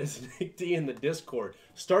 Anyone that is Nick D in the Discord,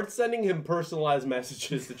 start sending him personalized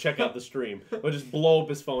messages to check out the stream. Or just blow up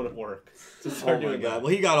his phone at work. So oh start my doing god. that.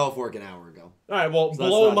 Well, he got off work an hour ago. All right, well, So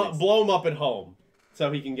that's not nice. blow him up at home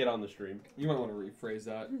so he can get on the stream. You might want to rephrase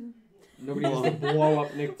that. Nobody needs to blow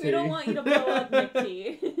up Nick T. We don't want you to blow up Nick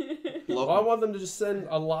T. Well, I want them to just send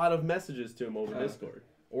a lot of messages to him over Discord.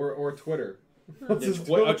 Or Twitter. What's his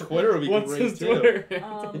Twitter would be What's great his too. Twitter?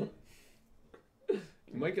 I You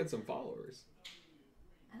might get some followers.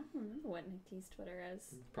 don't remember what Nick T's Twitter is.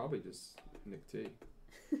 Probably just Nick T.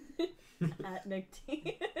 At Nick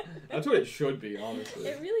T. That's what it should be, honestly.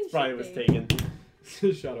 It really should Probably be. was taken.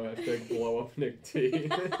 Shadow hashtag blow up Nick T.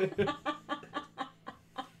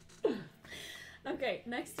 Okay,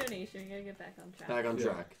 next donation. We gotta get back on track. Back on Yeah.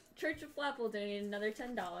 track. Church of Flapple donated another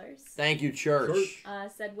 $10. Thank you, Church.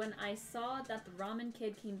 Said, when I saw that the Romin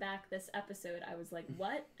kid came back this episode, I was like,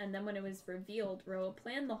 what? And then when it was revealed Roa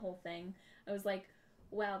planned the whole thing, I was like,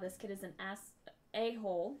 wow, this kid is an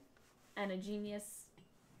a-hole and a genius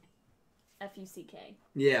F-U-C-K.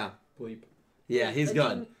 Yeah. Bleep. Yeah, he's A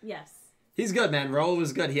good. Yes. He's good, man. Roa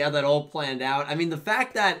was good. He had that all planned out. I mean, the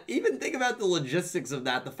fact that, even think about the logistics of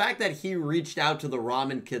that, the fact that he reached out to the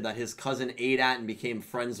ramen kid that his cousin ate at and became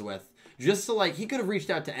friends with, just to, like, he could have reached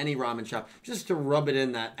out to any ramen shop just to rub it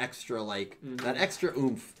in that extra, like, that extra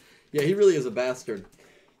oomph. Yeah, he really is a bastard.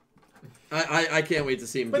 I can't wait to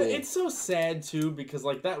see him But duel. it's so sad too because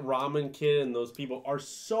like that ramen kid and those people are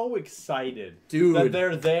so excited Dude, that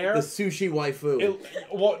they're there. The sushi waifu.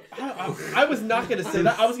 I was not gonna say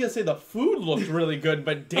that. I was gonna say the food looked really good,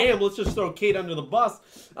 but damn, let's just throw Kate under the bus.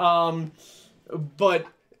 But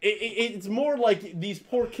it's more like these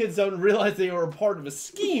poor kids don't realize they were a part of a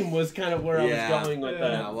scheme. Was kind of where I was going with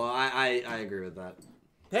that. Yeah, well, I agree with that.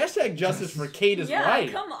 Hashtag justice for Kate is yeah, right.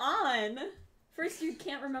 come on. First, you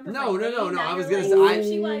can't remember. No. my name, now I was you're gonna like,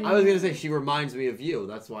 say "Sushi I was gonna say she reminds me of you.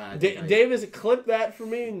 That's why I. Davis, clip that for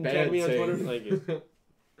me and Bad tag me on save. Twitter. Thank you.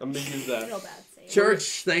 I'm gonna use that. Real bad save.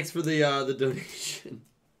 Church, thanks for the donation.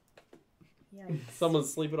 Yikes.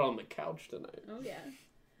 Someone's sleeping on the couch tonight. Oh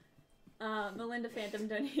yeah. Melinda Phantom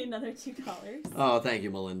donated another $2. Oh, thank you,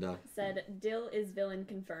 Melinda. Said, Dill is villain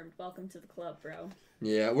confirmed. Welcome to the club, bro.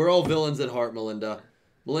 Yeah, we're all villains at heart, Melinda.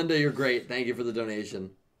 Melinda, you're great. Thank you for the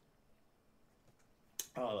donation.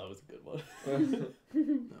 Oh, that was a good one.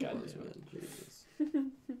 God Nice, damn it. man. Jesus.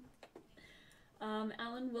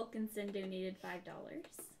 Alan Wilkinson donated $5.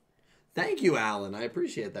 Thank you, Alan. I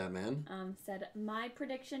appreciate that, man. Said, my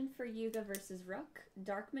prediction for Yuga versus Rook,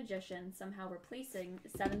 Dark Magician somehow replacing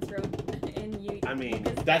Seven's Road in Yuga. I mean,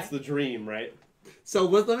 that's the dream, right? So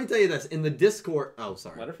let me tell you this. In the Discord... Oh,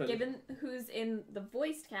 sorry. Let her finish. Given who's in the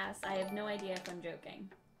voiced cast, I have no idea if I'm joking.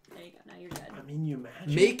 There you go. Now you're good. I mean, you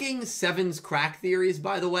imagine. Making Sevens crack theories,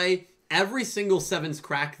 by the way, every single Sevens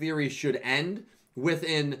crack theory should end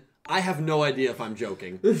within, I have no idea if I'm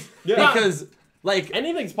joking. Yeah. Because, like...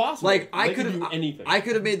 Anything's possible. Like, I They could can do have anything. I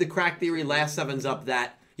could have made the crack theory last Sevens up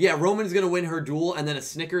that, yeah, Roman's going to win her duel, and then a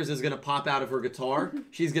Snickers is going to pop out of her guitar.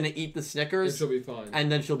 She's going to eat the And Snickers, she'll be fine.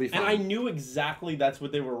 and then she'll be fine. And I knew exactly that's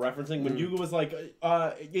what they were referencing when Yuga was like,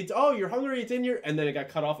 "It's oh, you're hungry, it's in your," and then it got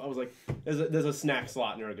cut off. I was like, "There's a snack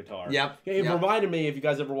slot in her guitar." Yep. It Yep. reminded me, if you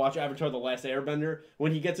guys ever watch Avatar: The Last Airbender,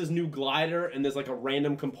 when he gets his new glider and there's like a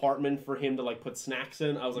random compartment for him to like put snacks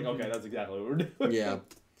in. I was like, okay, that's exactly what we're doing. Yeah.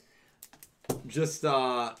 Just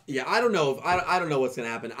yeah, I don't know if I don't know what's gonna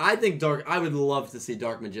happen. I think I would love to see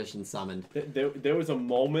Dark Magician summoned. There was a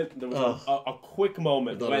moment. There was a quick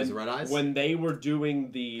moment Thought it was Red Eyes? when they were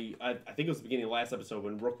doing the. I think it was the beginning of last episode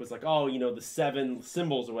when Rook was like, "Oh, you know, the 7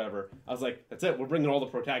 symbols or whatever." I was like, "That's it. We're bringing all the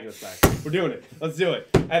protagonists back. We're doing it. Let's do it."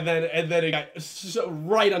 And then it got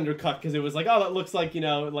right undercut because it was like, "Oh, that looks like, you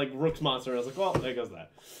know, like Rook's monster." And I was like, "Well, there goes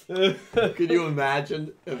that." Could you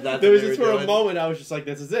imagine if that's There was what they just were for a doing? moment I was just like,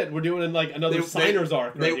 "This is it. We're doing like another Signer's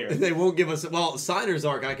arc right here." They won't give us Signer's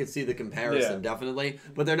arc. I could see the comparison Yeah. definitely,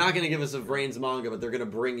 but they're not going to give us a Vrain's manga. But they're going to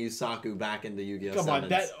bring Yusaku back into Yu-Gi-Oh! Come on,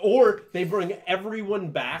 Sevens. or they bring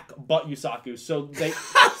everyone back but Yusaku. So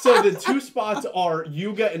the two spots are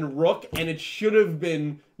Yuga and Rook, and it should have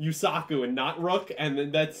been Yusaku and not Rook, and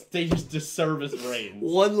then they just disservice Reigns.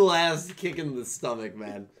 One last kick in the stomach,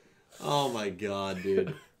 man. Oh my god,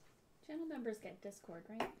 dude. Channel members get Discord,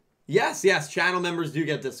 right? Yes, channel members do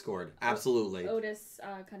get Discord. Absolutely. Otis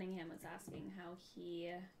Cunningham was asking how he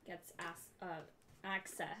gets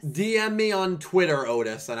access. DM me on Twitter,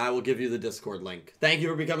 Otis, and I will give you the Discord link. Thank you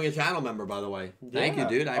for becoming a channel member, by the way. Thank you,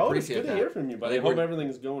 dude. I appreciate it's good that. to hear from you, buddy. I hope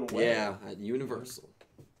everything's going well. Yeah, at Universal.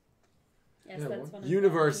 Yes, Yeah, that's what? one of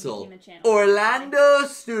Universal the channels. Orlando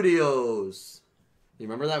Studios. You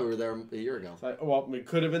remember that? We were there a year ago. So, well, we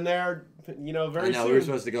could have been there, you know, very I know, soon. we were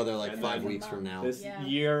supposed to go there like And 5 then- weeks from now. This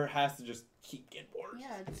year has to just keep getting worse.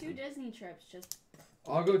 Yeah, 2 Disney trips just.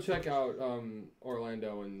 I'll go check out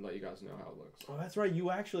Orlando and let you guys know how it looks. Oh, that's right. You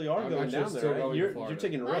actually are I'm going actually down still there, right? going to You're Florida.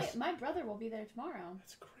 taking risks. My brother will be there tomorrow.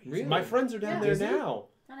 That's crazy. Really? My friends are down Yeah. there Disney? now.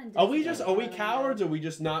 Not in Are we Disney, just but are we Orlando. cowards? Or are we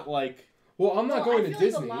just not like? Well, I'm not going I to feel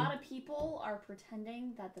Disney. Like a lot of people are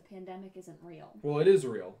pretending that the pandemic isn't real. Well, it is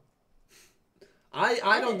real.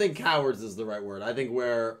 I don't think cowards is the right word. I think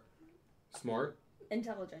we're Smart.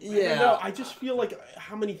 Intelligent. Yeah. No, I just feel like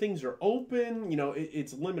how many things are open. You know,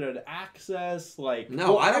 it's limited access. Like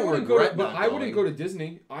no, Well, I don't wouldn't go regret to, but not I wouldn't going. go to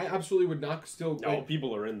Disney. I absolutely would not still. no, Like,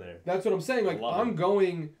 people are in there. that's what I'm saying. Like, love I'm it.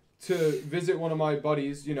 going to visit one of my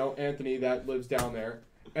buddies, you know, Anthony, that lives down there,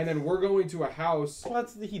 and then we're going to a house. Well,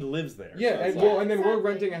 he lives there. Yeah, so and it's Yeah, well, and then we're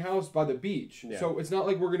exactly. renting a house by the beach, Yeah. so it's not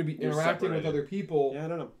like we're going to be You're interacting with separated. other people. Yeah, I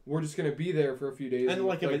don't know. We're just going to be there for a few days. And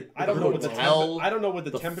like, if I the don't know what the hotel, I don't know what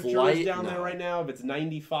the the temperature flight, is down no. there right now. If it's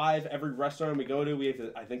 95, every restaurant we go to, we have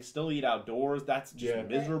to, I think, still eat outdoors. That's just Yeah.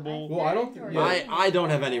 miserable. Well, I don't- yeah. I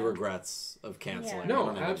don't have any regrets of canceling. Yeah. I No,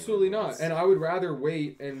 don't have any absolutely not. regrets. And I would rather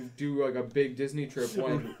wait and do like a big Disney trip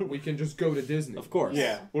when we can just go to Disney. Of course.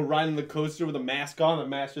 Yeah, we're riding the coaster with a mask on. The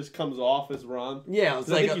mask just comes off as we're on. Yeah, it's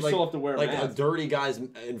So I like think you still have to wear a like mask. a dirty guy's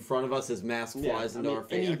in front of us. His mask Yeah, flies I into mean, our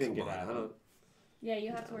face. anything Come could on, happen. I don't- Yeah,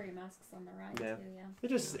 you have to wear your masks on the ride Yeah. too.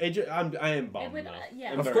 Yeah. I am It bummed would, though.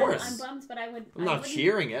 yeah. I'm Of very course. I'm bummed, but I would. I'm I not wouldn't-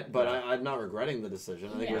 cheering it, but Yeah. I'm not regretting the decision.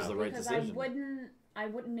 I think it was the right because decision. I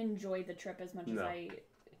wouldn't enjoy the trip as much as No. I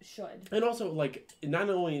should. And also, like, not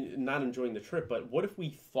only not enjoying the trip, but what if we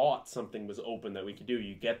thought something was open that we could do?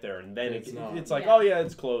 You get there, and then It's not. it's like, Yeah. oh yeah,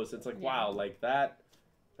 it's closed. It's like, Yeah. wow, like that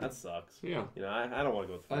sucks. Yeah. You know, I don't want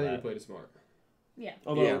to go through I think you that. played it smart. Yeah.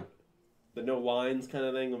 Although Yeah. the no lines kind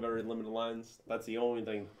of thing, the very limited lines, that's the only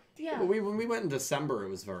thing. Yeah. But when we went in December, it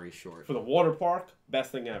was very short. For the water park,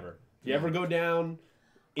 best thing ever. If you Yeah. ever go down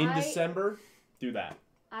in I- December, do that.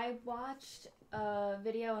 I watched a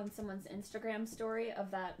video on someone's Instagram story of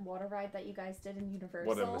that water ride that you guys did in Universal.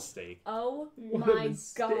 What a mistake. Oh What a my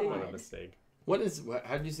mistake. god. What a mistake.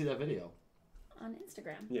 How did you see that video? On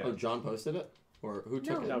Instagram. Yeah. Oh, John posted it, or who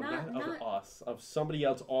took No, it? No, not- not of not- us, of somebody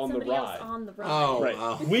else on Somebody the else ride. on the ride. Oh, Right.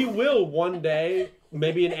 oh. We will one day,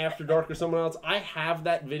 maybe in After Dark or someone else. I have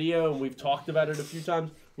that video and we've talked about it a few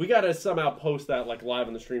times. We gotta somehow post that like live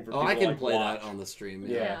on the stream for Oh, people I to can like, play watch. that on the stream.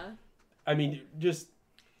 Yeah. Yeah. I mean, just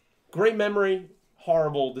great memory,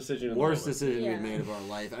 horrible decision. in the Worst moment. decision Yeah. we've made of our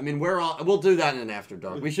life. I mean, we'll do that in an After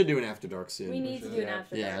Dark. We should do an After Dark soon. We need to do an Yeah.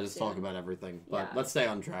 after yeah, dark just soon. talk about everything. But Yeah. let's stay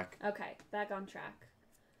on track. Okay, back on track.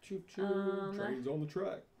 Choo choo, Um, trains on the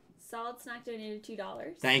track. Solid Snack donated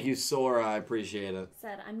 $2. Thank you, Sora. I appreciate it.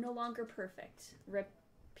 Said, I'm no longer perfect. Rip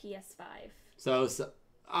PS5. So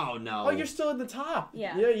oh no. Oh, you're still at the top.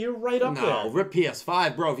 Yeah. Yeah, you're right up no, there. rip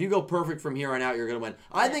PS5, bro. If you go perfect from here on out, you're gonna win.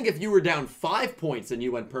 I think if you were down 5 points and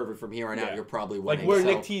you went perfect from here on out, Yeah. you're probably Like winning. where So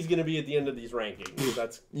Nick T's gonna be at the end of these rankings.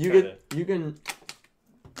 That's you kinda,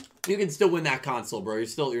 can still win that console, bro. You're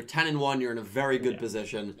 10-1. You're in a very good Yeah.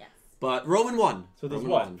 position. Yes. But Roman won. So there's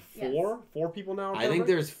Roman what? won. Yes. Four people now? are I think perfect?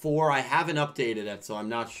 there's 4. I haven't updated it, so I'm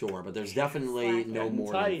not sure. But there's definitely Slack. no Getting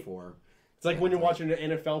more than tight. 4. It's like when you're watching an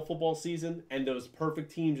NFL football season and those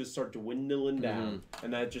perfect teams just start dwindling down,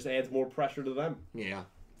 and that just adds more pressure to them. Yeah.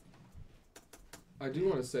 I do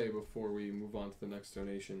want to say before we move on to the next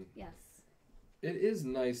donation, Yes. it is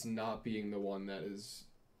nice not being the one that is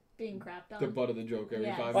Being crapped on. the butt of the joke every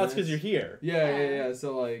Yes. 5 Well, that's minutes. because you're here. Yeah.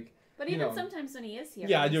 So like, but you even know. sometimes when he is here.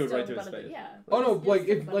 Yeah, I he's do it still right the to his butt of the- face. Yeah. oh no, He's like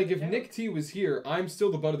still if the butt of the Nick joke. T was here, I'm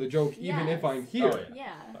still the butt of the joke even if Yes. I'm here. Oh, yeah.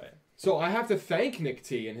 Yeah. Oh, yeah. So I have to thank Nick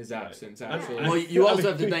T in his Right. absence. I'm- Actually, Well, you also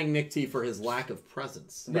have to thank Nick T for his lack of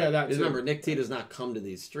presence. Yeah, that Because too. remember, Nick T does not come to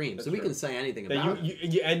these streams, That's so we true. can say anything That about you,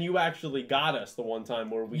 him. and you actually got us the one time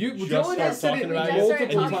where we You- just Dylan started has said talking it We about just you. started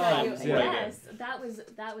and you talking about you. times, yeah. Yes, that was.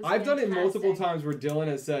 I've done it multiple fantastic. times where Dylan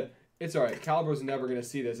has said, "It's all right, Caliber's never gonna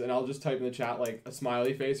see this," and I'll just type in the chat like a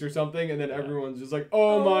smiley face or something, and then Yeah. everyone's just like,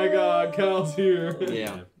 "Oh my God, Cal's here!"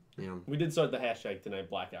 Yeah. Yeah. We did start the hashtag tonight,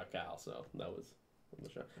 Blackout Cal, so that was on the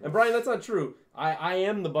show. And Brian, that's not true. I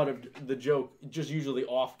am the butt of the joke, just usually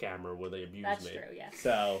off camera where they abuse That's me. true. Yes.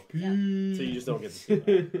 So Yeah. you just don't get to see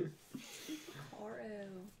that. Oro.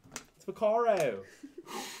 It's Vaccaro.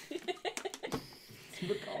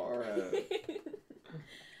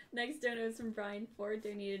 Next donor was from Brian Ford,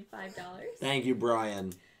 donated $5. Thank you,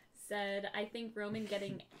 Brian. Said, I think Roman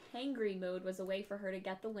getting hangry mode was a way for her to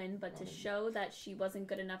get the win, but to show that she wasn't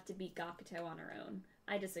good enough to beat Gakuto on her own.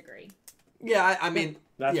 I disagree. Yeah, I mean,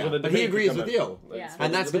 That's yeah, where the but he debate agrees could with come you, in. Yeah.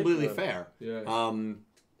 and that's where the debate completely could come in. fair.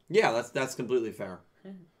 Yeah. Yeah, that's completely fair.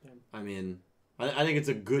 I mean, I think it's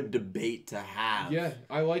a good debate to have. Yeah,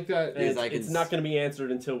 I like that. And it's not going to be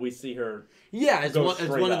answered until we see her. Yeah, it's Go one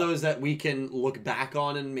straight of up. those that we can look back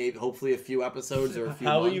on in maybe hopefully a few episodes or a few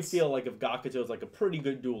How months. will you feel like if Gakuto's like a pretty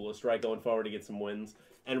good duelist, right, going forward to get some wins,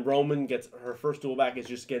 and Roman gets her first duel back is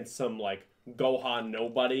just against some like Gohan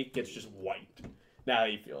nobody, gets just wiped. Now how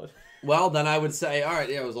you feel it? Well, then I would say, all right,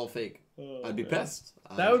 yeah, it was all fake. I'd be man. pist.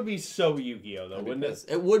 That would be so Yu-Gi-Oh though, I'd be wouldn't it?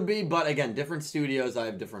 pissed. It would be, but again, different studios. I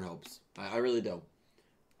have different hopes. I really do.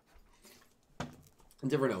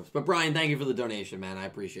 Different hopes. But Brian, thank you for the donation, man. I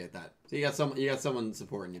appreciate that. So you got someone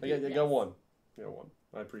supporting you. I got one. I got one.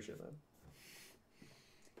 I appreciate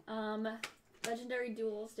that. Legendary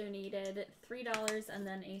Duels donated $3 and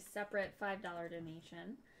then a separate $5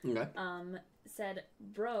 donation. Okay. Said,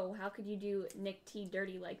 bro, how could you do Nick T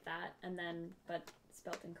dirty like that? And then, but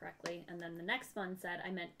spelled incorrectly. And then the next one said,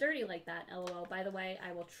 I meant dirty like that. LOL. By the way,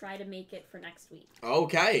 I will try to make it for next week.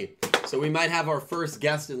 Okay. So we might have our first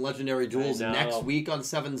guest in Legendary Duels I know. next week on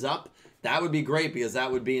Sevens Up. That would be great because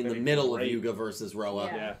that would be in That'd the be middle great. of Yuga versus Roa.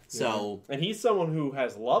 Yeah. So And he's someone who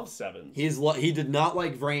has loved Sevens. he did not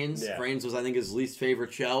like Vrains. Yeah. Vrains was, I think, his least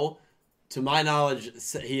favorite show. To my knowledge,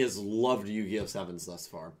 he has loved Yu-Gi-Oh! Sevens thus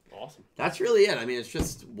far. Awesome. That's really it. I mean, it's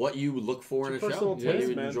just what you look for in a It's your show. personal What taste,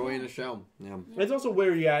 you man. enjoy in a show. Yeah. It's also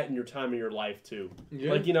where you're at in your time of your life too.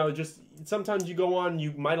 Yeah. Like, you know, just sometimes you go on,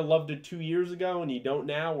 you might have loved it 2 years ago and you don't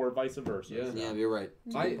now, or vice versa. Yeah. So- Yeah, you're right.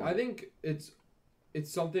 I think it's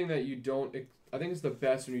something that you don't. I think it's the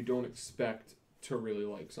best when you don't expect to really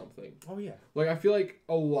like something. Oh yeah. Like, I feel like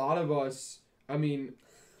a lot of us, I mean,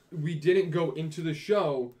 we didn't go into the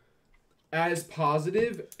show as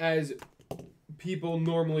positive as people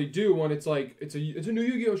normally do when it's like, it's a new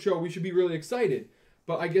Yu-Gi-Oh! Show, we should be really excited.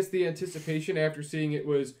 But I guess the anticipation after seeing it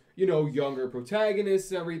was, you know, younger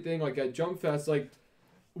protagonists and everything, like at Jump Fest, like,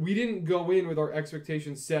 we didn't go in with our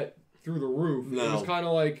expectations set through the roof. No. It was kind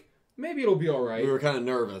of like, maybe it'll be alright. We were kind of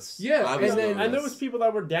nervous. Yeah, I was and then- nervous. And there was people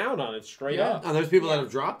that were down on it straight Yeah. up. And there's people that have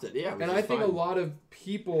dropped it. Yeah, which And is I think fine. a lot of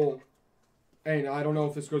people, and I don't know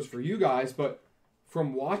if this goes for you guys, but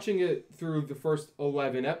from watching it through the first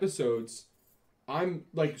 11 episodes, I'm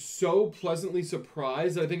like so pleasantly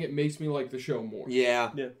surprised that I think it makes me like the show more.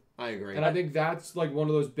 Yeah. Yeah. I agree. And I think that's like one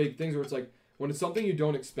of those big things where it's like, when it's something you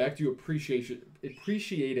don't expect, you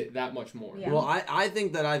appreciate it that much more. Yeah. Well, I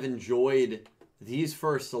think that I've enjoyed these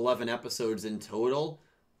first 11 episodes in total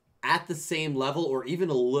at the same level or even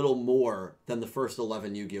a little more than the first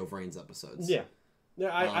 11 Yu-Gi-Oh! Vrains episodes. Yeah. Yeah,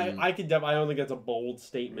 I could I don't think that's a bold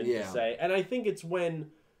statement Yeah. to say. And I think it's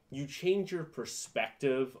when you change your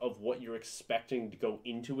perspective of what you're expecting to go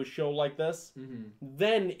into a show like this,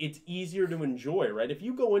 then it's easier to enjoy, right? If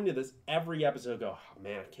you go into this every episode and go, oh,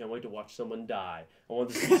 man, I can't wait to watch someone die. I want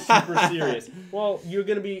this to be super serious. Well, you're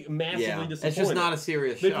going to be massively Yeah. disappointed. It's just not a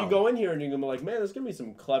serious But show. if you go in here and you're going to be like, man, there's going to be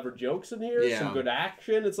some clever jokes in here, Yeah. some good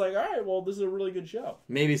action, it's like, all right, well, this is a really good show.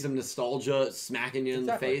 Maybe some nostalgia smacking you in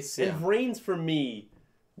the face. Yeah. And Vrains for me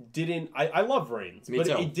didn't. I love Vrains, Me but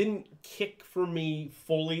too. it didn't kick for me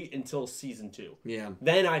fully until season 2. Yeah.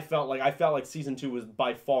 Then I felt like season 2 was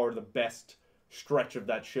by far the best stretch of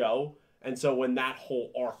that show. And so when that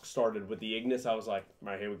whole arc started with the Ignis, I was like, all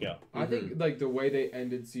right, here we go. I think like the way they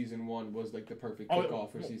ended season 1 was like the perfect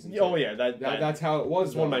kickoff for season 2. Oh yeah, That's how it was.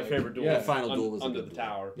 was one of my though, favorite duels. Yeah. The final duel was a under good the duel.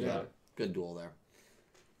 tower. Yeah. Good duel there.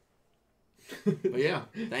 But yeah,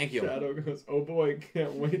 thank you. Shadow goes, oh boy,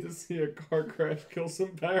 can't wait to see a car crash kill some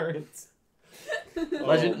parents.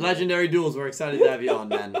 Legendary Duels, we're excited to have you on,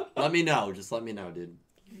 man. Let me know. Just let me know, dude.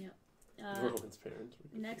 Roman's parents.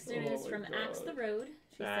 Next it is my from God. Axe the Road.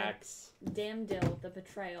 She Axe. said, damn Dill, the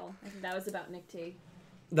betrayal. I think that was about Nick T.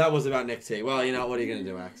 That was about Nick T. Well, you know, what are you going to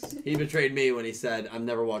do, Axe? He betrayed me when he said, I'm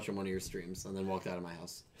never watching one of your streams, and then walked out of my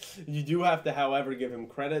house. You do have to, however, give him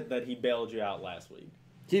credit that he bailed you out last week.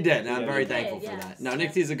 He did, and I'm Yeah, very he thankful did, for yes. that. No,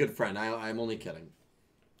 Nick T's a good friend. I'm only kidding.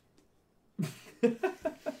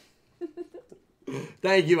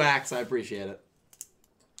 Thank you, Axe. I appreciate it.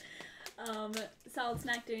 Solid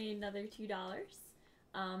Snack donated another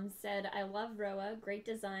 $2. Said, I love Roa. Great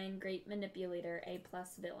design, great manipulator, A+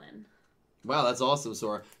 villain. Wow, that's awesome,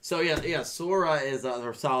 Sora. So, yeah, Sora is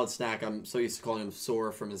our Solid Snack. I'm so used to calling him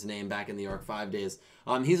Sora from his name back in the Arc 5 days.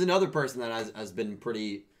 He's another person that has been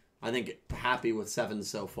pretty, I think, happy with Sevens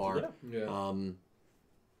so far. Yeah.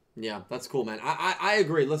 Yeah, that's cool, man. I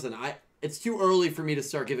agree. Listen, it's too early for me to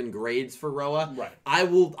start giving grades for Roa. Right.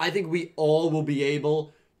 I think we all will be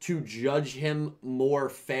able to judge him more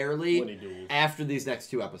fairly When he duels. after these next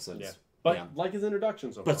 2 episodes. Yeah. But like his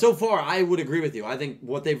introduction so far. But so far, I would agree with you. I think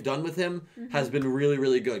what they've done with him has been really,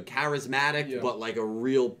 really good. Charismatic, but like a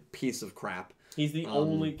real piece of crap. He's the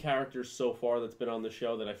only character so far that's been on the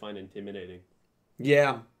show that I find intimidating.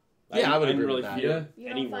 Yeah. Yeah, I would agree with that. You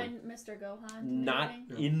don't find Mr. Gohan not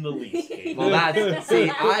in the least. Well,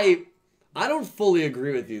 see, I don't fully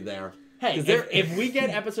agree with you there. Hey, if we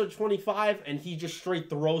get episode 25 and he just straight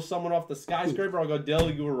throws someone off the skyscraper, I'll go,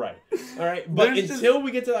 Dill, you were right. All right, but until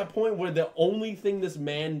we get to that point where the only thing this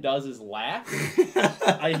man does is laugh,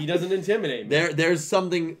 he doesn't intimidate me. There's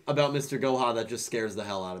something about Mr. Gohan that just scares the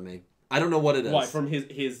hell out of me. I don't know what it is. What, from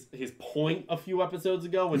his point a few episodes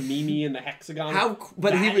ago when Mimi and the hexagon?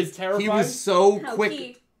 But he was terrifying. He was so quick.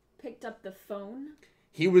 He picked up the phone.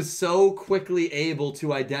 He was so quickly able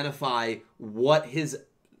to identify what his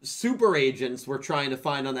super agents were trying to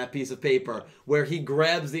find on that piece of paper, where he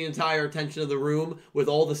grabs the entire attention of the room with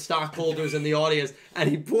all the stockholders in the audience and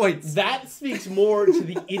he points. That speaks more to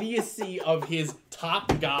the idiocy of his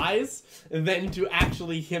top guys than to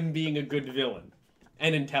actually him being a good villain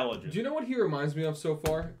and intelligent. Do you know what he reminds me of so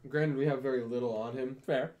far? Granted, we have very little on him.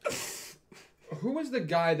 Fair. Who was the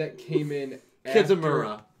guy that came in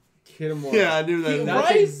Kitamura. Kitamura. Yeah, I knew that.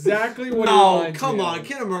 That's exactly what he reminds come me on. of.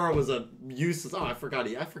 Kitamura was a useless... Oh, I forgot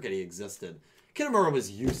he existed. Kitamura was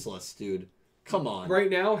useless, dude. Come on. Right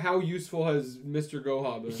now, how useful has Mr.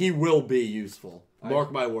 Gohan been? He will be useful.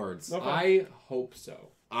 Mark my words. Okay. I hope so.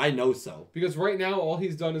 I know so. Because right now, all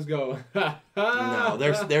he's done is go. No,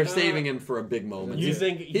 they're saving him for a big moment. You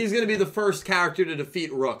think he's going to be the first character to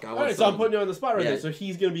defeat Rook? All right, so I'm putting you on the spot right there. So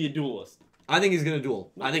he's going to be a duelist. I think he's going to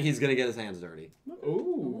duel. I think he's going to get his hands dirty.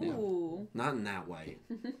 Ooh. Yeah. Not in that way.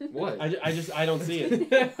 What? I don't see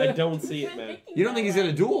it. I don't see it, man. You don't think he's going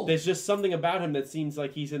to duel? There's just something about him that seems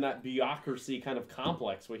like he's in that bureaucracy kind of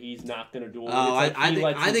complex where he's not going to duel. Oh,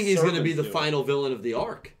 I think he's going to be the final villain of the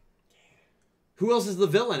arc. Who else is the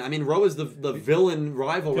villain? I mean, Ro is the villain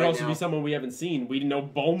rival right now. Could also be someone we haven't seen. We didn't know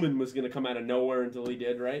Bowman was going to come out of nowhere until he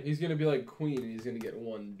did, right? He's going to be like Queen and he's going to get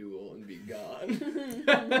one duel and be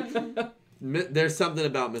gone. There's something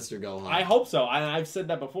about Mr. Gohan. I hope so. I've said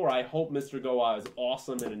that before. I hope Mr. Gohan is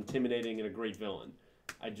awesome and intimidating and a great villain.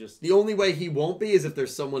 The only way he won't be is if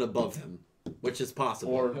there's someone above him, which is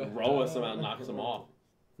possible. Or Roa somehow knocks him off.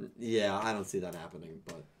 Yeah, I don't see that happening,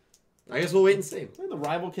 but I guess we'll wait and see. The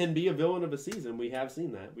rival can be a villain of a season. We have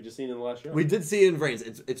seen that. We just seen it in the last show. We did see it in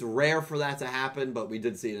Vrains. It's rare for that to happen, but we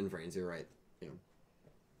did see it in Vrains. You're right. Yeah.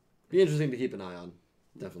 Be interesting to keep an eye on.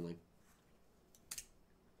 Definitely.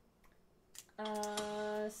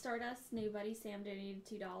 Stardust, new buddy, Sam donated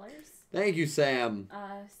 $2. Thank you, Sam.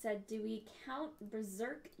 Said, do we count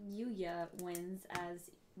Berserk Yuya wins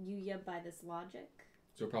as Yuya by this logic?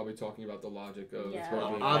 So we're probably talking about the logic of... Yeah.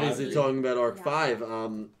 Obviously talking about Arc 5.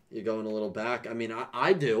 You're going a little back. I mean,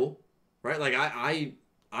 I do. Right? Like,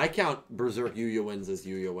 I count Berserk Yuya wins as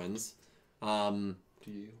Yuya wins. Do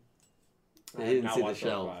you? I didn't see the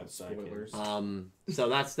show. Spoilers. So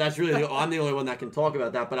that's really I'm the only one that can talk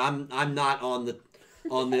about that. But I'm not on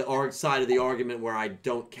the side of the argument where I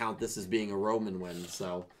don't count this as being a Roman win.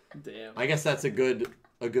 So damn. I guess that's a good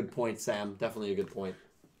point, Sam. Definitely a good point.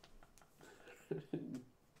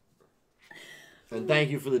 And thank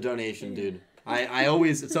you for the donation, dude.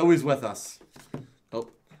 It's always with us. Oh,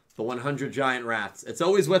 the 100 giant rats. It's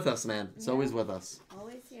always with us, man. It's always with us.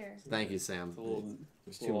 Always here. Thank you, Sam.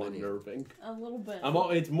 There's too many. Unnerving. A little bit.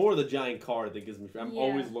 It's more the giant card that gives me. I'm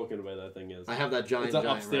always looking at where that thing is. I have that giant. It's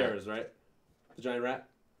upstairs, rat. right? The giant rat.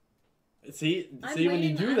 See, when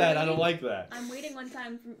you do that, I don't like that. I'm waiting one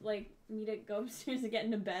time for me to go upstairs and get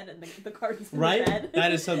into bed, and the card's in right? the bed.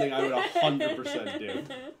 That is something I would 100% do.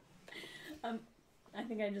 I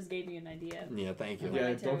think I just gave you an idea. Yeah, thank you.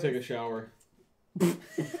 Yeah, don't take a shower.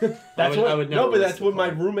 That's what my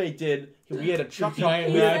roommate did. We had a Chucky.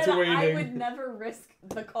 I would never risk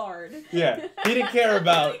the card. Yeah, he didn't care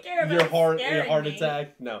about your heart me.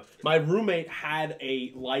 attack. No, my roommate had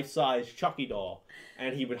a life-size Chucky doll,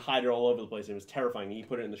 and he would hide it all over the place. It was terrifying. He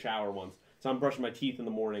put it in the shower once. So I'm brushing my teeth in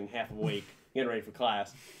the morning, half awake, getting ready for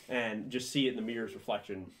class, and just see it in the mirror's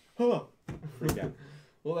reflection. Freak out.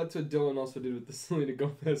 Well, that's what Dylan also did with the Selena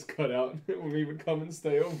Gomez cutout when we would come and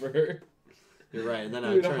stay over. You're right, and then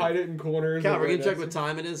I would hide it in corners. Cal, we're gonna check what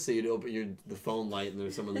time it is, so you'd open the phone light and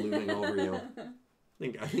there's someone looming over you.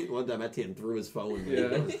 I think one time Etienne threw his phone.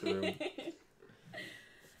 Yeah.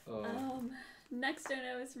 Next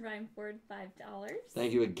dono is from Ryan Ford, $5.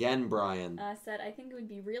 Thank you again, Brian. Said, I think it would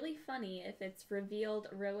be really funny if it's revealed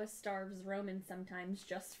Roa starves Roman sometimes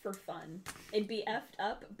just for fun. It'd be effed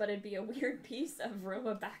up, but it'd be a weird piece of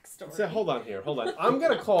Roa backstory. So hold on. I'm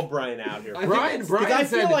gonna call Brian out here. Brian I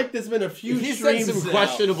feel like there's been a few he said streams some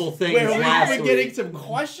questionable things where last we've been week. getting some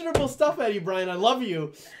questionable stuff out of you, Brian. I love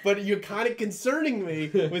you, but you're kind of concerning me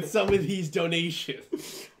with some of these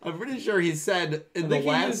donations. I'm pretty sure he said in the I think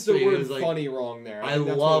last he used the stream, word he was like, funny wrong there. I think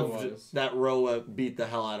that's what it loved was. that Roa beat the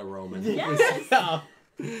hell out of Roman. Yes! Yeah,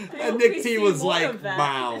 And Nick T was like,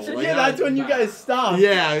 wow. Like, that's when you guys stopped.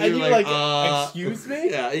 Yeah, and you you're like, like, excuse me?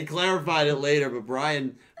 Yeah, he clarified it later, but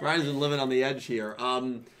Brian's been living on the edge here.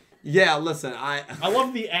 Yeah, listen, I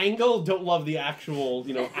love the angle, don't love the actual,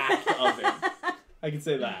 act of it. I can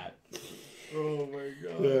say that. Oh my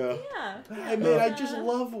god. Yeah. Yeah. I mean, I just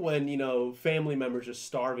love when, family members just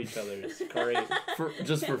starve each other. It's great.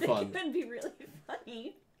 Just for fun. It could be really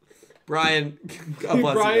funny. Brian, God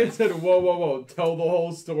bless Brian you. said, whoa, tell the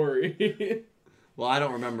whole story. Well, I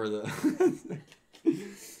don't remember the...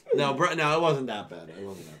 No, it wasn't that bad.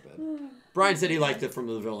 Brian said he liked it from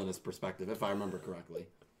the villainous perspective, if I remember correctly.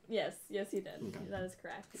 Yes, he did. Okay. That is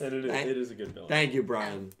correct. And it is a good villain. Thank you,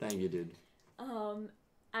 Brian. Thank you, dude.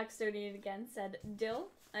 Axe donated again, said, Dill,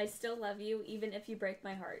 I still love you, even if you break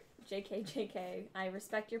my heart. JK. I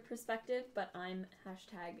respect your perspective, but I'm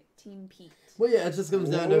 #Team Pete. Well, yeah, it just comes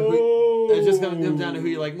down to who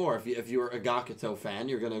you like more. If you're a Gakuto fan,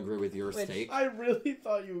 you're gonna agree with your take. I really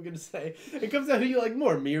thought you were gonna say it comes down to who you like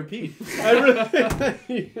more, me or Pete. I really thought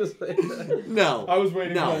you were gonna say that. No, I was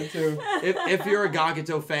waiting for that too. If you're a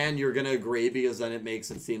Gakuto fan, you're gonna agree because then it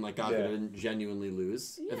makes it seem like Gakuto didn't genuinely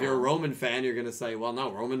lose. Yeah. If you're a Roman fan, you're gonna say, well,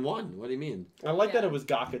 no, Roman won. What do you mean? I like that it was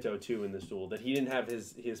Gakuto too in this duel. That he didn't have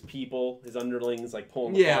his people, his underlings, like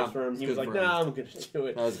pulling the Yeah, cards for him. He was like, good for him. "Nah, I'm gonna do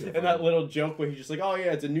it." That was good for And that him. little joke where he's just like, "Oh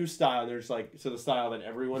yeah, it's a new style." And they're just like, "So the style that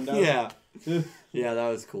everyone does." Yeah, yeah, that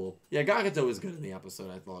was cool. Yeah, Gakuto was good in the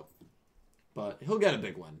episode, I thought, but he'll get a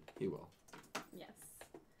big one. He will. Yes.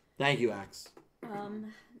 Thank you, Axe.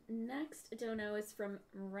 Next dono is from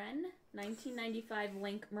Ren, 1995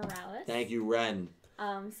 Link Morales. Thank you, Ren.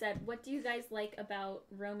 Said, what do you guys like about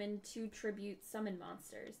Roman 2 tribute summon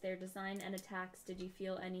monsters? Their design and attacks, did you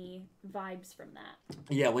feel any vibes from that?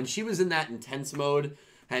 Yeah, when she was in that intense mode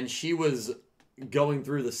and she was going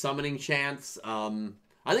through the summoning chants, I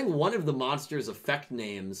think one of the monster's effect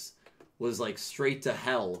names was like Straight to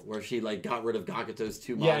Hell, where she like got rid of Gakuto's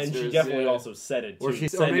 2 monsters. Yeah, and she definitely also said it too. Or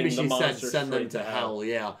maybe she said monsters send them straight to hell.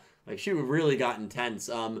 Yeah, like she really got intense.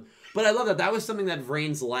 But I love that was something that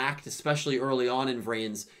Vrains lacked, especially early on in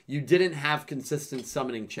Vrains. You didn't have consistent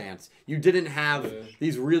summoning chants. You didn't have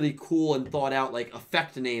these really cool and thought out like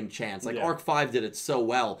effect name chants. Like Arc 5 did it so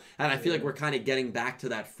well, and I feel like we're kind of getting back to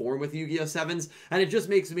that form with Yu-Gi-Oh! Sevens, and it just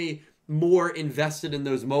makes me more invested in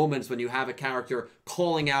those moments when you have a character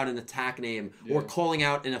calling out an attack name or calling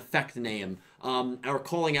out an effect name, or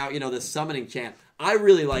calling out, the summoning chant. I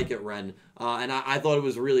really like it, Ren, and I thought it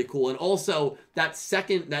was really cool. And also,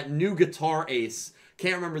 that new guitar ace,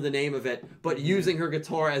 can't remember the name of it, but using her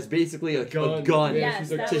guitar as basically a gun Yes,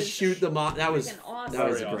 to shoot the that was awesome. that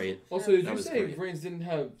was Very great. Also, did That you was say great. Vrains didn't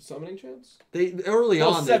have summoning chants? They early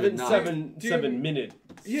on they did not. seven minute.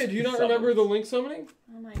 Yeah, do you not summons. remember the Link summoning?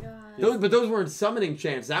 Oh my god. Those weren't summoning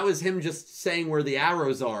chants. That was him just saying where the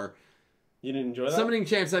arrows are. You didn't enjoy that? Summoning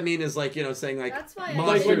chants, I mean, is like, saying like That's why I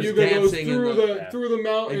monsters Like when you go dancing in through the... through the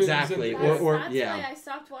mountains. Exactly. And, That's, Or- that's yeah. why I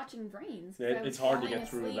stopped watching Vrains. Yeah, it's hard to get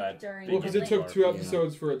through that. well, because it took 2 Yeah.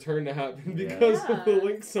 episodes for a turn to happen because of the Yeah.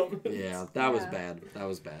 Link summons. Yeah, that was Yeah. bad. That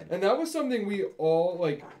was bad. And that was something we all,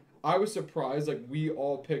 like, I was surprised, like, we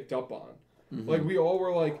all picked up on. Mhm. Like, we all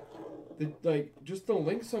were like, just the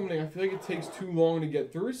Link summoning, I feel like it takes too long to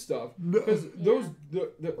get through stuff. Because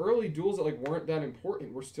the early duels that, like, weren't that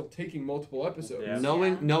important were still taking multiple episodes. Yeah.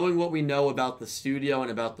 Knowing what we know about the studio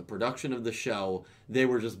and about the production of the show, they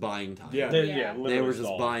were just buying time. Yeah. Literally They were just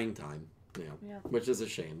stalled. buying time. Yeah. Which is a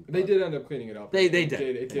shame. They but- did end up cleaning it up. They It did.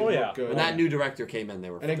 It did Oh, look yeah. good. When that new director came in,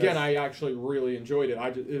 they were... And again, I actually really enjoyed it.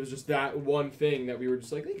 It was just that one thing that we were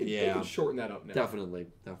just like, they could shorten that up now. Definitely.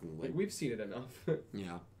 Like, we've seen it enough.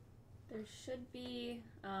 Yeah. There should be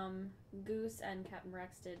Goose and Captain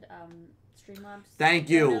Rex did Streamlabs. Thank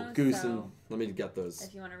you, donos, Goose. so And let me get those.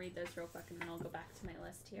 if you want to read those real quick, and then I'll go back to my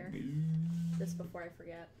list here, just before I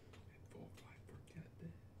forget.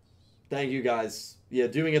 Thank you, guys. Yeah,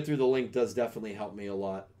 doing it through the link does definitely help me a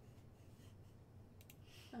lot.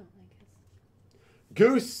 Oh, I guess.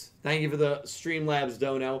 Goose, thank you for the Streamlabs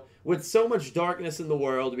dono. With so much darkness in the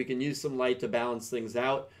world, we can use some light to balance things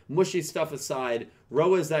out. mushy stuff aside,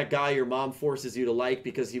 Roa is that guy your mom forces you to like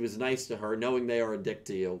because he was nice to her, knowing they are a dick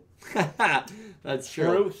to you. That's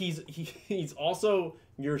true. He's also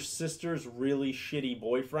your sister's really shitty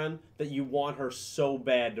boyfriend that you want her so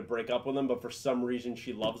bad to break up with him, but for some reason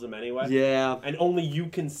she loves him anyway. Yeah. And only you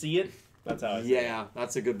can see it. That's how I see it.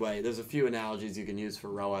 That's a good way. There's a few analogies you can use for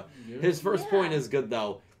Roa. Yeah. His first point is good,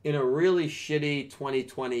 though. In a really shitty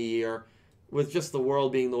 2020 year, with just the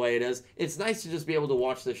world being the way it is, it's nice to just be able to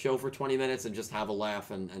watch the show for 20 minutes and just have a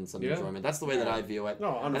laugh and some enjoyment. That's the way that I view it.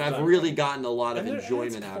 No, and I've really gotten a lot of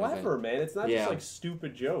enjoyment out of it. It's clever, man. It's not just like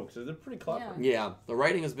stupid jokes. They're pretty clever. Yeah, the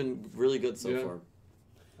writing has been really good so far.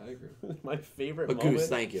 I agree. My favorite moment Goose,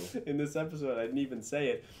 thank you. In this episode, I didn't even say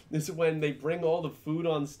it, this is when they bring all the food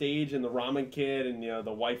on stage and the ramen kid and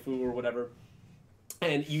the waifu or whatever,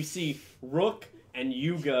 and you see Rook and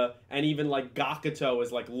Yuga and even like Gakuto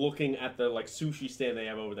is like looking at the like sushi stand they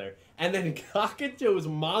have over there, and then Gakuto's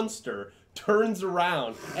monster turns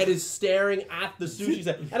around and is staring at the sushi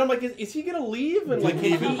stand, and I'm like, is he gonna leave and like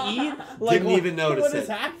can he eat? Like, didn't even notice what it. Is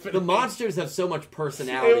happening? The monsters have so much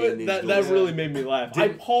personality in these that really made me laugh. I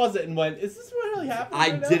paused it and went, is this what really happened?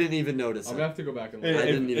 I didn't even notice it. I'm gonna have to go back and look. I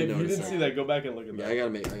didn't even notice it. If you didn't see that, go back and look at that. I gotta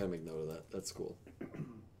make note of that. That's cool.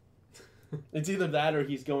 It's either that or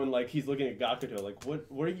he's going like he's looking at Gakuto like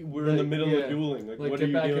what are you? We're in the middle of dueling. Like what are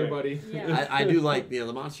you doing? Here, buddy. Yeah. I do like the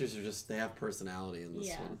monsters are just they have personality in this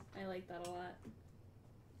one. I like that a lot.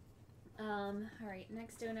 All right,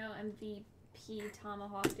 next dono MVP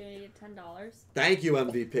Tomahawk donated $10. Thank you,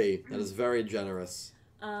 MVP. That is very generous.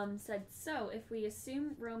 Said, so if we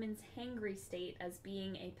assume Roman's hangry state as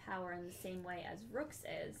being a power in the same way as Rook's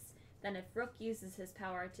is, then if Rook uses his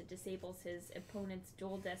power to disable his opponent's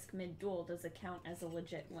dual disc mid-duel, does it count as a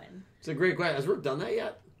legit win? It's a great question. Has Rook done that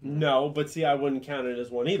yet? No, but see, I wouldn't count it as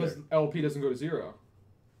one either. Because LP doesn't go to 0.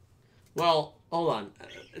 Well, hold on.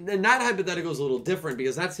 And that hypothetical is a little different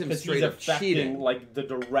because that's him straight up cheating. Like the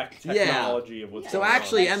direct technology of what's going on. So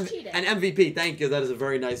actually, an MVP, thank you. That is a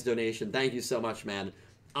very nice donation. Thank you so much, man.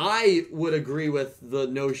 I would agree with the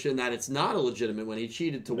notion that it's not a legitimate win. He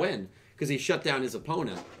cheated to win because he shut down his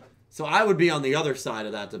opponent. So I would be on the other side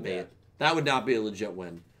of that debate. Yeah. That would not be a legit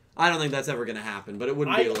win. I don't think that's ever going to happen, but it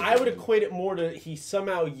wouldn't be a legit I would win. equate it more to he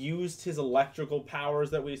somehow used his electrical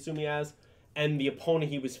powers that we assume he has, and the opponent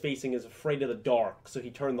he was facing is afraid of the dark, so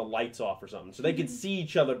he turned the lights off or something. So they could see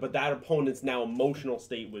each other, but that opponent's now emotional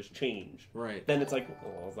state was changed. Right. Then it's like,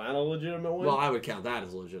 well, is that a legitimate win? Well, I would count that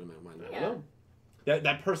as a legitimate win. I don't know.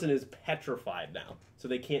 That person is petrified now, so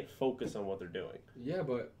they can't focus on what they're doing. Yeah,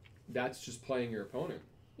 but that's just playing your opponent.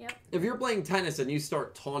 Yep. If you're playing tennis and you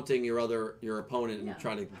start taunting your opponent and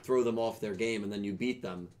trying to throw them off their game and then you beat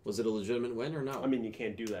them, was it a legitimate win or no? I mean, you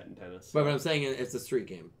can't do that in tennis. But I'm saying it's a street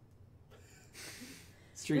game.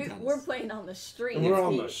 Tennis. We're playing on the street. We're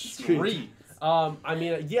on the street. I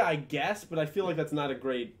mean, yeah, I guess, but I feel like that's not a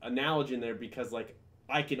great analogy in there because, like,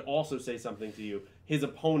 I could also say something to you. His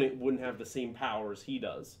opponent wouldn't have the same powers he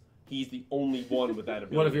does. He's the only one with that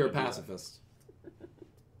ability. What if you're a pacifist?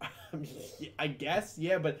 I mean, I guess,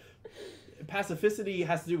 yeah, but pacificity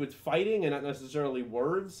has to do with fighting and not necessarily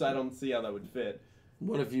words, so I don't see how that would fit.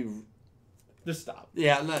 What if you... Just stop.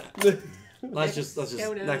 Yeah, let's just next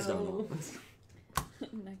dono.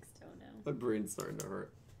 Next dono. My brain's starting to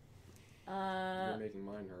hurt. You're making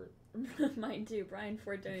mine hurt. Mine too. Brian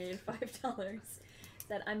Ford donated $5.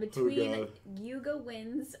 Said, I'm between Yuga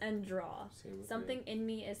wins and draw. Something in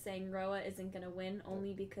me is saying Roa isn't going to win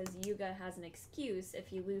only because Yuga has an excuse if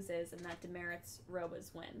he loses, and that demerits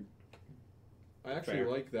Roa's win. I actually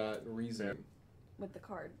like that reason. With the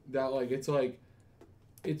card. That,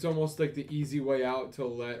 it's almost like the easy way out to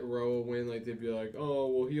let Roa win. Like, they'd be like, oh,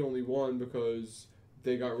 well, he only won because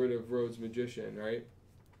they got rid of Road's magician, right?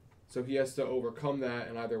 So he has to overcome that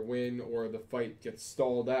and either win or the fight gets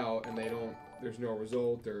stalled out and there's no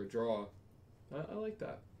result or a draw. I like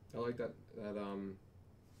that. I like that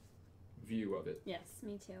view of it. Yes,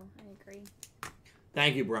 me too. I agree.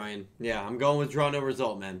 Thank you, Brian. Yeah, I'm going with draw no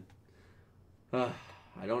result, man.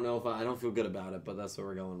 I don't know if I don't feel good about it, but that's what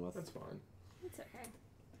we're going with. That's fine. It's okay.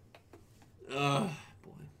 Boy.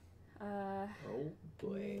 Oh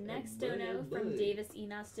boy. Next dono from Davis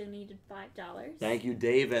Enos donated $5. Thank you,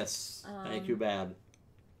 Davis. Thank you, bad.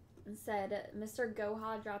 Said Mr.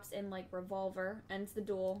 Goha drops in like revolver, ends the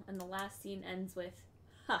duel, and the last scene ends with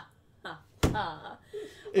ha ha ha.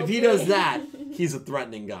 If he does that, he's a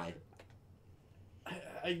threatening guy.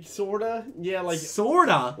 Sorta, yeah, like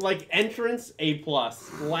sorta, like entrance A+,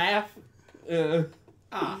 laugh.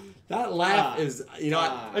 That laugh is,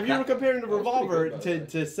 if you were comparing the revolver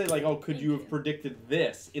to say like, oh, could you have predicted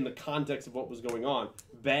this in the context of what was going on?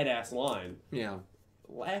 Badass line. Yeah.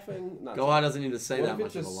 laughing. Not Gohan doesn't need to say What that if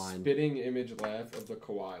much it's of a a line. spitting image laugh of the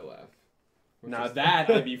Kawhi laugh? Now that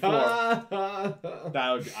I'd be for. I'd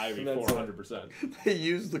be That's 400%. They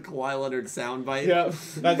use the Kawhi Leonard soundbite. Yeah,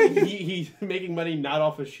 that's, he's making money not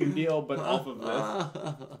off a shoe deal, but off of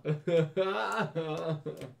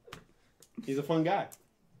this. He's a fun guy.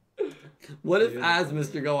 What if, as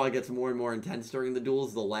Mr. Gohan gets more and more intense during the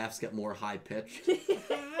duels, the laughs get more high pitched?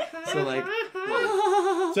 So like,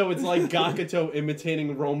 So it's like Gakuto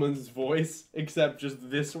imitating Roman's voice, except just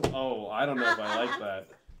this. Oh, I don't know if I like that.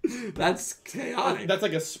 that's chaotic. That's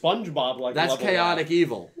like a SpongeBob like. That's level chaotic laugh.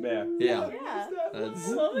 evil. Yeah. Yeah. Yeah. That's,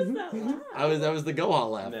 What was that laugh? that was the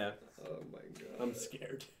Gohan laugh. Yeah. Oh my god. I'm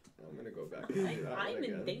scared. I'm gonna go back. And do that I'm one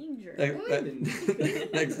in again. danger.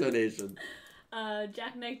 Next donation.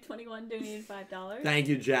 Jack Knight 21 donated $5. Thank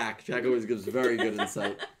you, Jack. Jack always gives very good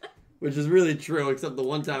insight. Which is really true, except the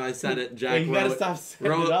one time I said it, Jack You gotta wrote, stop setting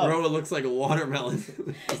it up. Roa looks like a watermelon.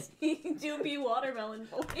 Do be watermelon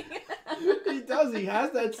boy. He does. He has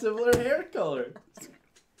that similar hair color.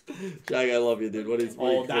 Jack, I love you, dude. What is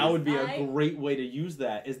Oh, that would be a I- great way to use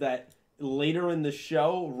that. Is that later in the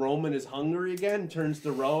show, Roman is hungry again, turns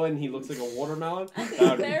to Roa, and he looks like a watermelon? That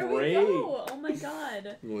would be There great. we go. Oh my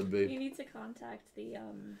god. Would You be. need to contact the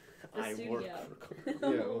I studio. work. Yeah,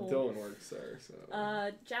 well, Dylan works there,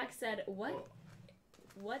 so. Jack said, What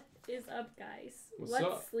is up, guys? What's Let's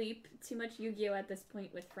up? sleep. Too much Yu-Gi-Oh at this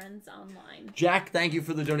point with friends online. Jack, thank you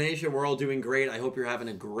for the donation. We're all doing great. I hope you're having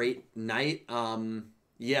a great night.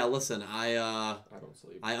 Yeah, listen, I don't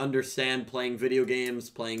sleep. I understand playing video games,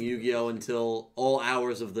 playing Yu-Gi-Oh until all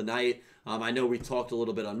hours of the night. I know we talked a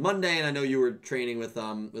little bit on Monday, and I know you were training with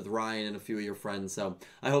Ryan and a few of your friends. So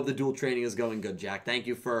I hope the dual training is going good, Jack. Thank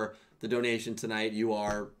you for the donation tonight. You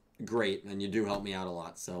are great, and you do help me out a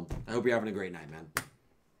lot. So I hope you're having a great night, man.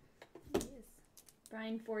 Yes.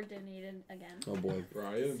 Brian Ford donated again. Oh boy,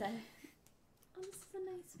 Brian? Said, oh, this is a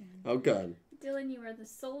nice one. oh good. Dylan, you are the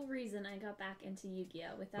sole reason I got back into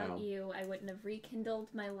Yu-Gi-Oh. Without Wow. you, I wouldn't have rekindled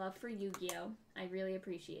my love for Yu-Gi-Oh. I really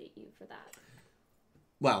appreciate you for that.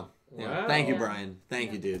 Wow. Yeah. Wow. Thank you, Yeah. Brian.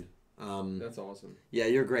 Thank you, dude. That's awesome. Yeah,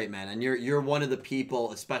 you're great, man, and you're one of the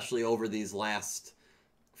people, especially over these last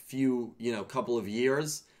few, couple of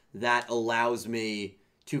years, that allows me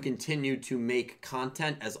to continue to make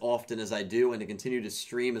content as often as I do and to continue to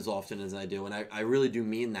stream as often as I do, and I really do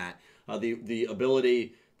mean that. The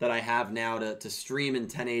ability that I have now to stream in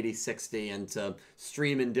 1080 60 and to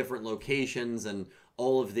stream in different locations and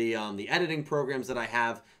all of the editing programs that I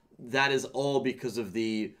have, that is all because of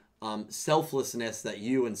the selflessness that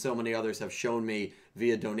you and so many others have shown me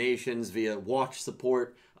via donations, via watch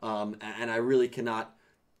support, and I really cannot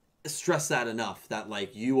stress that enough, that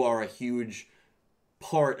like you are a huge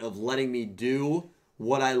part of letting me do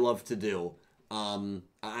what I love to do.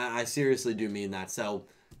 I seriously do mean that. So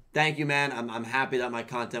thank you, man. I'm happy that my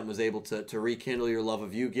content was able to rekindle your love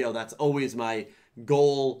of Yu-Gi-Oh! That's always my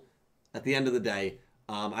goal at the end of the day.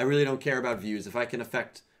 I really don't care about views. If I can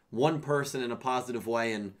affect one person in a positive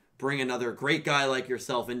way and bring another great guy like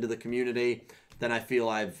yourself into the community, then I feel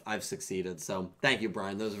I've succeeded. So thank you,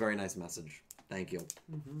 Brian. That was a very nice message. Thank you.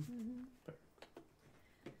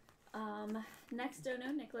 Next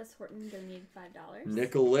dono, Nicholas Horton donated $5.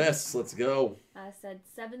 Nicholas, let's go. Said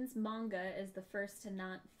SEVENS manga is the first to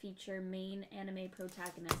not feature main anime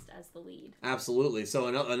protagonist as the lead. Absolutely. So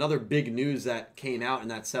another big news that came out in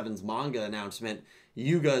that SEVENS manga announcement,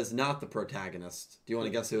 Yuga is not the protagonist. Do you want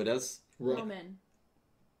to guess who it is? Rook. Roman.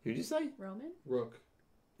 Who'd you say? Roman? Rook.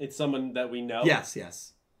 It's someone that we know.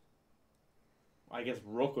 Yes. I guess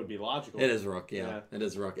Rook would be logical. It is Rook, yeah. It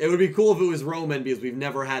is Rook. It would be cool if it was Roman because we've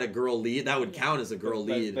never had a girl lead. That would count as a girl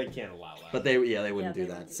lead. They can't allow that. But they wouldn't Yeah, do they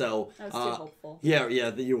that. wouldn't. So I was too hopeful. Yeah,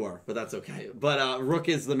 you were, but that's okay. But Rook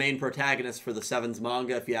is the main protagonist for the SEVENS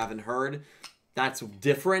manga, if you haven't heard. That's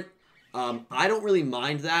different. I don't really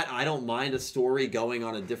mind that. I don't mind a story going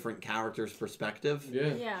on a different character's perspective.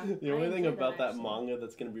 Yeah. Yeah. The only I thing enjoy about that actually. manga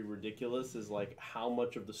that's going to be ridiculous is like how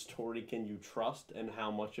much of the story can you trust and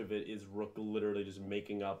how much of it is Rook literally just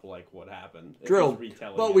making up like what happened. It's True. just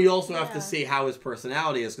retelling But it. we also have Yeah. to see how his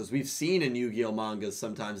personality is, because we've seen in Yu-Gi-Oh! Mangas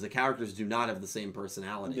sometimes the characters do not have the same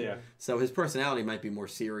personality. Yeah. So his personality might be more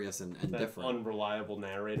serious and that different. unreliable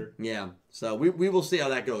narrator. Yeah, so we will see how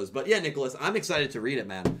that goes. But yeah, Nicholas, I'm excited to read it,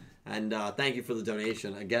 man. And thank you for the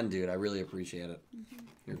donation. Again, dude, I really appreciate it.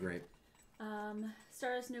 You're great.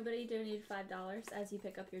 Stardust Nobody donated $5 as you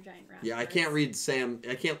pick up your giant rat. Yeah, I cards. can't read Sam.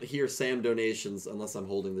 I can't hear Sam donations unless I'm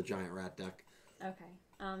holding the giant rat deck. Okay.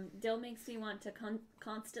 Dill makes me want to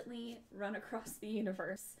constantly run across the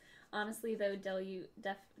universe. Honestly, though, Dill, you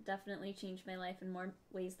definitely changed my life in more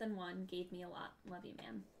ways than one. Gave me a lot. Love you,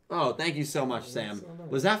 man. Oh, thank you so much, Sam. So nice.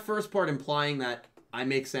 Was that first part implying that I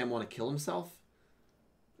make Sam want to kill himself?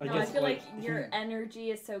 I feel like your energy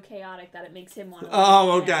is so chaotic that it makes him want to.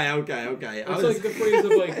 Oh, okay. It's like the phrase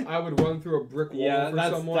of like, I would run through a brick wall for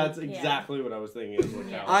someone. That's exactly what I was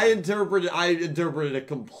thinking. I interpreted it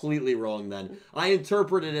completely wrong then. I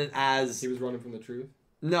interpreted it as... He was running from the truth?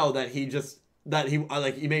 No, that he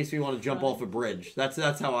makes me want to jump off a bridge. That's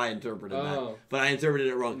how I interpreted that. But I interpreted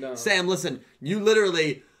it wrong. No. Sam, listen, you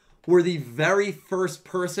literally were the very first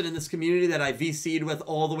person in this community that I VC'd with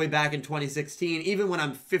all the way back in 2016. Even when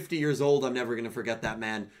I'm 50 years old, I'm never going to forget that,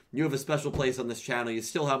 man. You have a special place on this channel. You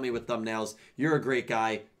still help me with thumbnails. You're a great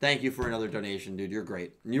guy. Thank you for another donation, dude. You're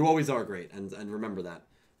great. You always are great. And remember that.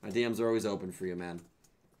 My DMs are always open for you, man.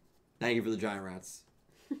 Thank you for the giant rats.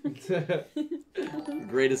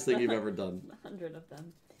 Greatest thing you've ever done. 100 of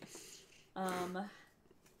them.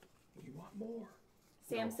 You want more?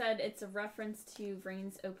 Sam said it's a reference to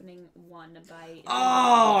Vrain's opening 1 by...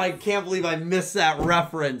 Oh, I can't believe I missed that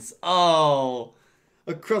reference. Oh.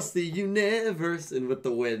 Across the universe and with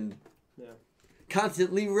the wind. Yeah.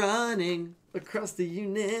 Constantly running across the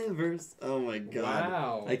universe. Oh my god.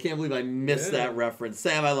 Wow. I can't believe I missed that reference.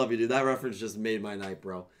 Sam, I love you, dude. That reference just made my night,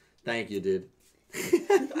 bro. Thank you, dude.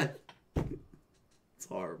 It's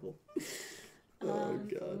horrible. Oh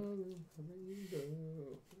god.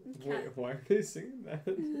 Wait, why are they singing that?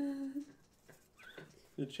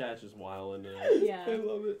 The chat's just wilding it. Yeah. I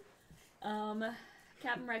love it.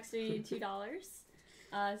 Captain Rex donated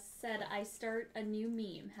 $2. Said I start a new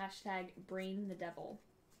meme. #brain the devil.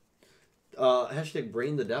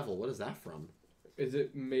 #brain the devil. What is that from? Is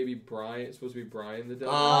it maybe Brian? It's supposed to be Brian the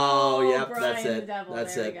devil? Oh, yep, Brian that's the it. devil.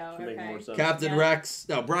 That's there it. We go. Make Okay. more sense. Captain Rex.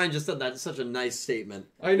 No, Brian just said that. It's such a nice statement.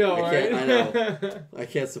 I know, right? I know. I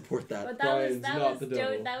can't support that. But Brian's not the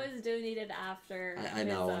devil. that was donated after I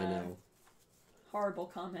know. horrible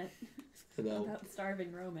comment I know. about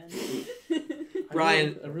starving Roman.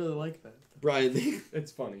 Brian. I really like that. Brian,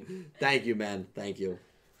 It's funny. thank you, man. Thank you.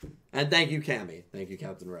 And thank you, Cammy. Thank you,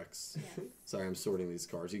 Captain Rex. Yes. Sorry, I'm sorting these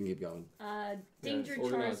cards. You can keep going. Danger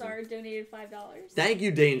organizing. Charizard donated $5. Thank you,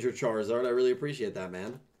 Danger Charizard. I really appreciate that,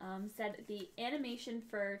 man. Said the animation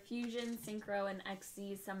for Fusion, Synchro, and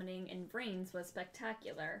XZ summoning in Vrains was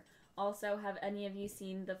spectacular. Also, have any of you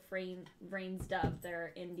seen the Vrains dub?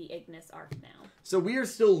 They're in the Ignis arc now. So we are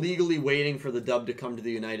still legally waiting for the dub to come to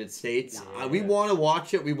the United States. Yeah. We want to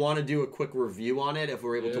watch it. We want to do a quick review on it if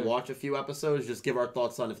we're able to Yeah. watch a few episodes. Just give our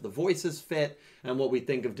thoughts on if the voices fit and what we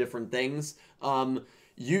think of different things.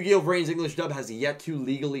 Yu-Gi-Oh! Vrains English dub has yet to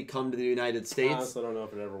legally come to the United I States. honestly don't know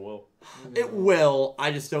if it ever will. It will.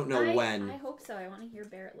 I just don't know when. I hope so. I want to hear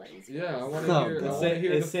Barrett Letty's Yeah, I voice. want Oh, to hear. God. I wanna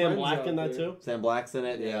hear Is the Sam friends Black out in that there. too? Sam Black's in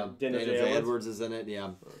it, yeah. Dana Dana J. J. Edwards. Edwards is in it,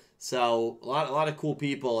 yeah. So a lot of cool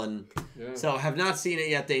people, and Yeah. so have not seen it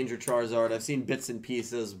yet. Danger Charizard. I've seen bits and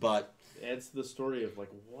pieces, but It's the story of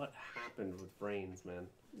like what happened with Vrains, man.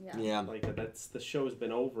 Yeah. Like that's the show's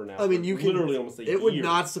been over now. I mean, for you can literally almost a year. It would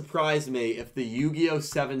not surprise me if the Yu-Gi-Oh!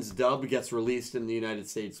 Sevens dub gets released in the United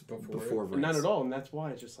States before Vrains. Not at all, and that's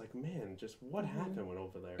why it's just like, man, just what happened went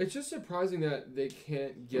over there. It's just surprising that they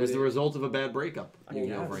can't get It was the result of a bad breakup. Well,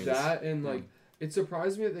 Yu-Gi-Oh! yeah, Vrains. that, and like it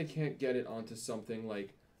surprised me that they can't get it onto something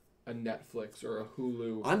like a Netflix or a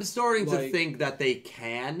Hulu. I'm starting to Like- think that they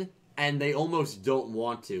can, and they almost don't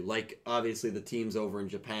want to. Like, obviously, the teams over in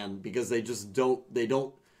Japan, because they just don't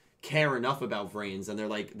care enough about Vrains, and they're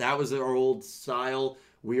like, that was our old style.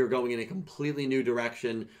 We are going in a completely new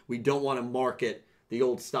direction. We don't want to market the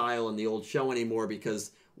old style and the old show anymore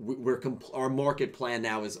because our market plan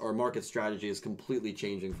now is our market strategy is completely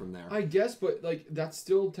changing from there. I guess, but like that's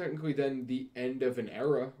still technically then the end of an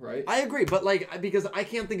era, right? I agree, but like because I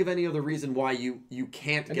can't think of any other reason why you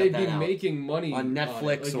can't And get they'd that be out. making money on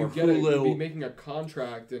Netflix it. Like, or you get it, Hulu. you'd be making a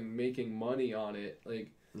contract and making money on it. Like,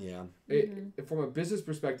 Yeah. From a business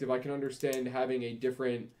perspective, I can understand having a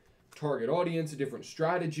different target audience, a different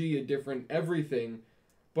strategy, a different everything.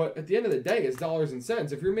 But at the end of the day, it's dollars and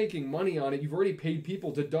cents. If you're making money on it, you've already paid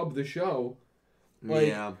people to dub the show. Like,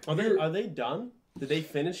 yeah. Are they done? Did they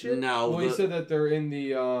finish it? No. Well, he said that they're in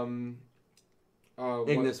the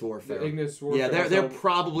Ignis Warfare. The Ignis Warfare. Yeah, they're So-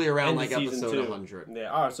 probably around End like of season episode 2. 100. Yeah.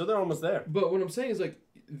 Oh, so they're almost there. But what I'm saying is like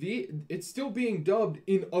it's still being dubbed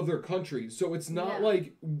in other countries, so it's not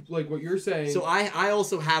like what you're saying. So I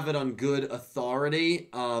also have it on good authority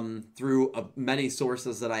through many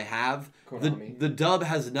sources that I have. Konami. The dub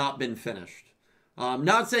has not been finished.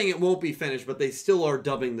 Not saying it won't be finished, but they still are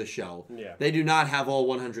dubbing the show. Yeah. They do not have all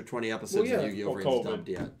 120 episodes Well, yeah. of Yu-Gi-Oh! Well, Vrains COVID. dubbed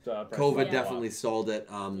yet. Probably COVID definitely stalled it.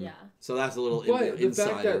 Yeah. So that's a little But the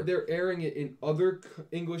insider. fact that they're airing it in other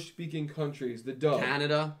English-speaking countries, the dub.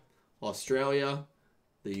 Canada, Australia,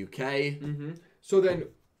 the UK. Mm-hmm. So then,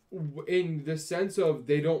 in the sense of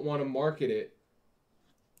they don't want to market it,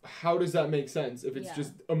 how does that make sense if it's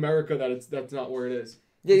just America that's not where it is?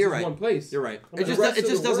 Yeah, you're right. right. One place. You're right. I mean, It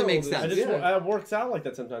just doesn't make sense. It works out like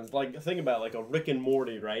that sometimes. Like, think about it, like a Rick and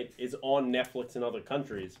Morty, right? Is on Netflix in other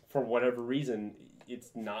countries. For whatever reason,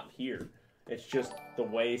 it's not here. It's just the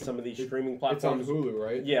way some of these streaming platforms... It's on Hulu,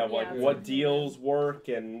 right? Yeah, like what deals work,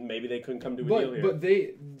 and maybe they couldn't come to a deal here. But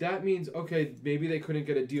that means, okay, maybe they couldn't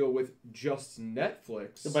get a deal with just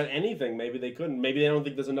Netflix. But anything, maybe they couldn't. Maybe they don't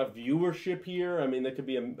think there's enough viewership here. I mean, there could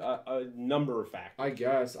be a number of factors. I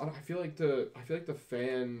guess. I feel like the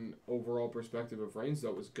fan overall perspective of Reigns,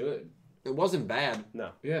 though, was good. It wasn't bad. No.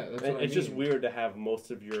 Yeah, that's what I mean. It's just weird to have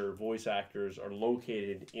most of your voice actors are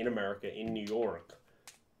located in America, in New York,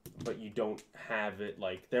 but you don't have it,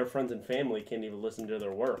 like, their friends and family can't even listen to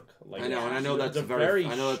their work. Like, I know, and I know that's a very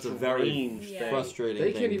frustrating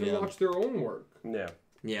thing. They can't even watch their own work. Yeah.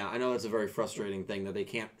 Yeah, I know that's a very frustrating thing that they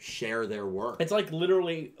can't share their work. It's like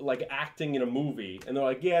literally like acting in a movie, and they're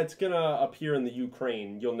like, yeah, it's gonna appear in the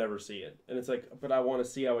Ukraine, you'll never see it. And it's like, but I want to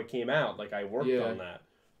see how it came out. Like, I worked on that.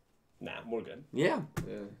 Nah, we're good. Yeah.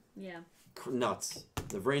 Yeah. Nuts.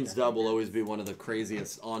 The Reigns dub will always be one of the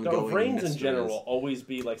craziest ongoing The Reigns mysteries. in general will always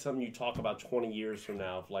be like something you talk about 20 years from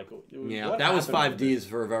now. Like, yeah, that was 5Ds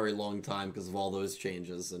for a very long time because of all those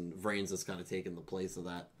changes, and Reigns has kind of taken the place of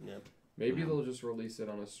that. Yeah. Maybe they'll just release it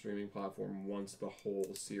on a streaming platform once the whole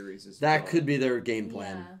series is That done. could be their game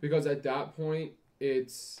plan. Yeah. Because at that point,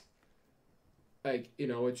 it's like,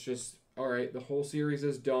 it's just, all right, the whole series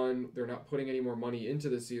is done. They're not putting any more money into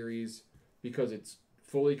the series because it's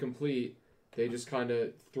fully complete. They just kind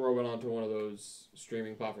of throw it onto one of those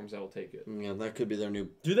streaming platforms that'll take it. Yeah, that could be their new...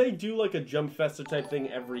 Do they do like a Jump Festa type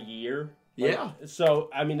thing every year? Like, yeah. So,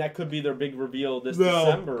 I mean, that could be their big reveal this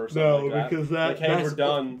December or something like that. Because like, hey, we're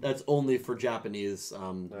done. That's only for Japanese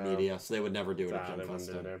media, so they would never do it at Jump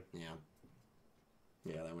Festa. Festa. Yeah.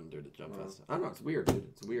 Yeah, they wouldn't do it at Jump Festa. I don't know, it's weird, dude.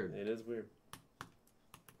 It's weird. It is weird.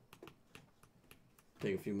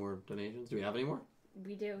 Take a few more donations. Do we have any more?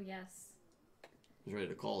 We do, yes. I was ready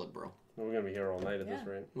to call it, bro. We're going to be here all night at this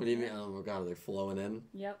rate. What do you mean? Oh my god, are they flowing in?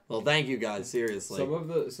 Yep. Well, thank you guys, seriously. Some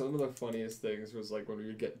of the funniest things was like when we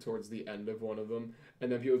would get towards the end of one of them,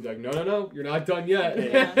 and then people would be like, "No, you're not done yet."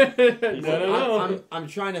 Yeah. No. I'm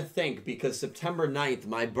trying to think because September 9th,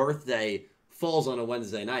 my birthday falls on a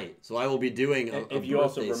Wednesday night, so I will be doing a If you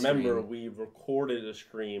also remember, stream. we recorded a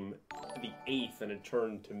stream the 8th, and it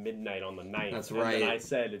turned to midnight on the 9th. That's and right. then I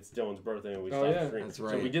said it's Dylan's birthday, and we stopped the stream. That's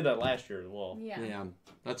right. So we did that last year as well. Yeah.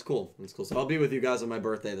 That's cool. That's cool. So I'll be with you guys on my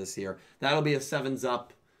birthday this year. That'll be a Sevens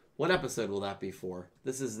Up. What episode will that be for?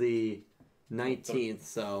 This is the 19th,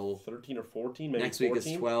 so 13 or 14, maybe next 14? week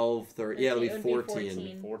is 12, 30. Yeah, it'll be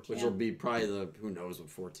 14. 14. Which will be probably who knows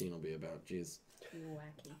what 14 will be about. Jeez.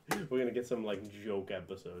 Wacky. We're gonna get some like joke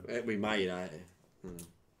episode. We might. You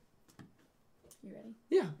ready?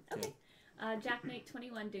 Yeah. Okay. Jack Knight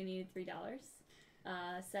 21 donated $3.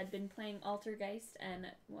 Said been playing Altergeist and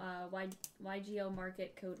YGO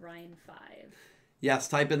market code Ryan5. Yes,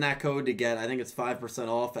 type in that code to get, I think it's 5%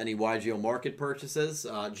 off any YGO market purchases.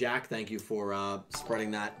 Jack, thank you for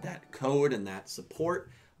spreading that code and that support.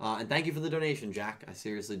 And thank you for the donation, Jack. I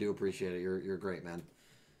seriously do appreciate it. You're great, man.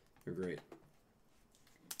 You're great.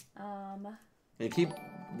 And keep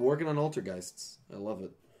working on Altergeists. I love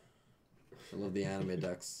it. I love the anime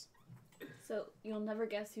decks. So you'll never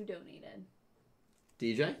guess who donated.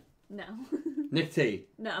 DJ? No. Nick T.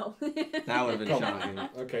 No. That would have been shocking.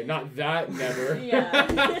 Okay, not that, never. Yeah.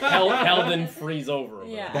 Held freeze over.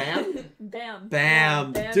 Yeah. Bam?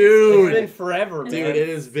 Bam. Dude. It's been forever, man. Dude, it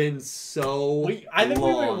has been so I think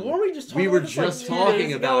long. were we just talking We were about this, just like, talking 2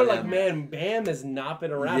 days about ago? him. Like, man, Bam has not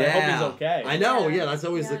been around. Yeah. I hope he's okay. I know, Yeah. that's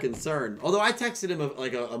always the Yeah. concern. Although I texted him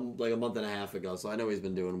like a month and a half ago, so I know he's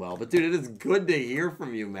been doing well. But dude, it is good to hear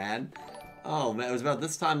from you, man. Oh man, it was about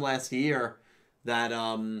this time last year that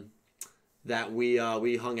we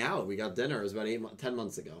hung out. We got dinner. It was about 10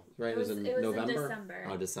 months ago, right? It was in November. In December.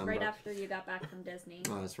 Oh, December. Right after you got back from Disney.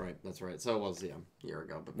 Oh, that's right. So it was a year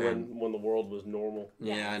ago. But man, when the world was normal.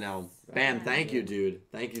 yeah, I know. Bam, thank you, dude.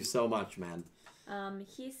 Thank you so much, man.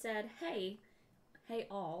 He said, hey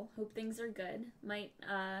all, hope things are good. Might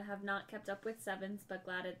have not kept up with Sevens, but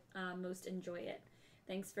glad it most enjoy it.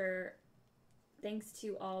 Thanks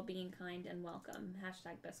to all being kind and welcome.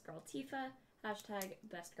 # best girl Tifa. #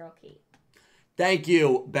 best girl Kate. Thank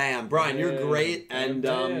you, Bam. Brian, you're great. And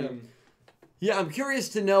Yeah, I'm curious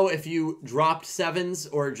to know if you dropped Sevens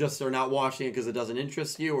or just are not watching it because it doesn't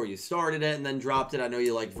interest you, or you started it and then dropped it. I know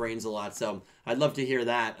you like Vrains a lot, so I'd love to hear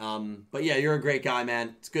that. But yeah, you're a great guy,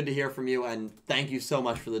 man. It's good to hear from you, and thank you so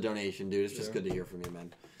much for the donation, dude. It's just good to hear from you,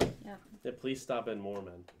 man. Yeah, please stop in more,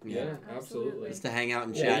 man. Yeah, absolutely. Just to hang out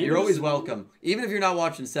and Yeah, chat. you You're always just- welcome. Even if you're not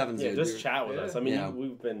watching Sevens, Yeah, dude. just chat with us. I mean, Yeah.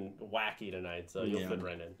 we've been wacky tonight, so you'll fit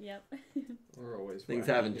right in. Yep. We're always Things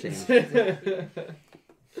wacky. haven't changed.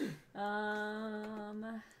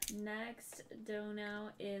 Next dono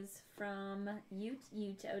is from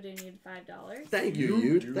Ute donated $5. Thank you,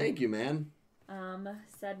 Yude. Thank you, man.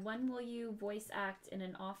 Said, when will you voice act in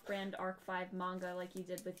an off-brand Arc 5 manga like you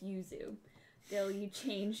did with Yuzu? Dill, you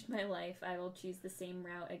changed my life. I will choose the same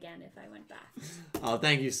route again if I went back. Oh,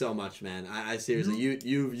 thank you so much, man. I seriously,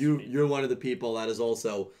 you're one of the people that has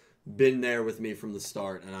also been there with me from the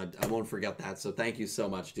start, and I won't forget that. So thank you so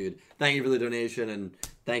much, dude. Thank you for the donation, and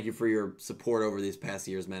thank you for your support over these past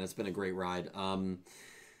years, man. It's been a great ride. I'm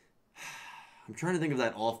trying to think of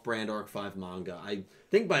that off-brand Arc 5 manga. I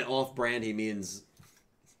think by off-brand he means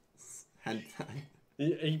hentai.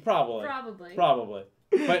 He probably. Probably.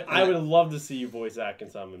 But I would love to see you voice act in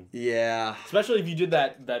something. Yeah. Especially if you did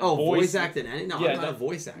that voice act in any? No, Yeah, I'm not a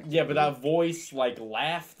voice actor. Yeah, but that voice, like,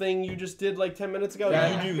 laugh thing you just did, like, 10 minutes ago,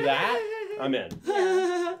 you do that, I'm in.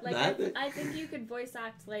 Yeah. Like, I think you could voice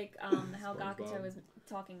act like how Gakuto was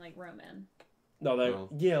talking like Romin. No,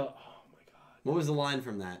 yeah. Oh, my God. What was the line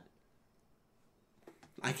from that?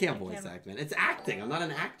 I can't voice act, man. It's acting. I'm not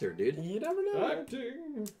an actor, dude. You never know.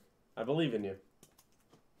 Acting. I believe in you.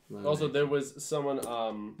 Not Also, an there was someone,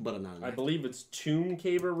 but I'm not an actor. I believe it's Tomb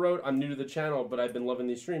Caver wrote, I'm new to the channel, but I've been loving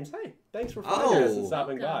these streams. Hey, thanks for finding us and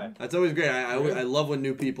stopping by. That's always great. I love when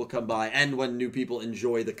new people come by and when new people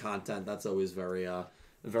enjoy the content. That's always very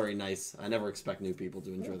very nice. I never expect new people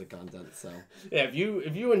to enjoy the content. So Yeah,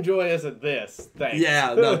 if you enjoy us at this, thanks.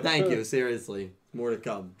 yeah, no, thank you. Seriously, more to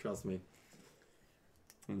come. Trust me.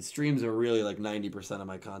 And streams are really like 90% of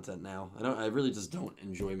my content now. I really just don't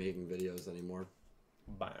enjoy making videos anymore.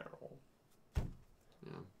 Bow.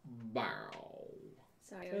 Yeah. Bow.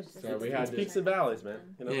 Sorry, I was just So we had peaks and valleys, man.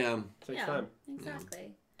 You know? Yeah. Takes time.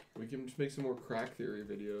 Exactly. We can just make some more crack theory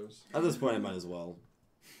videos. At this point, I might as well.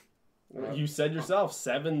 You said yourself,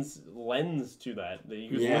 Sevens lends to that. That you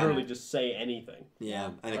could Yeah. literally just say anything.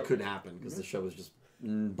 Yeah, and it could happen because the show was just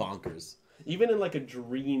bonkers. Even in like a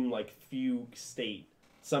dream, like fugue state,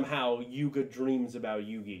 somehow Yuga dreams about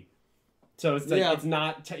Yugi. So it's like it's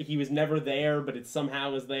not he was never there, but it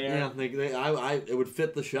somehow is there. Yeah, it would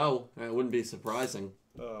fit the show. It wouldn't be surprising.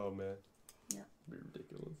 Oh man. Yeah. Be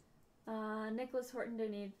ridiculous. Nicholas Horton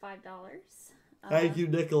donated $5. Thank you,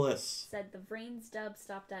 Nicholas. Said the Vrains dub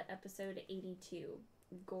stopped at episode 82.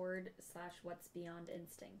 Gord/What's Beyond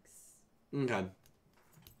Instincts. Okay.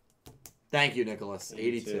 Thank you, Nicholas.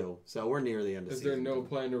 82. So we're near the end of Is season there no 2.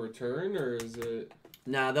 plan to return, or is it?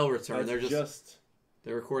 Nah, they'll return. That's They're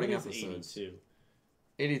they're recording what is episodes. 82.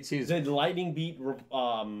 82. Did Lightning beat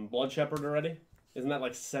Blood Shepherd already? Isn't that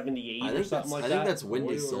like 78 or something like that? I think that's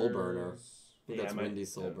Windy Spoilers. Soulburner. That's I Windy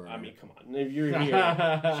Soulburner. I mean, come on. If you're here,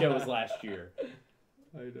 show was last year.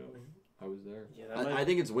 I know. I was there. Yeah, I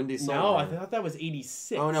think it's Windy Soulburner. No, I thought that was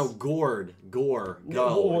 86. Oh no, Gore, Go.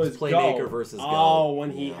 No, It's Playmaker versus Go. Oh,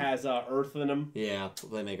 when he has Earth in him. Yeah,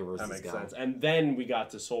 Playmaker versus That makes Go. sense. And then we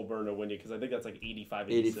got to Soulburner Windy because I think that's like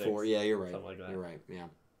 85, 86. 84. Yeah, you're right. Something like that. You're right. Yeah.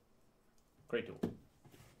 Great tool.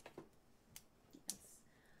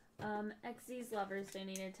 XZ's Lovers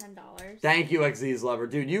donated $10. Thank you, XZ's Lover.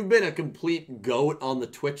 Dude, you've been a complete goat on the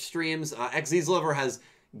Twitch streams. XZ's Lover has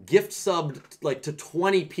gift subbed like to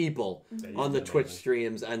 20 people on the Twitch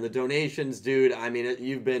streams, and the donations, dude, I mean,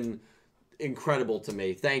 you've been incredible to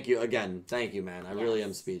me. Thank you again. Thank you, man. I really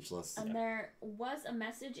am speechless. And there was a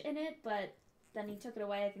message in it, but then he took it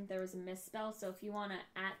away. I think there was a misspell. So if you want to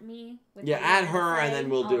at me with add her, and then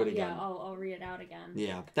we'll do it again. Yeah, I'll read it out again.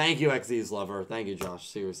 Yeah. Thank you, XZ's Lover. Thank you, Josh.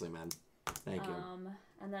 Seriously, man. Thank you.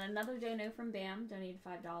 And then another dono from Bam donated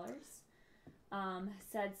 $5.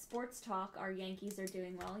 Said Sports Talk, our Yankees are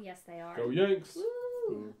doing well. Yes, they are. Go Yanks!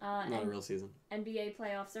 Woo! Not a real season. NBA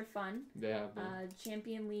playoffs are fun. Yeah.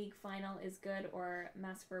 Champion League final is good, or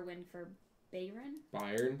mask for a win for Bayern.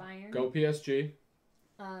 Bayern. Go PSG.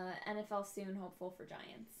 NFL soon, hopeful for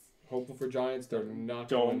Giants. Hopeful for Giants. They're not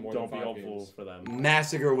going more than Don't be 5 hopeful games. for them.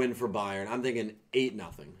 Massacre win for Bayern. I'm thinking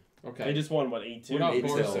 8-0. Okay. They just won, what, 8-2? We're not 8-2.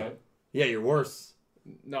 Barca. Yeah, you're worse.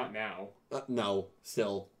 Not now. No,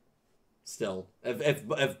 still. If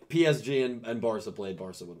PSG and Barca played,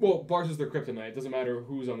 Barca would win. Well, Barca's their kryptonite. It doesn't matter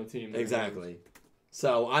who's on the team. Exactly.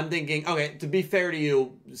 So I'm thinking, okay, to be fair to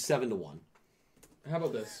you, 7-1. How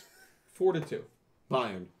about this? 4-2.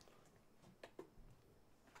 Bayern.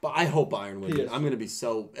 But I hope Bayern wins it. PSG. I'm going to be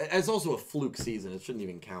so... It's also a fluke season. It shouldn't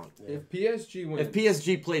even count. Yeah. If PSG wins... If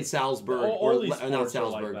PSG played Salzburg, not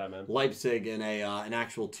Salzburg, like that, Leipzig in an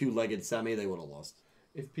actual two-legged semi, they would have lost.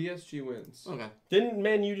 If PSG wins... Okay. Didn't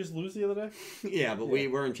Man U just lose the other day? Yeah, but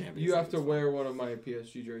we're in Champions League. You have to wear one of my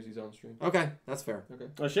PSG jerseys on stream. Okay, that's fair. Okay.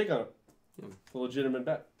 Oh, shake on it. Yeah. It's a legitimate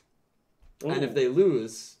bet. And Ooh. if they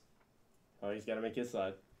lose... Oh, he's got to make his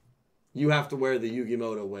side. You have to wear the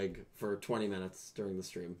Yugimoto wig for 20 minutes during the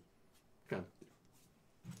stream. Okay.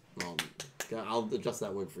 Well, I'll adjust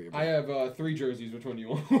that wig for you. I have 3 jerseys. Which one do you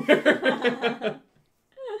want to wear?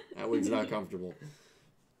 That wig's not comfortable.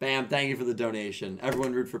 Bam, thank you for the donation.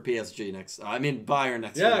 Everyone root for PSG Bayern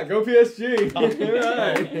next week. Yeah, go PSG.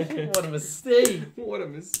 Right. What a mistake. What a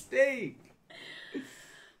mistake.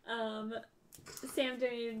 Sam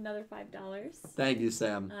donated another $5. Thank you,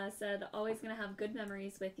 Sam. Said, always gonna have good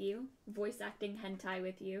memories with you. Voice acting hentai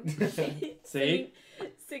with you. See?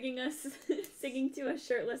 Singing to us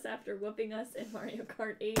shirtless after whooping us in Mario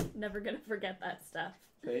Kart 8. Never gonna forget that stuff.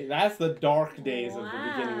 See? That's the dark days of the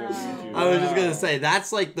beginning of YouTube. I was just going to say,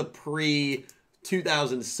 that's like the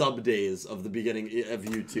pre-2000 sub days of the beginning of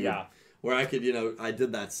YouTube. Yeah. Where I could, I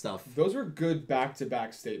did that stuff. Those were good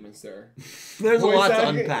back-to-back statements there. There's a lot to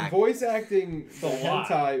unpack. Voice acting, the lot.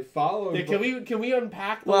 hentai followed. Yeah, can we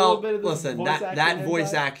unpack a little bit of this voice acting? That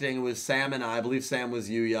voice hentai? acting was Sam and I believe Sam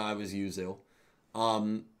was Yuya, I was Yuzu.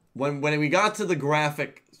 When we got to the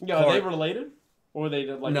graphic Yeah, part, are they related? Or were they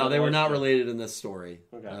like... No, they were not related in this story.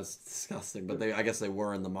 Okay. That's disgusting, but I guess they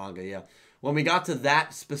were in the manga, yeah. When we got to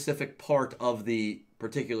that specific part of the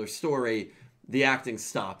particular story, the acting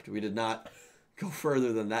stopped. We did not go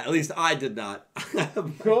further than that. At least I did not.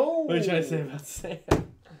 Go! What should I say about Sam?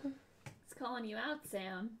 It's calling you out,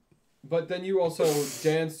 Sam. But then you also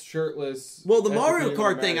danced shirtless. Well, the at Mario beginning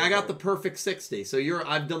of Kart thing, Mario I got Kart. the perfect 60. So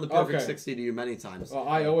I've done the perfect Okay. 60 to you many times. Well,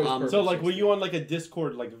 I always. perfect So, like, were 60. you on, like, a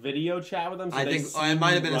Discord, like, video chat with them? So I they think see it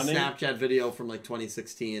might have you been running? a Snapchat video from like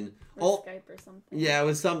 2016. Or Skype or something. Yeah, it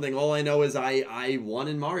was something. All I know is I won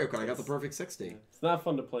in Mario Kart. I got the perfect 60. It's not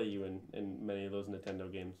fun to play you in many of those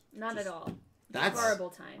Nintendo games. Not at all. That's Horrible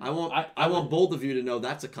time. I want I want both of you to know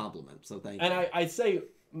that's a compliment. So thank you. And I'd say,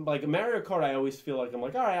 like, Mario Kart, I always feel like I'm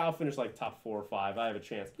like, all right, I'll finish, like, top 4 or 5. I have a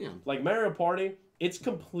chance. Yeah. Like, Mario Party, it's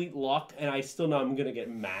complete luck, and I still know I'm going to get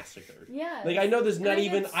massacred. Yeah. Like, I know there's not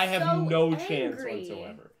even... I have so no chance angry.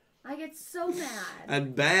 whatsoever. I get so mad.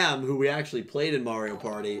 And Bam, who we actually played in Mario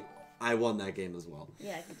Party, I won that game as well.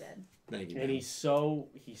 Yeah, he did. Thank you. And Bam. he's so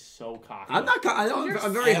cocky. I'm not.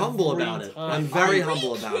 I'm very humble about it. I'm very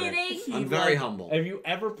humble about it. I'm very humble. If you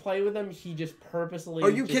ever play with him, he just purposely... Are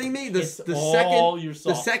you just kidding me? The hits all your the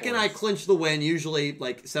soft second I points. clinch the win, usually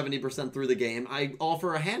like 70% through the game, I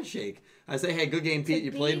offer a handshake. I say, "Hey, good game, Pete.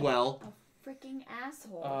 You played well." A freaking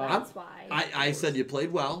asshole. I'm- That's why. I said you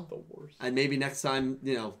played well, The worst. and maybe next time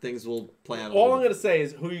things will play out. All I'm going to say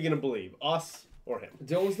is, who are you going to believe? Us or him?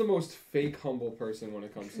 Dylan's the most fake humble person when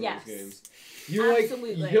it comes to Yes. those games. You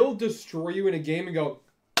Absolutely. he'll destroy you in a game and go,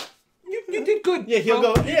 You did good. Yeah, he'll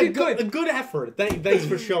bro. go, You yeah, did good effort. Thanks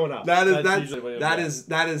for showing up. That's usually what he'll that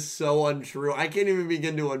go. is so untrue. I can't even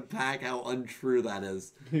begin to unpack how untrue that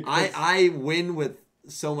is. Because- I win with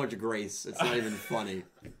so much grace. It's not even funny.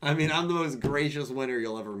 I mean, I'm the most gracious winner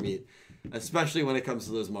you'll ever meet, especially when it comes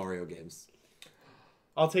to those Mario games.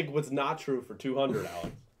 I'll take what's not true for 200,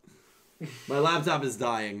 Alex. My laptop is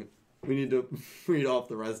dying. We need to read off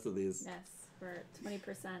the rest of these. Yes, for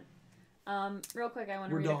 20%. Real quick, I want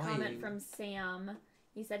to We're read a dying. comment from Sam.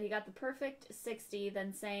 He said he got the perfect 60,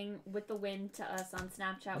 then sang with the wind to us on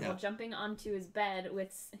Snapchat while jumping onto his bed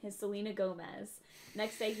with his Selena Gomez.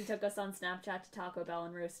 Next day, he took us on Snapchat to Taco Bell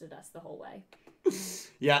and roasted us the whole way.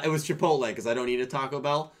 Yeah, it was Chipotle because I don't eat a Taco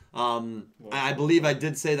Bell. I believe I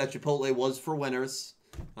did say that Chipotle was for winners.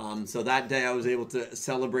 So that day I was able to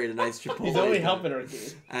celebrate a nice Chipotle. He's only helping our team.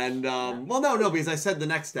 And, well, no, because I said the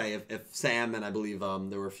next day if Sam and I believe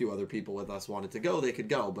there were a few other people with us wanted to go, they could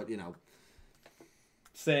go. But,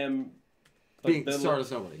 Sam... being they start of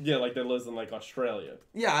somebody. Yeah, like they lives in, like, Australia.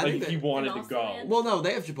 Yeah, I Like, think if he they, wanted In to go. Aussie well, no,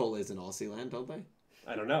 they have Chipotles in Aussie land, don't they?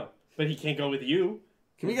 I don't know. But he can't go with you.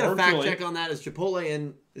 Can we get a fact Virtually. check on that? Is Chipotle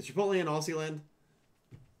in Aussie land?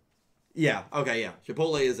 Yeah, okay, yeah.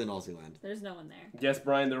 Chipotle is in Aussie land. There's no one there. Yes,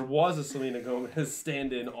 Brian, there was a Selena Gomez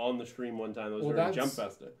stand-in on the stream one time. That was Well, during that's- Jump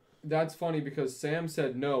Festa. that's funny because Sam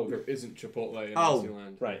said no, there isn't Chipotle in Oh. Aussie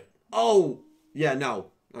land. Right. Oh, yeah, no.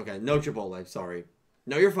 Okay, no Chipotle, sorry.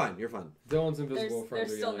 No, you're fine, you're fine. Dylan's invisible There's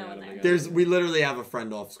friends are still yelling no at one him there. again. We literally have a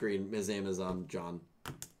friend off screen. His name is John.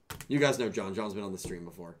 You guys know John. John's been on the stream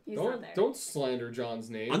before. He's not there. Don't slander John's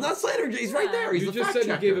name. I'm not slandering. He's right there. He's You the just fact said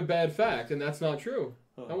checker. you gave a bad fact, and that's not true.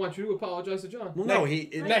 I want you to apologize to John. Well, no,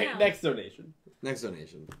 Next donation. Next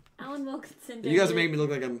donation. Alan Wilkinson. You guys are making me look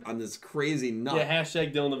like I'm this crazy nut. Yeah,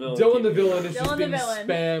 hashtag Dylan the Villain. Dylan the Villain is Dylan just the being Villain.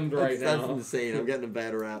 spammed right now. That's insane. I'm getting a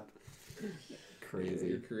bad rap. You're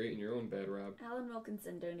Crazy. creating your own bad rap. Alan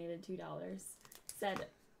Wilkinson donated $2. Said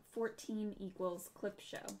 14 equals clip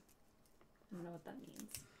show. I don't know what that means.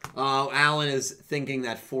 Alan is thinking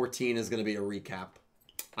that 14 is going to be a recap.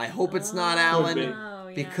 I hope it's not, Alan. Oh,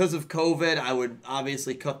 yeah. Because of COVID, I would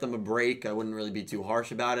obviously cut them a break. I wouldn't really be too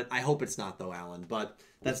harsh about it. I hope it's not, though, Alan. But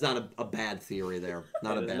that's not a bad theory there.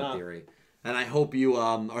 Not a bad theory. And I hope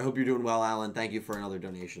you're doing well, Alan. Thank you for another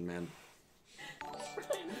donation, man.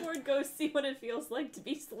 Brian Ford goes see what it feels like to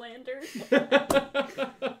be slandered.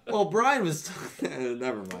 Well, Brian was.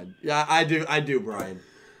 Never mind. Yeah, I do, Brian.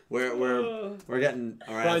 We're getting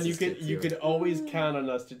our Brian, asses kicked you here. could always count on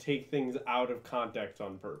us to take things out of context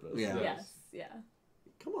on purpose. Yeah. Yes, yeah.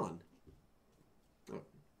 Come on.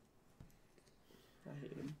 I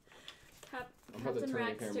hate him. I'm about to Captain turn the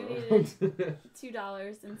Rex camera donated around.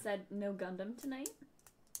 $2 and said no Gundam tonight.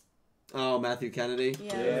 Oh, Matthew Kennedy.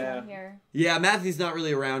 Yeah, Yeah. he's not here. Yeah, Matthew's not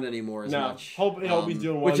really around anymore as much. Hope he's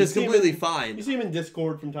doing well. Which is completely fine. You see him in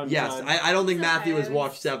Discord from time Yes, to time. I don't think It's Matthew okay. has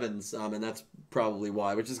watched Sevens, and that's probably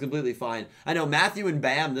why, which is completely fine. I know Matthew and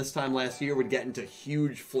Bam this time last year would get into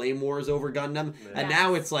huge flame wars over Gundam, and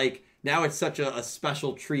now it's like, such a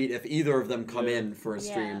special treat if either of them come in for a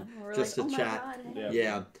stream We're just like, to oh chat. My God, Yeah.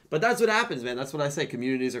 Yeah, but that's what happens, man. That's what I say.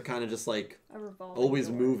 Communities are kind of just like a revolving always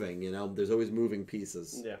door. moving, you know? There's always moving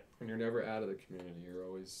pieces. Yeah. And you're never out of the community. You're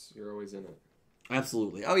always in it.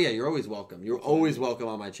 Absolutely. Oh, yeah, you're always welcome. You're always welcome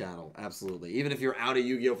on my channel. Absolutely. Even if you're out of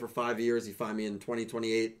Yu-Gi-Oh! For 5 years, you find me in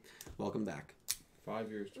 2028, welcome back. 5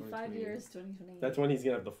 years, 2020. 5 years, 2028. That's when he's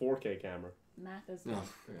going to have the 4K camera. Math is Oh,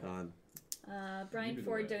 good. God. Brian do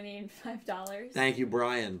Ford that. donated $5. Thank you,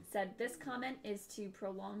 Brian. Said this comment is to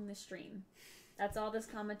prolong the stream. That's all this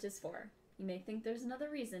comment is for. You may think there's another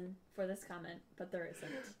reason for this comment, but there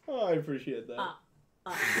isn't. Oh, I appreciate that.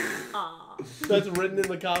 Ah. That's written in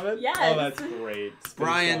the comment? Yes. Oh, that's great.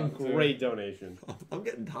 Brian. Great donation. I'm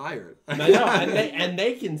getting tired. I know, and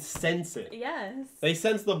they can sense it. Yes. They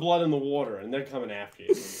sense the blood in the water, and they're coming after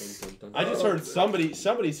you. I just heard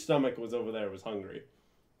somebody's stomach was over there, was hungry.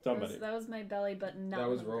 Somebody. That was my belly, but not That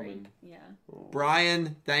was hungry. Romin. Yeah.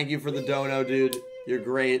 Brian, thank you for the dono, dude. You're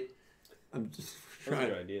great. I'm just That's a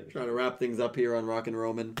good idea. trying to wrap things up here on Rock and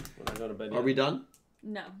Roman. We're not going to bed Are yet. we done?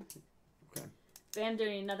 No. Okay. Bam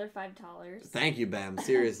donated another $5. Thank you, Bam.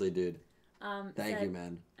 Seriously, dude. Thank Said, you,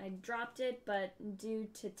 man. I dropped it, but due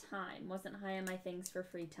to time, wasn't high on my things for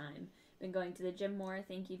free time. Been going to the gym more.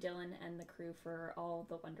 Thank you, Dylan and the crew, for all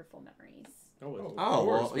the wonderful memories. Oh, Oh,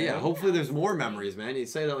 well, course, yeah. man. Hopefully there's more Absolutely. memories, man. You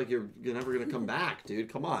say that like you're never going to come back, dude.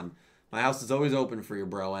 Come on. My house is always open for you,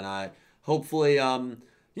 bro. And I hopefully,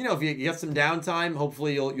 if you get some downtime,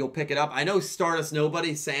 hopefully you'll pick it up. I know Stardust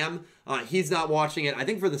Nobody, Sam, he's not watching it, I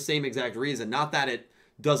think for the same exact reason. Not that it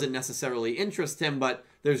doesn't necessarily interest him, but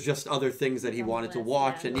there's just other things that he On the wanted to list,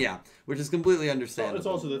 watch. yeah. And yeah, which is completely So understandable. it's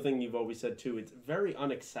also the thing you've always said, too. It's very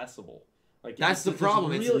unaccessible. Like That's the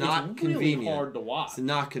problem. It's not really convenient. hard to watch. It's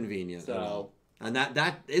not convenient at all. And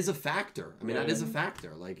that is a factor. I mean, that is a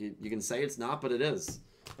factor. Like, you can say it's not, but it is.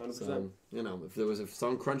 100%. So, if it's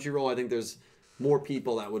on Crunchyroll, I think there's more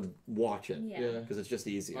people that would watch it. Yeah. Because it's just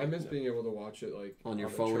easier. I miss being able to watch it like On your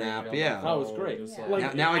the phone train, app, on my yeah. Oh, it's phone, great. just Yeah.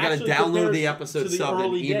 Like, Now I got to actually download compared the to episode the sub and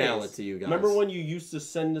early email days. it to you guys. Remember when you used to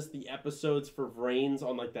send us the episodes for Vrains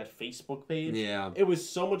on like that Facebook page? Yeah. It was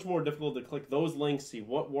so much more difficult to click those links, see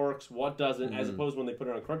what works, what doesn't, as Mhm. opposed to when they put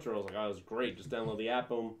it on Crunchyroll. I was like, oh, it was great. Just download the app,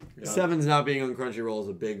 boom. done. Sevens not being on Crunchyroll is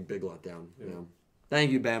a big, big letdown. Yeah. You know. Thank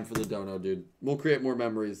you, Bam, for the dono, dude. We'll create more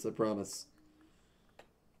memories, I promise.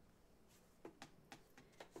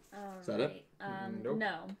 Is that it? Nope.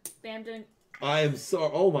 No. Bam doing. I am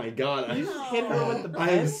sorry. Oh my god. You just hit her with the I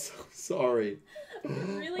am pen? so sorry.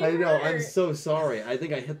 Really I know. I'm hurt. so sorry. I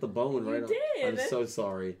think I hit the bone You right on. did. I'm so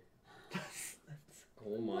sorry.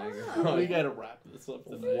 Oh my Wow. god. We gotta wrap this up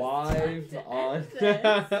today. Live To on. end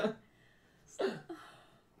this.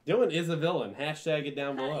 Dylan is a villain. Hashtag it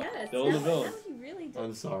down below. Yes. Dylan the villain. No, you really did.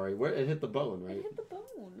 I'm sorry. Where it hit the bone, It right? hit the bone.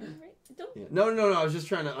 Right? Don't. Yeah. No. I was just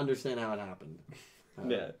trying to understand how it happened.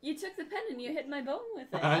 Yeah. You took the pen and you hit my bone with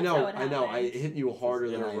it. I That's know. how it I know. I happened. hit you harder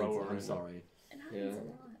than You're I a rower, am. I'm right? sorry. It happens a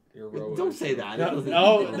lot. You're rowing. Don't say that.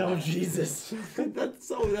 No, Jesus. That's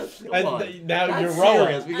so. That's come And on. now That's you're wrong.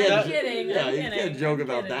 serious. We I'm can't. kidding. Yeah, I'm you kidding. can't joke I'm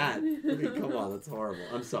about that. kidding. I mean, come on, that's horrible.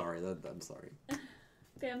 I'm sorry. I'm sorry.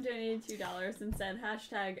 Bam donated $2 and said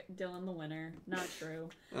hashtag Dylan the winner. Not true.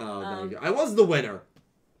 Oh, there you go. I was the winner.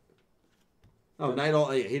 Oh, Night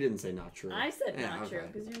All. Yeah, he didn't say not true. I said Yeah, not true okay.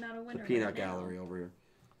 because you're not a The winner. peanut right now. gallery over here.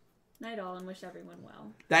 Night all, and wish everyone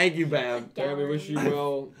well. Thank you, Bam. Yeah, we wish you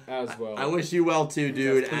well as well. I wish you well too,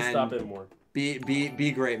 dude. Yes, please and stop in more.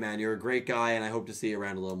 Be great, man. You're a great guy, and I hope to see you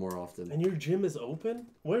around a little more often. And your gym is open?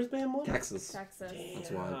 Where's Bam One? Texas. Texas. That's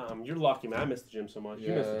why. You're lucky, man. I miss the gym so much.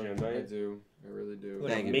 You miss the gym, don't you? I do. I really do.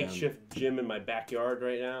 Like Thank a you, makeshift gym in my backyard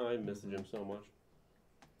right now. I miss the gym so much.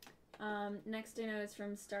 Next I know is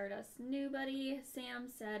from Stardust Nobody. Sam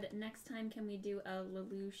said, next time can we do a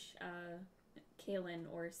Lelouch, Kalen,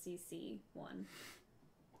 or CC one?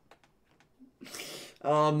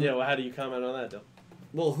 Yeah, well, how do you comment on that, Dill?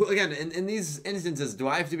 Well, again, in these instances, do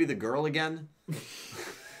I have to be the girl again?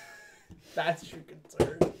 That's your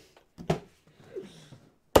concern.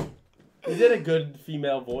 You did a good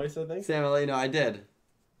female voice, I think. Sam, I'll let you know I did.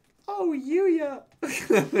 Oh, Yuya.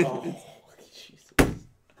 Oh, Jesus.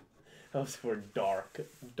 Those were dark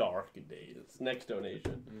days. Next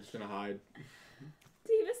donation. I'm just gonna hide.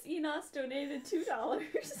 Davis Enos donated $2.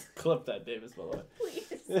 Clip that, Davis, by the way.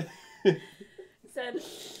 Please. Said,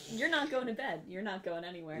 you're not going to bed. You're not going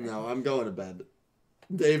anywhere. No, I'm going to bed.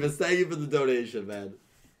 Davis, thank you for the donation, man.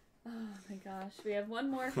 Oh my gosh. We have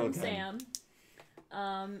one more from Okay.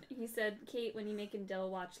 Sam. He said, Kate, when you make and Dill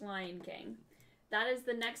watch Lion King. That is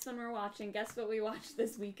the next one we're watching. Guess what we watched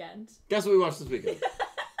this weekend? Guess what we watched this weekend?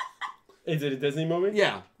 Is it a Disney movie?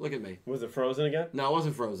 Yeah, look at me. Was it Frozen again? No, it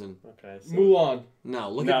wasn't Frozen. Okay. So... Mulan.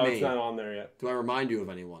 No, look no, at me. it's not on there yet. Do I remind you of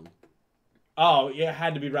anyone? Oh, yeah, it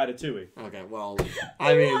had to be Ratatouille. Okay, well,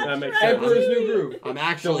 I mean, That makes sense. Emperor's New Groove. I'm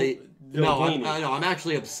actually I'm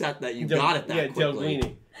actually upset that you got it that quickly. Del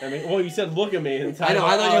Guini. I mean, well, you said look at me. And I know.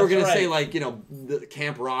 I thought you were gonna right. say like the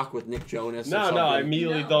Camp Rock with Nick Jonas. Or something. No, I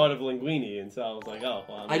immediately No. thought of Linguini, and so I was like, oh.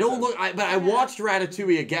 Well, I don't look. But I watched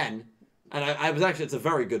Ratatouille again, and I was actually. It's a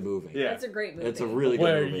very good movie. Yeah, It's a great movie. It's a really good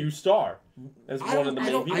where movie. you star as I one of the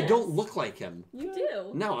main people. I don't look like him. You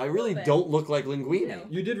do. No, I really bit. don't look like Linguini. No.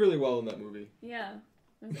 You did really well in that movie. Yeah.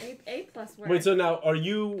 It was A+ work. Wait, so now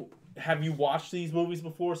have you watched these movies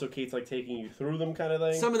before? So Kate's like taking you through them, kind of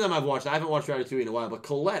thing. Some of them I've watched. I haven't watched Ratatouille in a while, but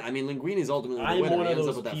Colette. I mean, Linguini's ultimately the I'm winner. one He of ends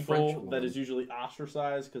up those with that French people woman. that is usually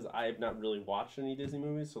ostracized because I have not really watched any Disney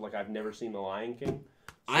movies. So like I've never seen The Lion King.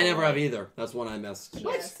 So, I never have either. That's one I missed.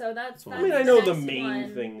 Yeah, so that's I I mean, I the know the next main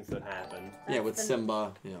one. things that happen. Yeah, with the-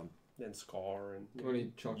 Simba. Yeah. And Scar and When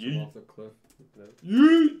he chucks Yeet. him off the cliff.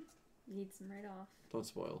 Yeet. Eats him right off. Don't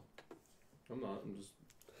spoil. I'm not. I'm just.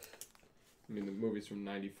 I mean, the movie's from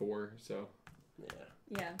 '94, so. Yeah,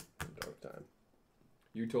 Yeah. dark time.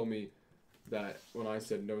 You told me that when I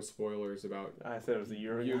said no spoilers about I said it was a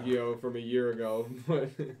year ago. Yu-Gi-Oh! From a year ago, but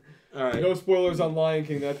All right. no spoilers on Lion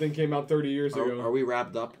King. That thing came out 30 years ago. Are we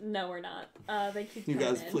wrapped up? No, we're not. They keep You coming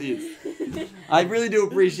guys, in. please. I really do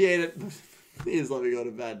appreciate it. Please let me go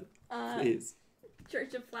to bed. Please.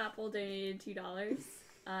 Church of Flapple donated $2.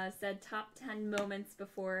 Said top 10 moments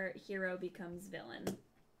before hero becomes villain.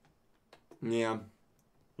 Yeah.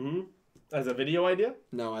 Hmm. As a video idea?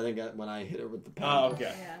 No, I think when I hit her with the pen. Oh,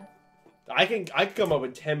 okay. Yeah. I can come up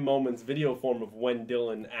with 10 moments video form of when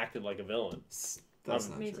Dylan acted like a villain. That's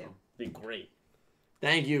not Me true. too. Be great.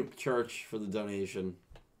 Thank you, Church, for the donation.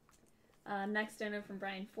 Next donor from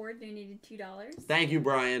Brian Ford donated $2. Thank you,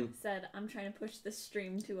 Brian. Said, I'm trying to push the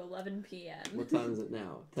stream to 11 p.m. What time is it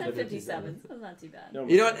now? 10:57. That's not too bad. No,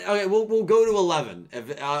 You know what? Okay, we'll go to 11.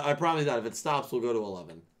 If I promise that if it stops, we'll go to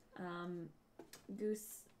 11.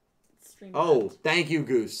 Goose stream. Oh, thank you,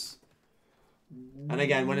 Goose. And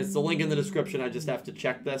again, when it's the link in the description, I just have to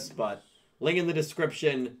check this. But link in the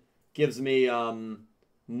description gives me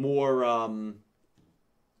more.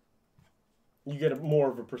 You get more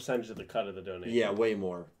of a percentage of the cut of the donation. Yeah, way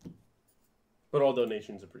more. But all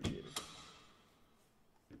donations appreciated.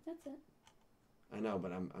 That's it. I know,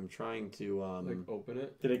 but I'm trying to Like open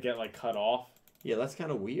it. Did it get like cut off? Yeah, that's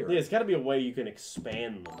kind of weird. Yeah, it's got to be a way you can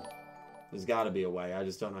expand them. There's got to be a way. I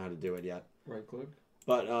just don't know how to do it yet. Right click.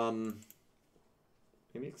 But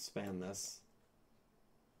maybe expand this.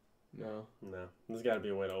 No. No, there's got to be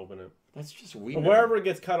a way to open it. That's just weird. But wherever it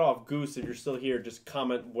gets cut off, Goose, if you're still here, just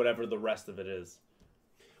comment whatever the rest of it is.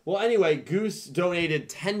 Well, anyway, Goose donated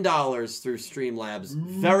 $10 through Streamlabs.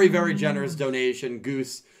 Very, very generous donation,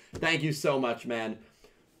 Goose. Thank you so much, man.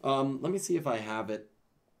 Let me see if I have it.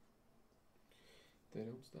 They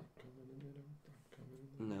don't stop coming. They don't stop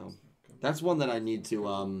coming. No. That's one that I need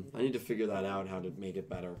to figure that out, how to make it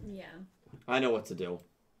better. Yeah. I know what to do.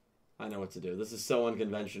 This is so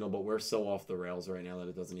unconventional, but we're so off the rails right now that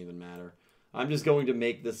it doesn't even matter. I'm just going to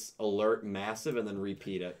make this alert massive and then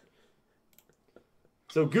repeat it.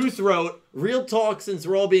 So Goose wrote, real talk, since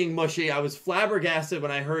we're all being mushy, I was flabbergasted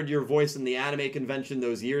when I heard your voice in the anime convention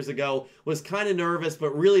those years ago. Was kind of nervous, but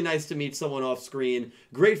really nice to meet someone off screen.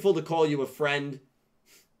 Grateful to call you a friend.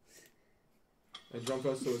 And Jump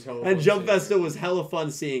Festa was hella And fun Jump seeing Festa was hella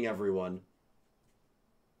fun seeing everyone.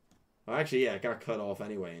 Oh, actually, yeah, it got cut off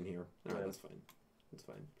anyway in here. All right, that's fine. That's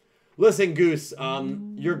fine. Listen, Goose,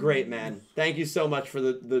 you're great, man. Thank you so much for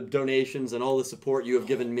the donations and all the support you have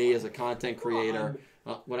given me as a content creator.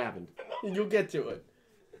 What happened? You'll get to it.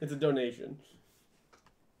 It's a donation.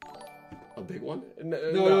 A big one?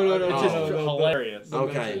 No. No, It's just no, hilarious.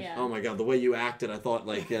 Okay. Yeah. Oh my god, the way you acted, I thought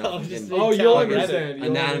like you'll understand. You'll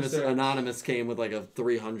Anonymous understand. Anonymous came with like a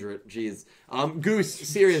 300. Jeez. Goose,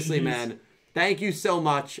 seriously, man. Thank you so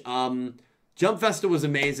much. Jump Festa was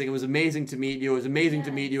amazing. It was amazing to meet you. It was amazing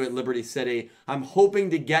to meet you at Liberty City. I'm hoping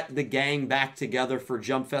to get the gang back together for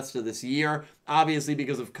Jump Festa this year. Obviously,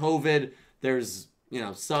 because of COVID, there's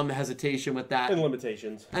some hesitation with that And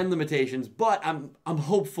limitations. But I'm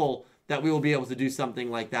hopeful that we will be able to do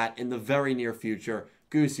something like that in the very near future.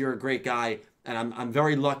 Goose, you're a great guy, and I'm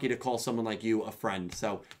very lucky to call someone like you a friend.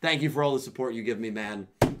 So thank you for all the support you give me, man.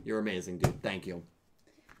 You're amazing, dude. Thank you.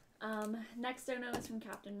 Next dono is from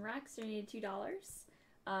Captain Rex. Donated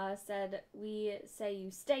 $2. Said, we say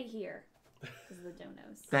you stay here. This is the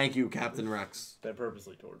donos. Thank you, Captain Rex. They're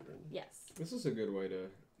purposely torturing. Yes. This is a good way to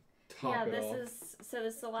top it off. This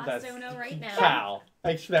is the last dono right now. Cal,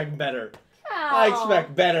 I expect better. Cal. I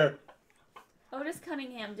expect better. Otis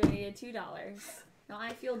Cunningham donated $2. Now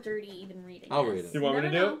I feel dirty even reading I'll this. read it. You want me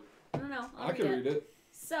to do it? No. I can read it.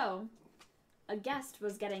 So, a guest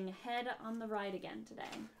was getting head on the ride again today.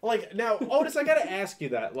 Like, now, Otis, I gotta ask you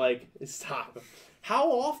that. Like, stop. How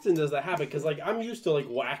often does that happen? Because, like, I'm used to, like,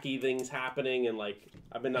 wacky things happening and, like,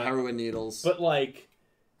 I've been... Heroin needles. But, like,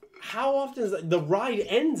 how often is that? The ride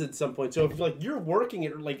ends at some point. So, if, like, you're working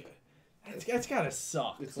it, like, that's gotta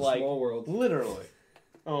suck. It's like, a small world. Literally.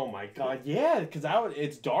 Oh, my God. Yeah, because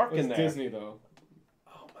it's dark in there. Disney, though.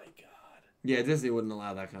 Oh, my God. Yeah, Disney wouldn't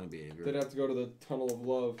allow that kind of behavior. They'd have to go to the Tunnel of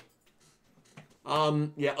Love.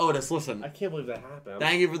 Yeah, Otis, listen. I can't believe that happened.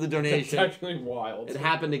 Thank you for the It's donation. actually wild. It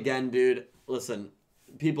happened again, dude. Listen,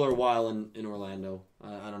 people are wild in Orlando.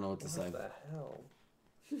 I don't know what to say. What the hell?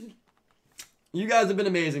 You guys have been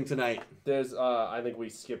amazing tonight. There's, I think we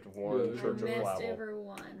skipped one. Yeah, Church of Missed Flavel. over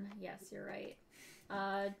one. Yes, you're right.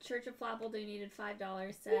 Church of Flapple donated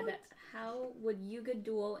 $5. Said, how would Yuga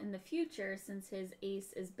duel in the future since his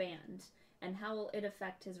ace is banned? And how will it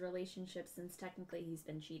affect his relationship since technically he's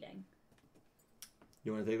been cheating?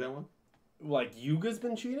 You want to take that one? Like, Yuga's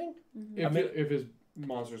been cheating? If, if his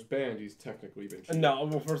monster's banned, he's technically been cheating. No,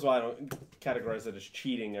 well, first of all, I don't categorize it as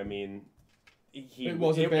cheating. I mean, It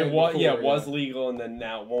wasn't banned it was, before, yeah, it was yeah. legal, and then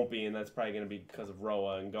now it won't be, and that's probably going to be because of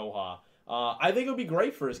Roa and Goha. I think it'll be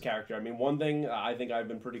great for his character. I mean, one thing I think I've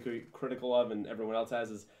been pretty critical of, and everyone else has,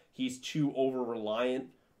 is he's too over-reliant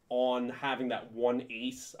on having that one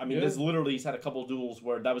ace. I mean, Yeah. there's literally, he's had a couple duels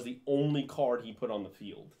where that was the only card he put on the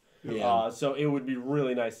field. Yeah. So it would be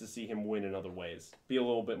really nice to see him win in other ways. Be a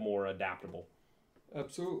little bit more adaptable.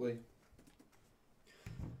 Absolutely.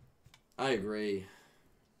 I agree.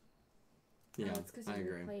 Yeah, Oh, it's because I you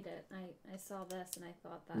agree. replayed it. I saw this and I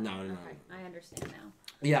thought that. No. Okay, I understand now.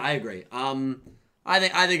 Yeah, I agree. I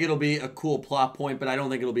think it'll be a cool plot point, but I don't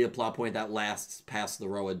think it'll be a plot point that lasts past the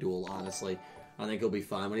Roa duel, honestly. I think he'll be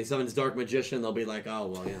fine. When he summons Dark Magician, they'll be like, oh,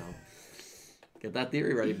 well, get that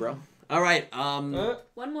theory ready, bro. All right.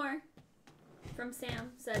 One more from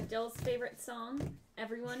Sam. Said, Dill's favorite song,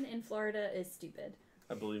 Everyone in Florida is Stupid.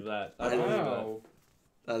 I believe that. I I believe that. Wow.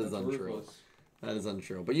 That is That's untrue. ruthless. That is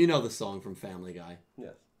untrue. But you know the song from Family Guy.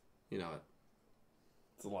 Yes. You know it.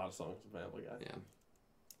 It's a lot of songs from Family Guy.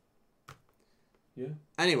 Yeah.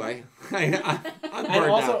 Anyway, I'm burned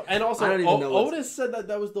out. And also, I don't even know what's- Otis said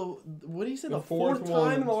that was the, what did he say, the fourth fourth one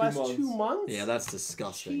time in the in last 2 months. 2 months? Yeah, that's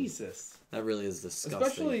disgusting. Jesus. That really is disgusting.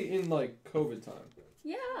 Especially in, like, COVID time.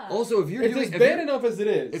 Yeah. Also, if you're It's doing as if bad you're- enough as it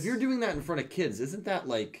is. if you're doing that in front of kids, isn't that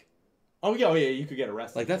like Oh yeah, you could get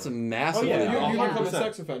arrested. like that's a for it. massively Oh, yeah. You wrong. become a 100%.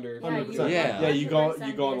 sex offender. Yeah, you 100%. Yeah. Yeah, you go 100% on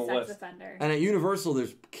be the a list. sex offender. And at Universal,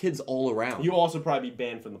 there's kids all around. You also probably be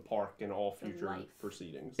banned from the park in all For future life.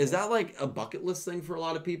 proceedings. Is that like a bucket list thing for a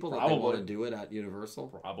lot of people that they Probably. want to do it at Universal?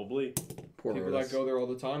 Probably. Poor People Otis. that go there all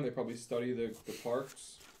the time, they probably study the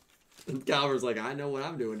parks. And Calver's like, I know what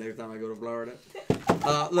I'm doing next time I go to Florida.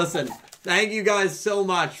 Listen, thank you guys so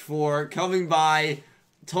much for coming by,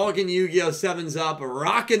 talking Yu-Gi-Oh! 7's Up,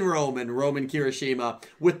 rockin' Romin Kirishima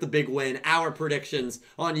with the big win, our predictions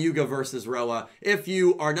on Yuga versus Roa. If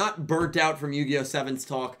you are not burnt out from Yu-Gi-Oh! 7's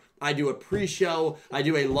talk, I do a pre-show, I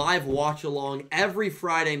do a live watch-along every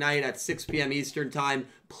Friday night at 6 p.m. Eastern Time.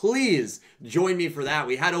 Please join me for that.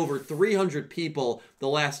 We had over 300 people the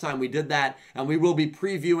last time we did that, and we will be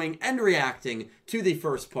previewing and reacting to the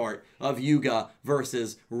first part of Yuga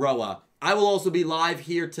versus Roa. I will also be live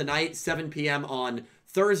here tonight, 7 p.m. on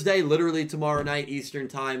Thursday, literally tomorrow night, Eastern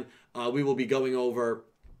Time. We will be going over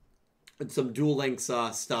some Duel Links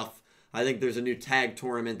stuff. I think there's a new tag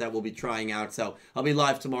tournament that we'll be trying out, so I'll be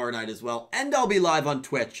live tomorrow night as well. And I'll be live on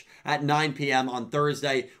Twitch at 9 p.m. on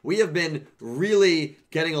Thursday. We have been really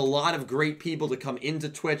getting a lot of great people to come into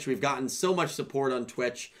Twitch. We've gotten so much support on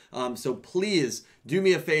Twitch, so please do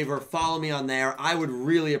me a favor, follow me on there. I would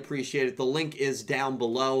really appreciate it. The link is down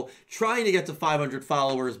below. Trying to get to 500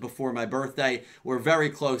 followers before my birthday. We're very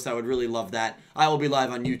close. I would really love that. I will be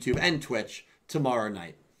live on YouTube and Twitch tomorrow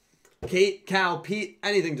night. Kate, Cal, Pete,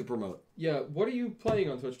 anything to promote? Yeah, what are you playing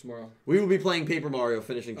on Twitch tomorrow? We will be playing Paper Mario,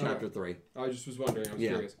 finishing Chapter 3. I just was wondering. I was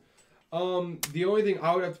curious. The only thing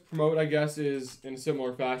I would have to promote, I guess, is in a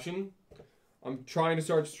similar fashion. I'm trying to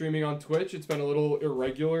start streaming on Twitch. It's been a little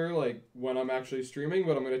irregular, like, when I'm actually streaming,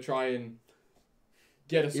 but I'm going to try and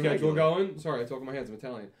get a schedule going. Sorry, I talk with my hands. I'm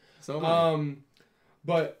Italian. So am I.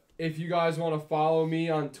 But if you guys want to follow me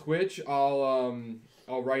on Twitch, I'll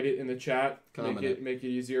write it in the chat. Make it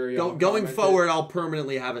easier. Going forward, I'll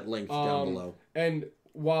permanently have it linked down below. And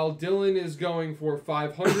while Dylan is going for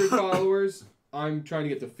 500 followers, I'm trying to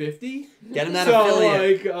get to 50. Get him that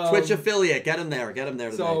affiliate. Twitch affiliate. Get him there. Get him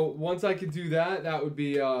there today. So once I could do that, that'd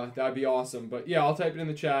be awesome. But yeah, I'll type it in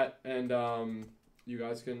the chat, and you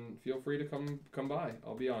guys can feel free to come by.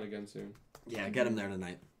 I'll be on again soon. Yeah, get him there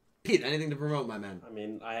tonight. Pete, anything to promote, my man? I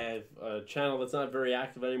mean, I have a channel that's not very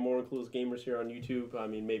active anymore, includes gamers here on YouTube. I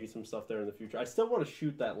mean, maybe some stuff there in the future. I still want to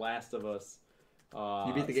shoot that Last of Us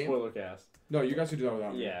you beat the game? spoiler cast. No, you guys can do that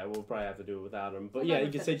without me. Yeah, we'll probably have to do it without him. But yeah,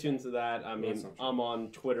 you can stay tuned to that. I mean, I'm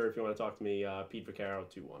on Twitter if you want to talk to me, Pete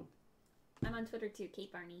Vaccaro21. I'm on Twitter too,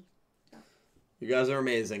 Kate Barney. You guys are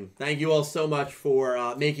amazing. Thank you all so much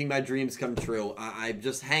for making my dreams come true. I'm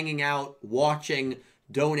just hanging out, watching,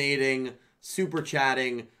 donating, super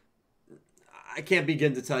chatting. I can't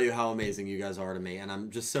begin to tell you how amazing you guys are to me, and I'm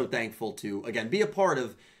just so thankful to, again, be a part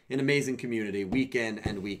of an amazing community week in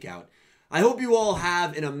and week out. I hope you all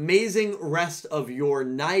have an amazing rest of your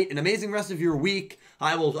night, an amazing rest of your week.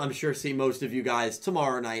 I will, I'm sure, see most of you guys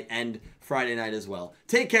tomorrow night and Friday night as well.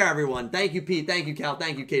 Take care, everyone. Thank you, Pete. Thank you, Cal.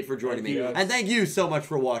 Thank you, Kate, for joining me. And thank you so much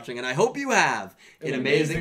for watching, and I hope you have an amazing